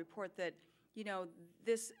report that, you know,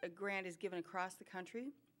 this grant is given across the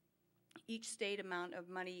country. Each state amount of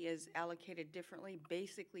money is allocated differently,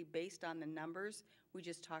 basically based on the numbers we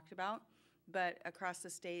just talked about. But across the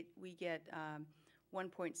state, we get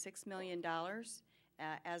 $1.6 million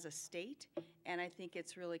as a state. And I think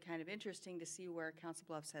it's really kind of interesting to see where Council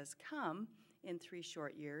Bluffs has come in 3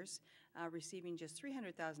 short years, receiving just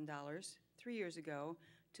 $300,000 3 years ago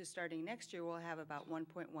to starting next year, we'll have about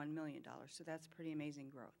 $1.1 million. So that's pretty amazing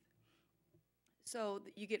growth. So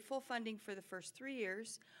you get full funding for the first 3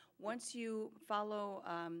 years. Once you follow,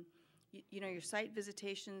 you know, your site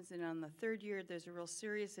visitations, and on the 3rd year, there's a real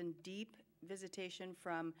serious and deep visitation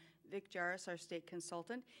from Vic Jarvis, our state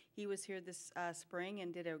consultant. He was here this spring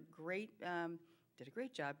and did a great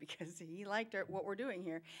job because he liked what we're doing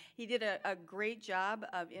here. He did a great job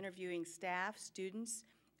of interviewing staff, students,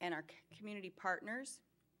 and our community partners,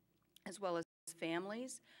 as well as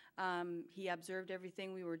families. He observed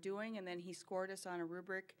everything we were doing, and then he scored us on a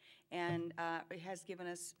rubric and has given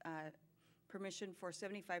us permission for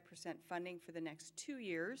 75% funding for the next 2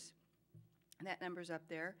 years. That number's up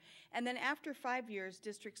there. And then after 5 years,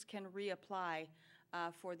 districts can reapply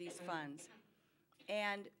for these funds.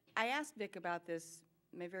 And I asked Vic about this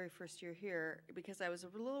my very first year here because I was a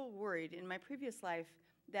little worried in my previous life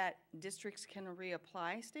that districts can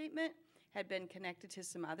reapply statement had been connected to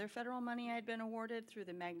some other federal money I had been awarded through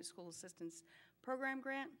the Magnet School Assistance Program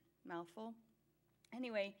grant, mouthful.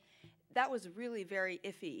 Anyway, that was really very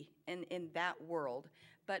iffy in that world.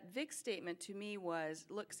 But Vic's statement to me was,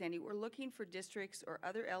 look, Sandy, we're looking for districts or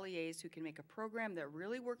other LEAs who can make a program that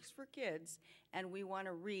really works for kids, and we want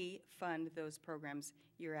to refund those programs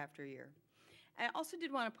year after year. I also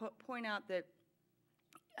did want to point out that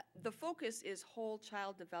the focus is whole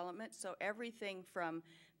child development, so everything from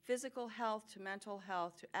physical health to mental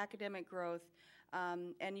health to academic growth,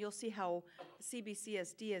 and you'll see how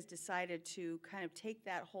CBCSD has decided to kind of take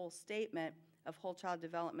that whole statement of whole child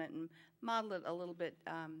development and model it a little bit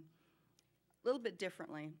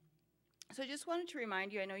differently. So I just wanted to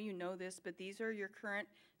remind you, I know you know this, but these are your current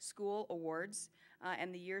school awards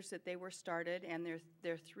and the years that they were started and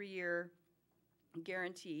their 3-year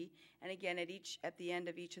guarantee. And again, at the end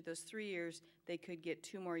of each of those 3 years, they could get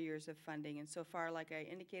 2 more years of funding. And so far, like I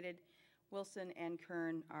indicated, Wilson and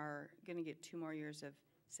Kern are going to get 2 more years of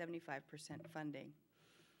 75% funding.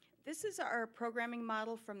 This is our programming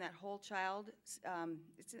model from that whole child.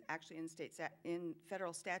 It's actually in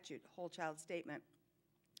federal statute, whole child statement.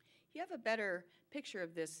 You have a better picture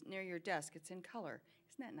of this near your desk. It's in color.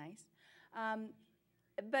 Isn't that nice?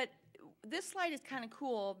 But this slide is kind of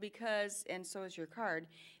cool because, and so is your card,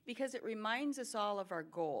 because it reminds us all of our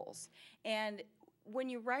goals. And when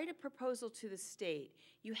you write a proposal to the state,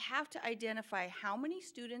 you have to identify how many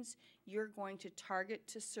students you're going to target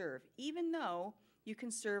to serve, even though you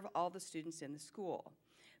can serve all the students in the school.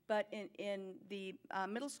 But in the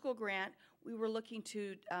middle school grant, we were looking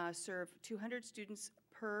to serve 200 students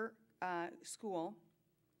per school.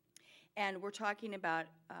 And we're talking about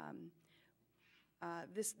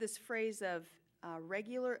this phrase of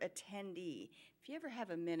regular attendee. If you ever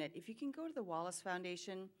have a minute, if you can go to the Wallace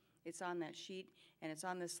Foundation, it's on that sheet and it's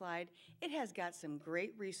on this slide. It has got some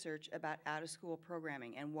great research about out-of-school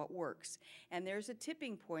programming and what works. And there's a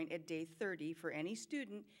tipping point at day 30 for any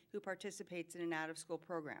student who participates in an out-of-school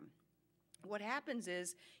program. What happens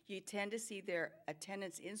is you tend to see their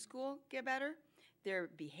attendance in school get better, their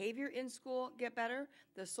behavior in school get better,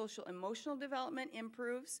 the social emotional development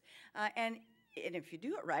improves, and if you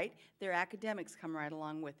do it right, their academics come right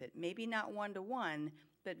along with it. Maybe not one-to-one,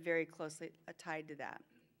 but very closely tied to that.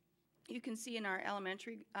 You can see in our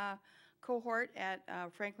elementary cohort at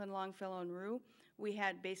Franklin, Longfellow, and Rue, we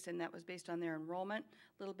had that was based on their enrollment,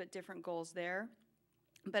 a little bit different goals there.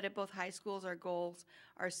 But at both high schools, our goals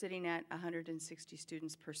are sitting at 160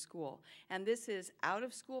 students per school. And this is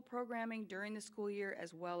out-of-school programming during the school year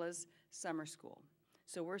as well as summer school.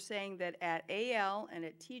 So we're saying that at AL and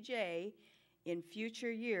at TJ, in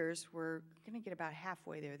future years, we're going to get about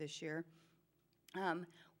halfway there this year,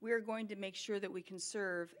 we're going to make sure that we can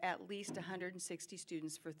serve at least 160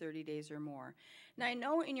 students for 30 days or more. Now, I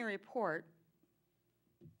know in your report,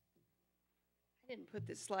 I didn't put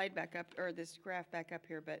this slide back up, or this graph back up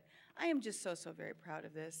here, but I am just so very proud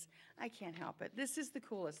of this. I can't help it. This is the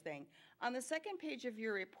coolest thing. On the second page of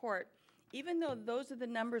your report, even though those are the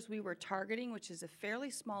numbers we were targeting, which is a fairly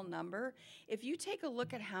small number, if you take a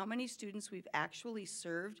look at how many students we've actually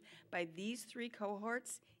served by these 3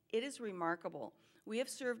 cohorts, it is remarkable. We have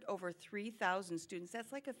served over 3,000 students.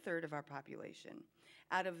 That's like a third of our population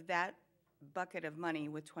out of that bucket of money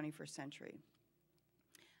with 21st Century.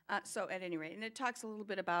 So at any rate, and it talks a little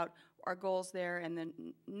bit about our goals there and the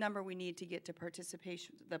number we need to get to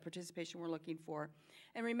participation, the participation we're looking for.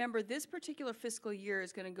 And remember, this particular fiscal year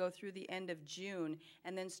is going to go through the end of June,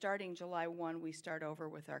 and then starting July 1, we start over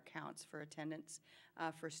with our counts for attendance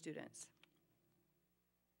for students.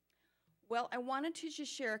 Well, I wanted to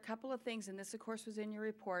just share a couple of things, and this, of course, was in your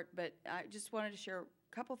report, but I just wanted to share a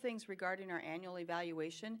couple things regarding our annual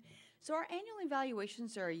evaluation. So our annual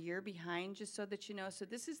evaluations are a year behind, just so that you know. So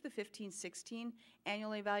this is the 15-16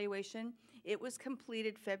 annual evaluation. It was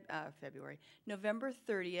completed November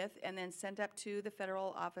 30th, and then sent up to the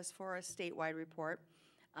federal office for a statewide report.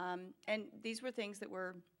 And these were things that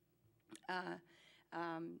were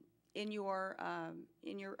in your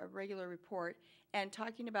regular report, and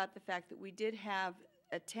talking about the fact that we did have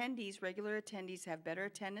attendees, regular attendees, have better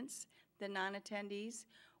attendance than non-attendees.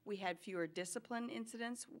 We had fewer discipline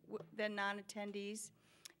incidents than non-attendees,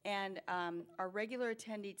 and our regular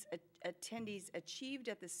attendees achieved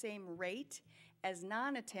at the same rate as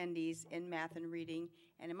non-attendees in math and reading,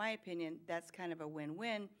 and in my opinion, that's kind of a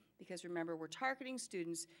win-win, because remember, we're targeting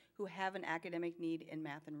students who have an academic need in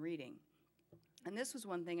math and reading. And this was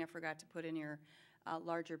one thing I forgot to put in your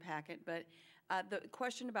larger packet, but the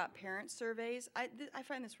question about parent surveys, I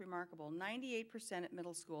find this remarkable. 98% at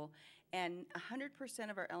middle school and 100%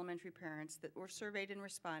 of our elementary parents that were surveyed and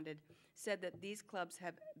responded said that these clubs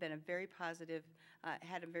have been a very positive,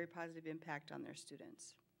 had a very positive impact on their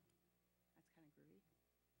students. That's kind of groovy.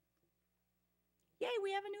 Yay,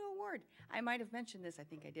 we have a new award. I might have mentioned this. I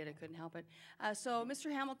think I did. I couldn't help it. So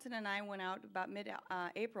Mr. Hamilton and I went out about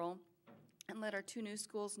mid-April and let our two new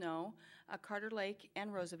schools know, Carter Lake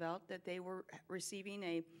and Roosevelt, that they were receiving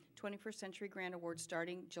a 21st Century Grant Award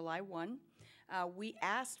starting July 1. We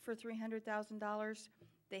asked for $300,000.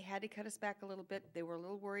 They had to cut us back a little bit. They were a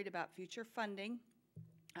little worried about future funding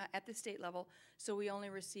at the state level, so we only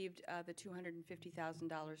received the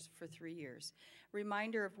 $250,000 for 3 years.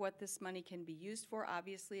 Reminder of what this money can be used for.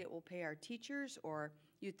 Obviously, it will pay our teachers or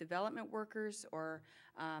youth development workers or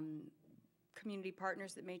community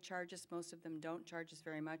partners that may charge us. Most of them don't charge us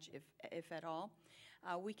very much, if at all.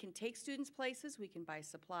 We can take students places, we can buy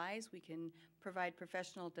supplies, we can provide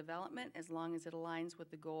professional development as long as it aligns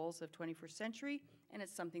with the goals of 21st Century, and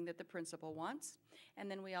it's something that the principal wants.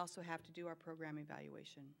 And then we also have to do our program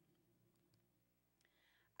evaluation.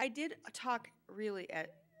 I did talk really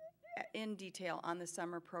in detail on the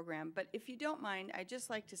summer program, but if you don't mind, I'd just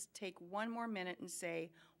like to take one more minute and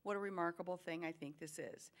say what a remarkable thing I think this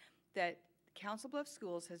is. That Council Bluffs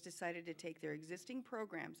Schools has decided to take their existing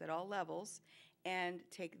programs at all levels and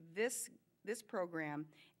take this program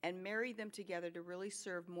and marry them together to really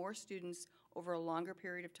serve more students over a longer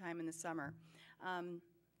period of time in the summer. And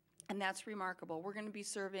that's remarkable. We're going to be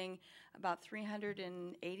serving about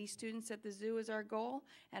 380 students at the zoo is our goal,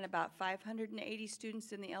 and about 580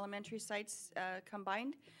 students in the elementary sites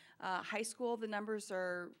combined. High school, the numbers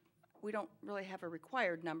are, we don't really have a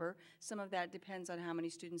required number. Some of that depends on how many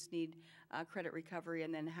students need credit recovery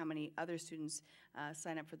and then how many other students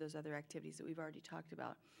sign up for those other activities that we've already talked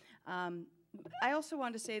about. I also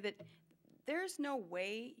want to say that there's no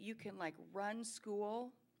way you can like run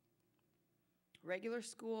school, regular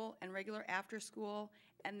school and regular after school,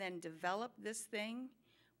 and then develop this thing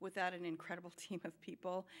without an incredible team of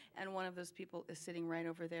people, and one of those people is sitting right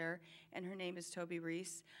over there, and her name is Toby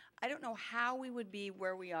Reese. I don't know how we would be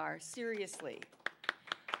where we are, seriously,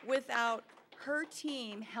 without her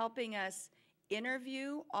team helping us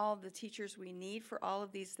interview all the teachers we need for all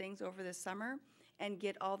of these things over the summer and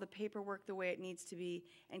get all the paperwork the way it needs to be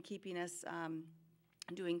and keeping us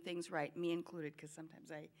doing things right, me included, because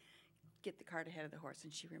sometimes I get the cart ahead of the horse,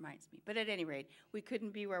 and she reminds me. But at any rate, we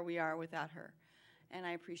couldn't be where we are without her. And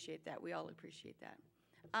I appreciate that. We all appreciate that.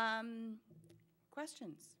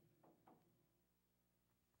 Questions?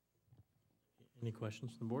 Any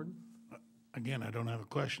questions from the board? Again, I don't have a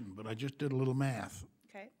question, but I just did a little math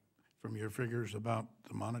Okay. from your figures about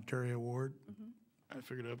the monetary award. I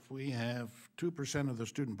figured if we have 2% of the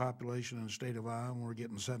student population in the state of Iowa, we're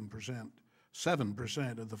getting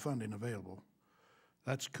 7% of the funding available.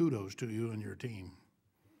 That's kudos to you and your team.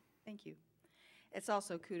 Thank you. It's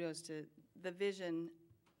also kudos to the vision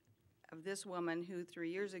of this woman who 3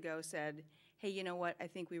 years ago said, hey, you know what, I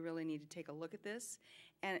think we really need to take a look at this.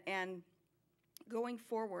 And going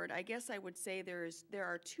forward, I guess I would say there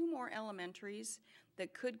are 2 more elementaries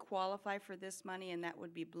that could qualify for this money, and that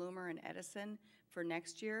would be Bloomer and Edison for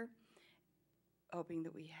next year. hoping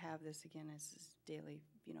that we have this again as this daily,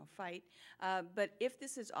 fight. But if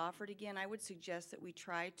this is offered again, I would suggest that we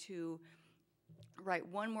try to write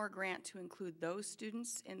one more grant to include those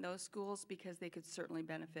students in those schools because they could certainly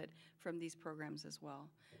benefit from these programs as well.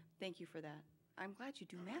 Thank you for that. I'm glad you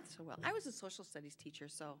do math so well. I was a social studies teacher,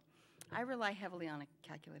 so I rely heavily on a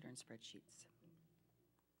calculator and spreadsheets.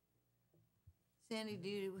 Sandy, do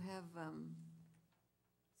you have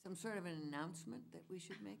some sort of an announcement that we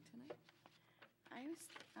should make tonight?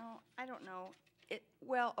 I don't know.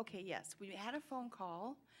 Well, okay, yes. We had a phone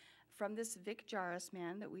call from this Vic Jarvis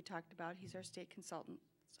man that we talked about. He's our state consultant,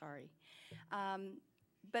 sorry.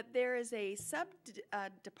 But there is a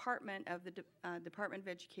sub-department of the Department of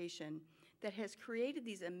Education that has created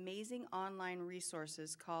these amazing online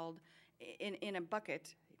resources called, in a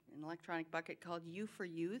bucket, an electronic bucket called U for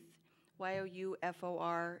Youth,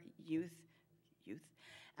 Y-O-U-F-O-R, youth.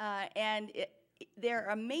 And they're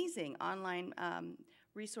amazing online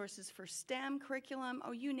resources for STEM curriculum,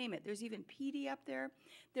 oh, you name it. There's even PD up there.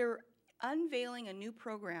 They're unveiling a new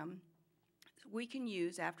program we can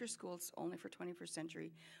use after school. It's only for 21st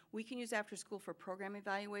century. We can use after school for program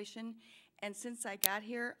evaluation. And since I got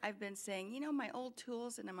here, I've been saying, my old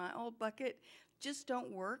tools and my old bucket just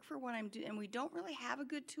don't work for what I'm doing, and we don't really have a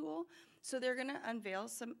good tool. So they're going to unveil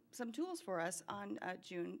some tools for us on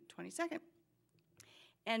June 22nd.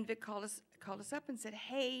 And Vic called us up and said,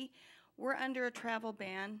 hey, we're under a travel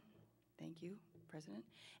ban. Thank you, President.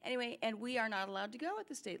 Anyway, and we are not allowed to go at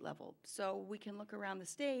the state level. So we can look around the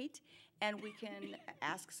state and we can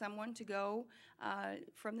ask someone to go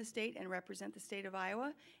from the state and represent the state of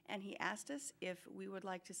Iowa. And he asked us if we would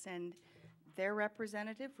like to send their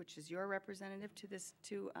representative, which is your representative, to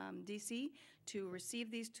DC to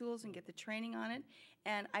receive these tools and get the training on it.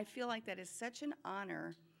 And I feel like that is such an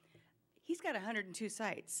honor. He's got 102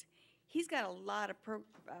 sites. He's got a lot of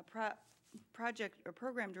project or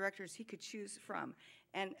program directors he could choose from,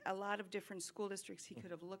 and a lot of different school districts he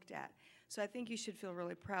could have looked at. So I think you should feel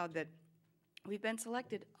really proud that we've been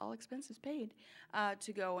selected, all expenses paid,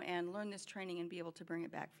 to go and learn this training and be able to bring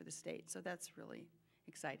it back for the state. So that's really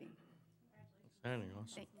exciting. Exciting,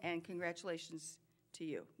 awesome. And congratulations to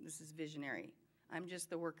you. This is visionary. I'm just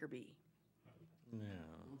the worker bee. Yeah.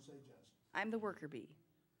 I'm the worker bee.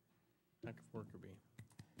 Dr. Worker bee.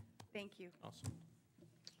 Thank you. Awesome.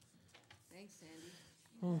 Thanks,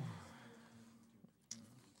 Sandy.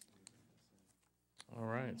 All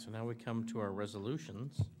right, so now we come to our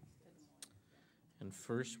resolutions. And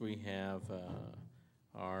first we have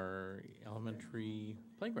our elementary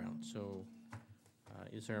playground. So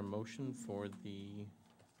is there a motion for the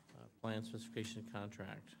plan specification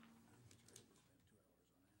contract?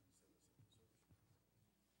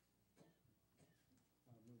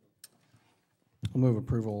 I'll move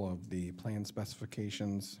approval of the plan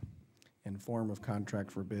specifications in form of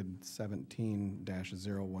contract for bid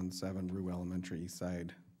 17-017 Rue Elementary East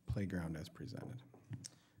Side Playground as presented.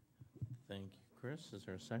 Thank you, Chris. Is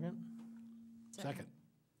there a second? Second.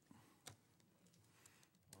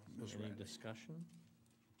 Any discussion?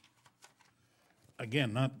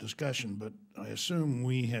 Again, not discussion, but I assume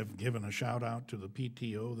we have given a shout out to the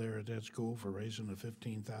PTO there at that school for raising the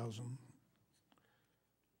 15,000.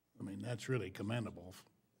 I mean, that's really commendable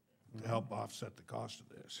to help offset the cost of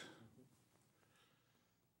this.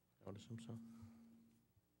 I would assume so.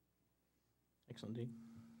 Excellent, Dean.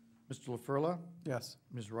 Mr. LaFurla? Yes.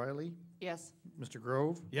 Ms. Riley? Yes. Mr.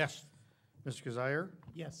 Grove? Yes. Mr. Kazire?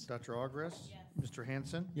 Yes. Dr. Ogres? Yes. Mr.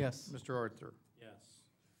 Hanson? Yes. Mr. Arthur? Yes.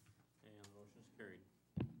 And the motion is carried.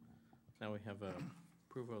 Now we have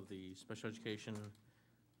approval of the Special Education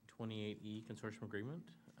 28E Consortium Agreement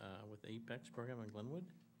with the Apex program in Glenwood.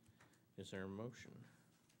 Is there a motion?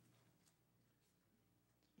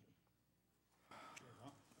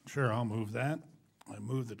 Sure, I'll move that. I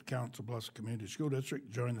move that Council Bluffs Community School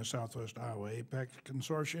District join the Southwest Iowa Apex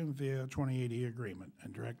Consortium via 2080 agreement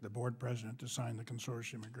and direct the board president to sign the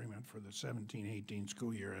consortium agreement for the 17-18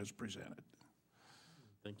 school year as presented.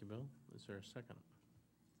 Thank you, Bill. Is there a second?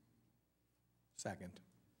 Second.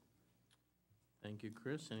 Thank you,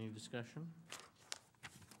 Chris. Any discussion?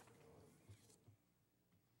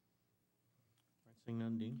 Seeing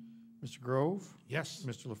none, Dean? Mr. Grove? Yes.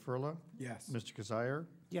 Mr. LaFurla? Yes. Mr. Kazire?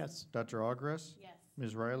 Yes. Dr. Ogres? Yes.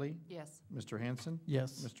 Ms. Riley? Yes. Mr. Hanson?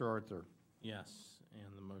 Yes. Mr. Arthur? Yes,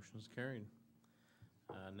 and the motion is carried.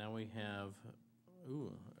 Now we have,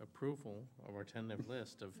 approval of our tentative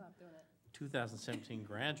list of 2017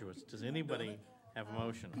 graduates. Does anybody have a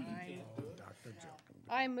motion?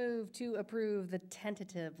 I move to approve the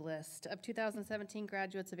tentative list of 2017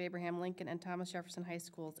 graduates of Abraham Lincoln and Thomas Jefferson High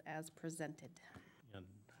Schools as presented. Yeah, I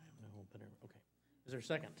have no better, okay. Is there a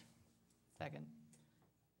second? Second.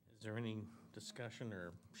 Is there any discussion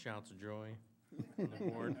or shouts of joy on the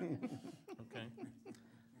board? Okay.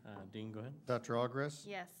 Dean, go ahead. Dr. Ogres?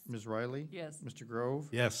 Yes. Ms. Riley? Yes. Mr. Grove?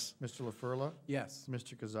 Yes. Mr. LaFurla? Yes.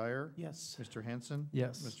 Mr. Kazire? Yes. Mr. Henson?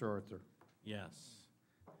 Yes. Mr. Arthur? Yes,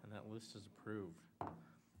 and that list is approved. Good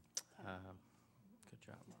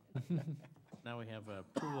job. Now we have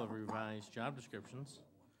approval of revised job descriptions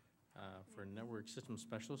for network system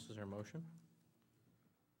specialist. Is there a motion?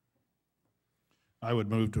 I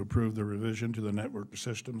would move to approve the revision to the network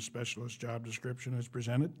systems specialist job description as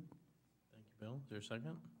presented. Thank you, Bill. Is there a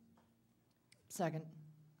second? Second.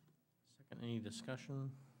 Second, any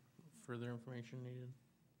discussion, further information needed?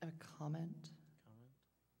 A comment. Comment?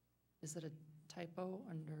 Is it a typo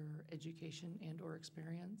under education and/or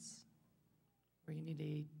experience? Where you need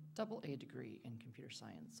a double A degree in computer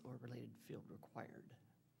science or related field required?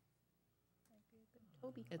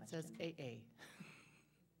 It says AA.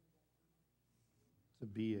 It's a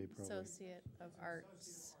BA probably. Associate of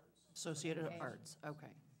Arts. Associate of Okay. Arts, okay.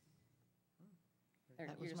 Or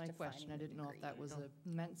That you're was just my question. I defining didn't know if degree. that was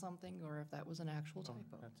meant something or if that was an actual Oh,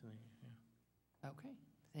 typo. that's an, yeah. Okay,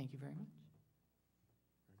 thank you very much.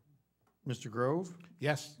 Mr. Grove?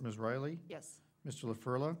 Yes. Ms. Riley? Yes. Mr.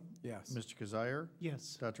 LaFurla? Yes. Mr. Kazire?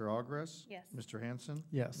 Yes. Dr. Ogres? Yes. Mr. Hanson?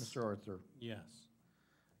 Yes. Mr. Arthur? Yes,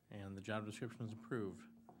 and the job description is approved.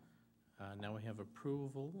 Now we have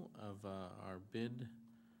approval of our bid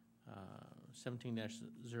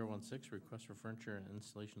 17-016, request for furniture and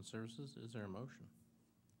installation services. Is there a motion?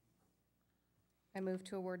 I move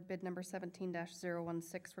to award bid number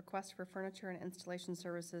 17-016, request for furniture and installation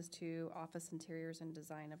services to Office Interiors and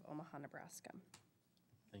Design of Omaha, Nebraska.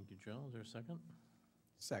 Thank you, Joe. Is there a second?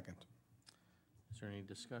 Second. Is there any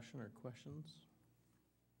discussion or questions?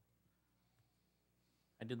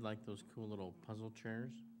 I did like those cool little puzzle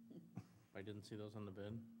chairs. I didn't see those on the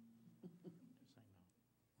bid. Just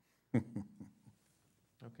saying no.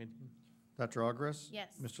 Okay, Dean. Dr. Ogres?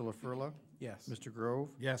 Yes. Mr. LaFurla? Yes. Mr.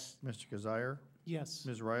 Grove? Yes. Mr. Kazire? Yes.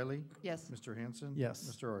 Ms. Riley? Yes. Mr. Hanson? Yes.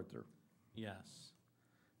 Mr. Arthur? Yes,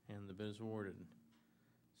 and the bid is awarded.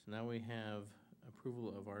 So now we have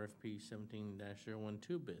approval of RFP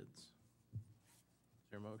 17-012 bids. Is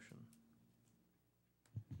there a motion?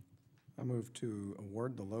 I move to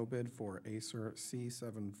award the low bid for Acer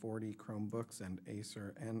C740 Chromebooks and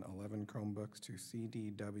Acer N11 Chromebooks to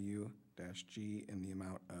CDW-G in the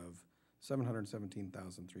amount of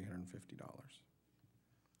 $717,350.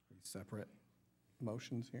 Separate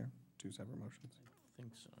motions here? Two separate motions? I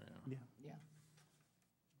think so, yeah. Yeah.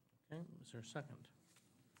 Okay, is there a second?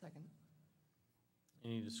 Second.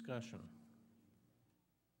 Any discussion?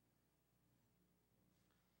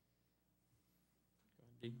 Go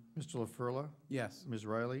ahead, Dee. Mr. LaFurla? Yes. Ms.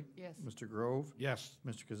 Riley? Yes. Mr. Grove? Yes.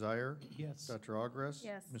 Mr. Kazire? Yes. Dr. Ogres?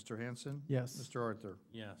 Yes. Mr. Hanson? Yes. Mr. Arthur?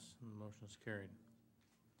 Yes, and the motion is carried.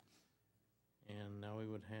 And now we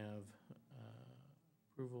would have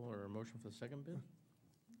approval or a motion for the second bid?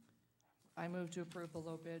 I move to approve the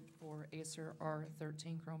low bid for Acer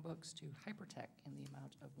R13 Chromebooks to Hypertech in the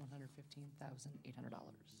amount of $115,800.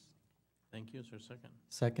 Thank you. Is there a second?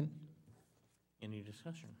 Second? Any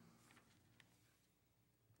discussion?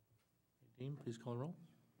 Dean, please call the roll.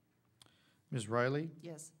 Ms. Riley?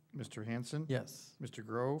 Yes. Mr. Hanson? Yes. Mr.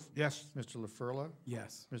 Grove? Yes. Mr. LaFurla?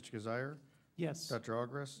 Yes. Mr. Kazire? Yes. Dr.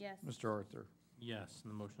 Ogres? Yes. Mr. Arthur? Yes,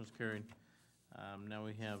 and the motion is carried. Now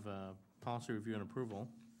we have policy review and approval.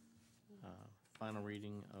 Final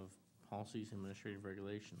reading of policies and administrative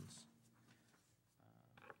regulations.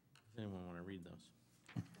 Does anyone want to read those?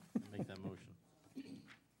 Make that motion. We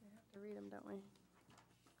have to read them, don't we?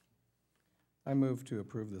 I move to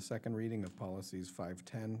approve the second reading of policies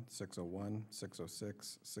 510, 601,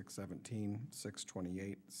 606, 617,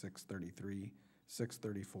 628, 633,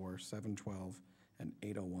 634, 712, and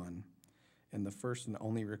 801, and the first and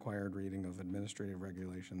only required reading of administrative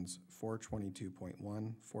regulations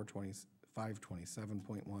 422.1,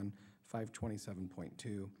 527.1,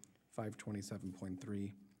 527.2,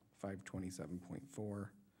 527.3, 527.4,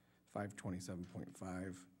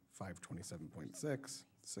 527.5, 527.6,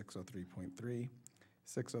 603.3,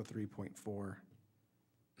 603.4,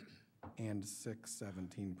 and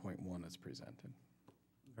 617.1 is presented.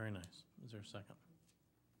 Very nice. Is there a second?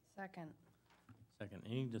 Second. Second.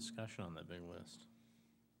 Any discussion on that big list?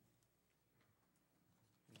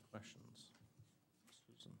 Any questions?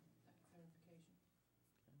 Susan?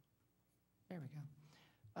 There we go.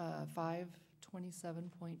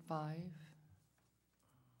 527.5,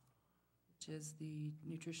 which is the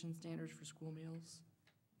nutrition standards for school meals.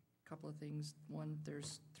 Couple of things. One,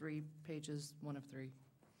 there's 3 pages, one of 3.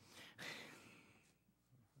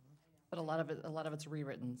 But a lot of it's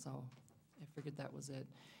rewritten, so I figured that was it.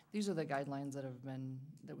 These are the guidelines that have been,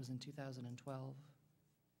 that was in 2012.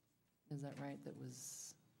 Is that right? That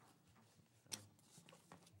was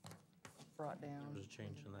brought down? There was a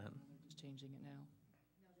change in that. Just changing it now?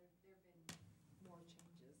 No, there've been more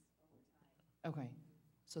changes over time. Okay,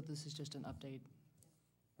 so this is just an update?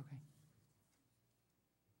 Okay.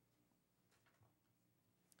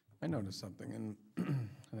 I noticed something, and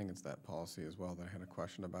I think it's that policy as well that I had a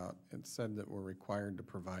question about. It said that we're required to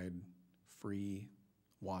provide free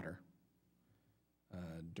water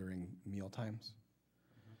during meal times.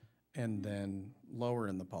 And then lower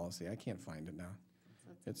in the policy, I can't find it now.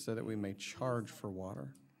 It said that we may charge for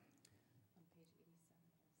water.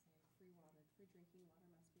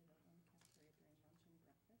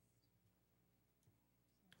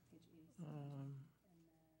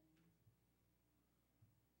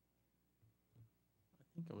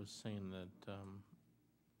 I think it was saying that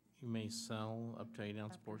you may sell up to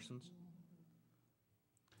 8-ounce portions.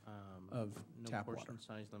 Of tap No water. portion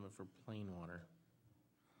size limit for plain water.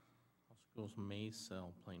 All schools may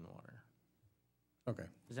sell plain water. Okay.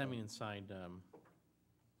 Does that mean inside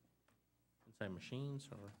machines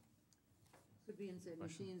or? Could be inside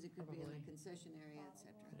Question. machines, it could be in Probably. a concession area, et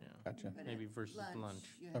cetera. Yeah. Gotcha. But Maybe at versus lunch.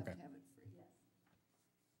 You have to Okay. have it free.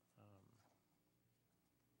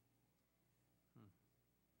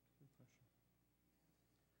 Good question.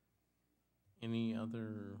 Any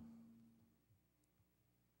other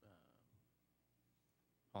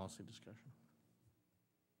policy discussion?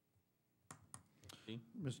 Steve?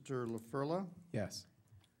 Mr. LaFurla, Yes.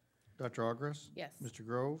 Dr. Ogres, Yes. Mr.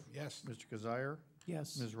 Grove, Yes. Mr. Kazire,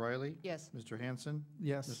 Yes. Ms. Riley, Yes. Mr. Hanson,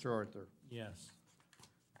 Yes. Mr. Arthur. Yes.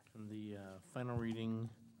 And the final reading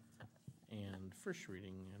and first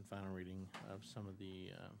reading and final reading of some of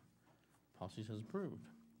the policies is approved.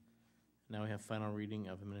 Now we have final reading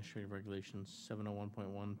of Administrative Regulations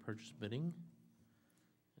 701.1 purchase bidding.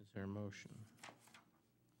 Is there a motion?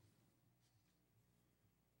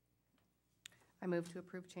 I move to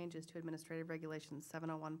approve changes to Administrative Regulations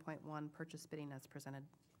 701.1 purchase bidding as presented.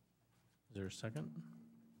 Is there a second?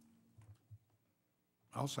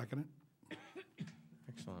 I'll second it.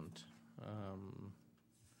 Excellent.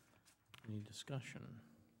 Any discussion?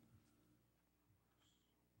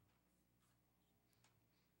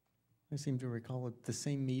 I seem to recall at the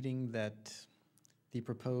same meeting that the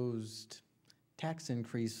proposed tax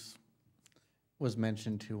increase was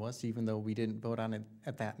mentioned to us, even though we didn't vote on it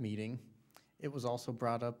at that meeting. It was also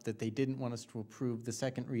brought up that they didn't want us to approve the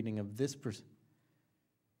second reading of this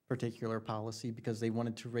particular policy because they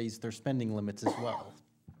wanted to raise their spending limits as well.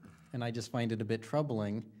 And I just find it a bit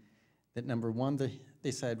troubling that, number one,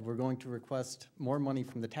 they said, we're going to request more money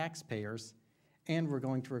from the taxpayers, and we're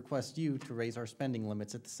going to request you to raise our spending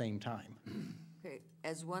limits at the same time. Okay,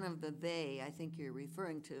 as one of the "they" I think you're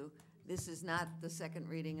referring to, this is not the second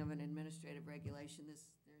reading of an administrative regulation. There's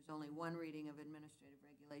only one reading of administrative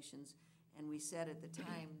regulations, and we said at the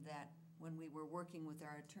time that when we were working with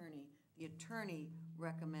our attorney, the attorney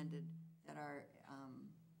recommended that our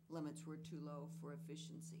limits were too low for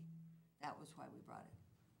efficiency. That was why we brought it.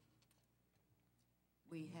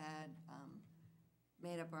 We had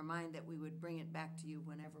made up our mind that we would bring it back to you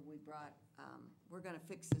whenever we brought, we're gonna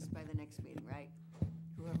fix this by the next meeting, right?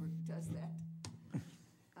 Whoever does that.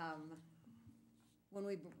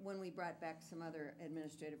 When we brought back some other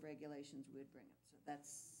administrative regulations, we would bring them. So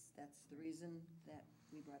that's the reason that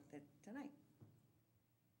we brought that tonight.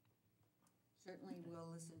 Certainly, we'll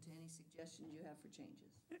listen to any suggestions you have for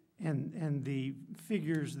changes. And the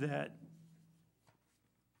figures that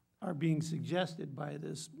are being suggested by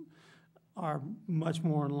this are much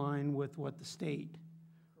more in line with what the state.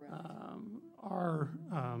 Correct. Our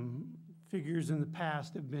figures in the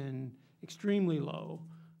past have been extremely low.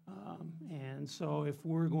 And so if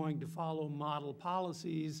we're going to follow model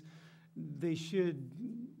policies, they should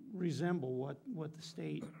resemble what the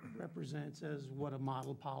state represents as what a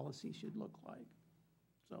model policy should look like.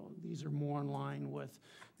 So these are more in line with,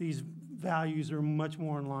 these values are much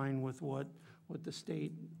more in line with what the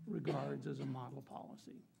state regards as a model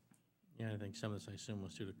policy. Yeah, I think some of this, I assume,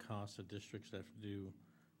 was due to cost of districts that have to do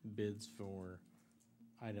bids for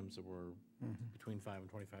items that were between 5 and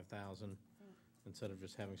 25,000, instead of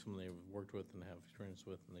just having someone they've worked with and have experience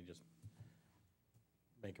with, and they just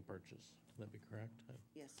make a purchase. Would that be correct?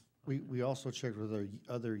 Yes. We also checked with our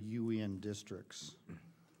other UN districts,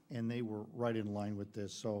 and they were right in line with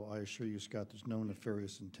this. So I assure you, Scott, there's no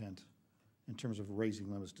nefarious intent in terms of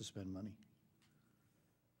raising limits to spend money.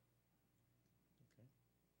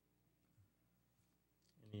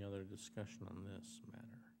 Any other discussion on this matter?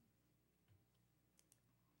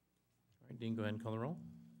 All right, Dean, go ahead and call the roll.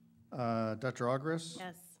 Dr. Ogres?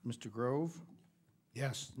 Yes. Mr. Grove?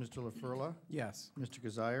 Yes. Mr. LaFurla? Yes. Mr.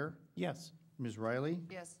 Kazire? Yes. Ms. Riley?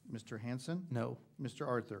 Yes. Mr. Hanson? No. Mr.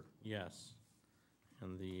 Arthur? Yes.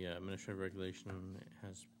 And the administrative regulation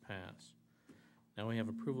has passed. Now we have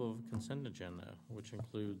approval of consent agenda, which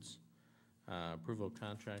includes approval of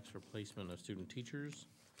contracts for placement of student teachers,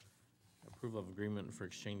 approval of agreement for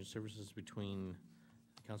exchange of services between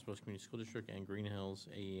the Council Bluffs Community School District and Green Hills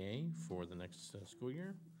AEA for the next school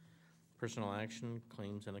year, personal action,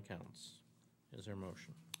 claims, and accounts. Is there a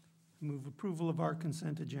motion? Move approval of our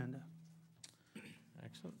consent agenda.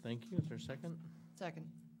 Excellent, thank you. Is there a second? Second.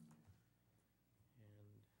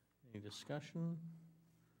 Any discussion?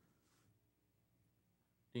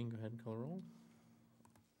 Dean, go ahead and call a roll.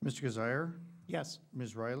 Mr. Kazire? Yes.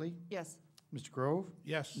 Ms. Riley? Yes. Mr. Grove?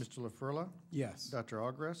 Yes. Mr. LaFurla? Yes. Dr.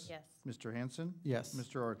 Ogres? Yes. Mr. Hanson? Yes.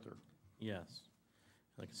 Mr. Arthur? Yes.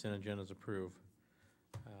 The consent agenda is approved.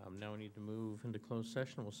 Now we need to move into closed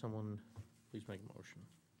session. Will someone please make a motion?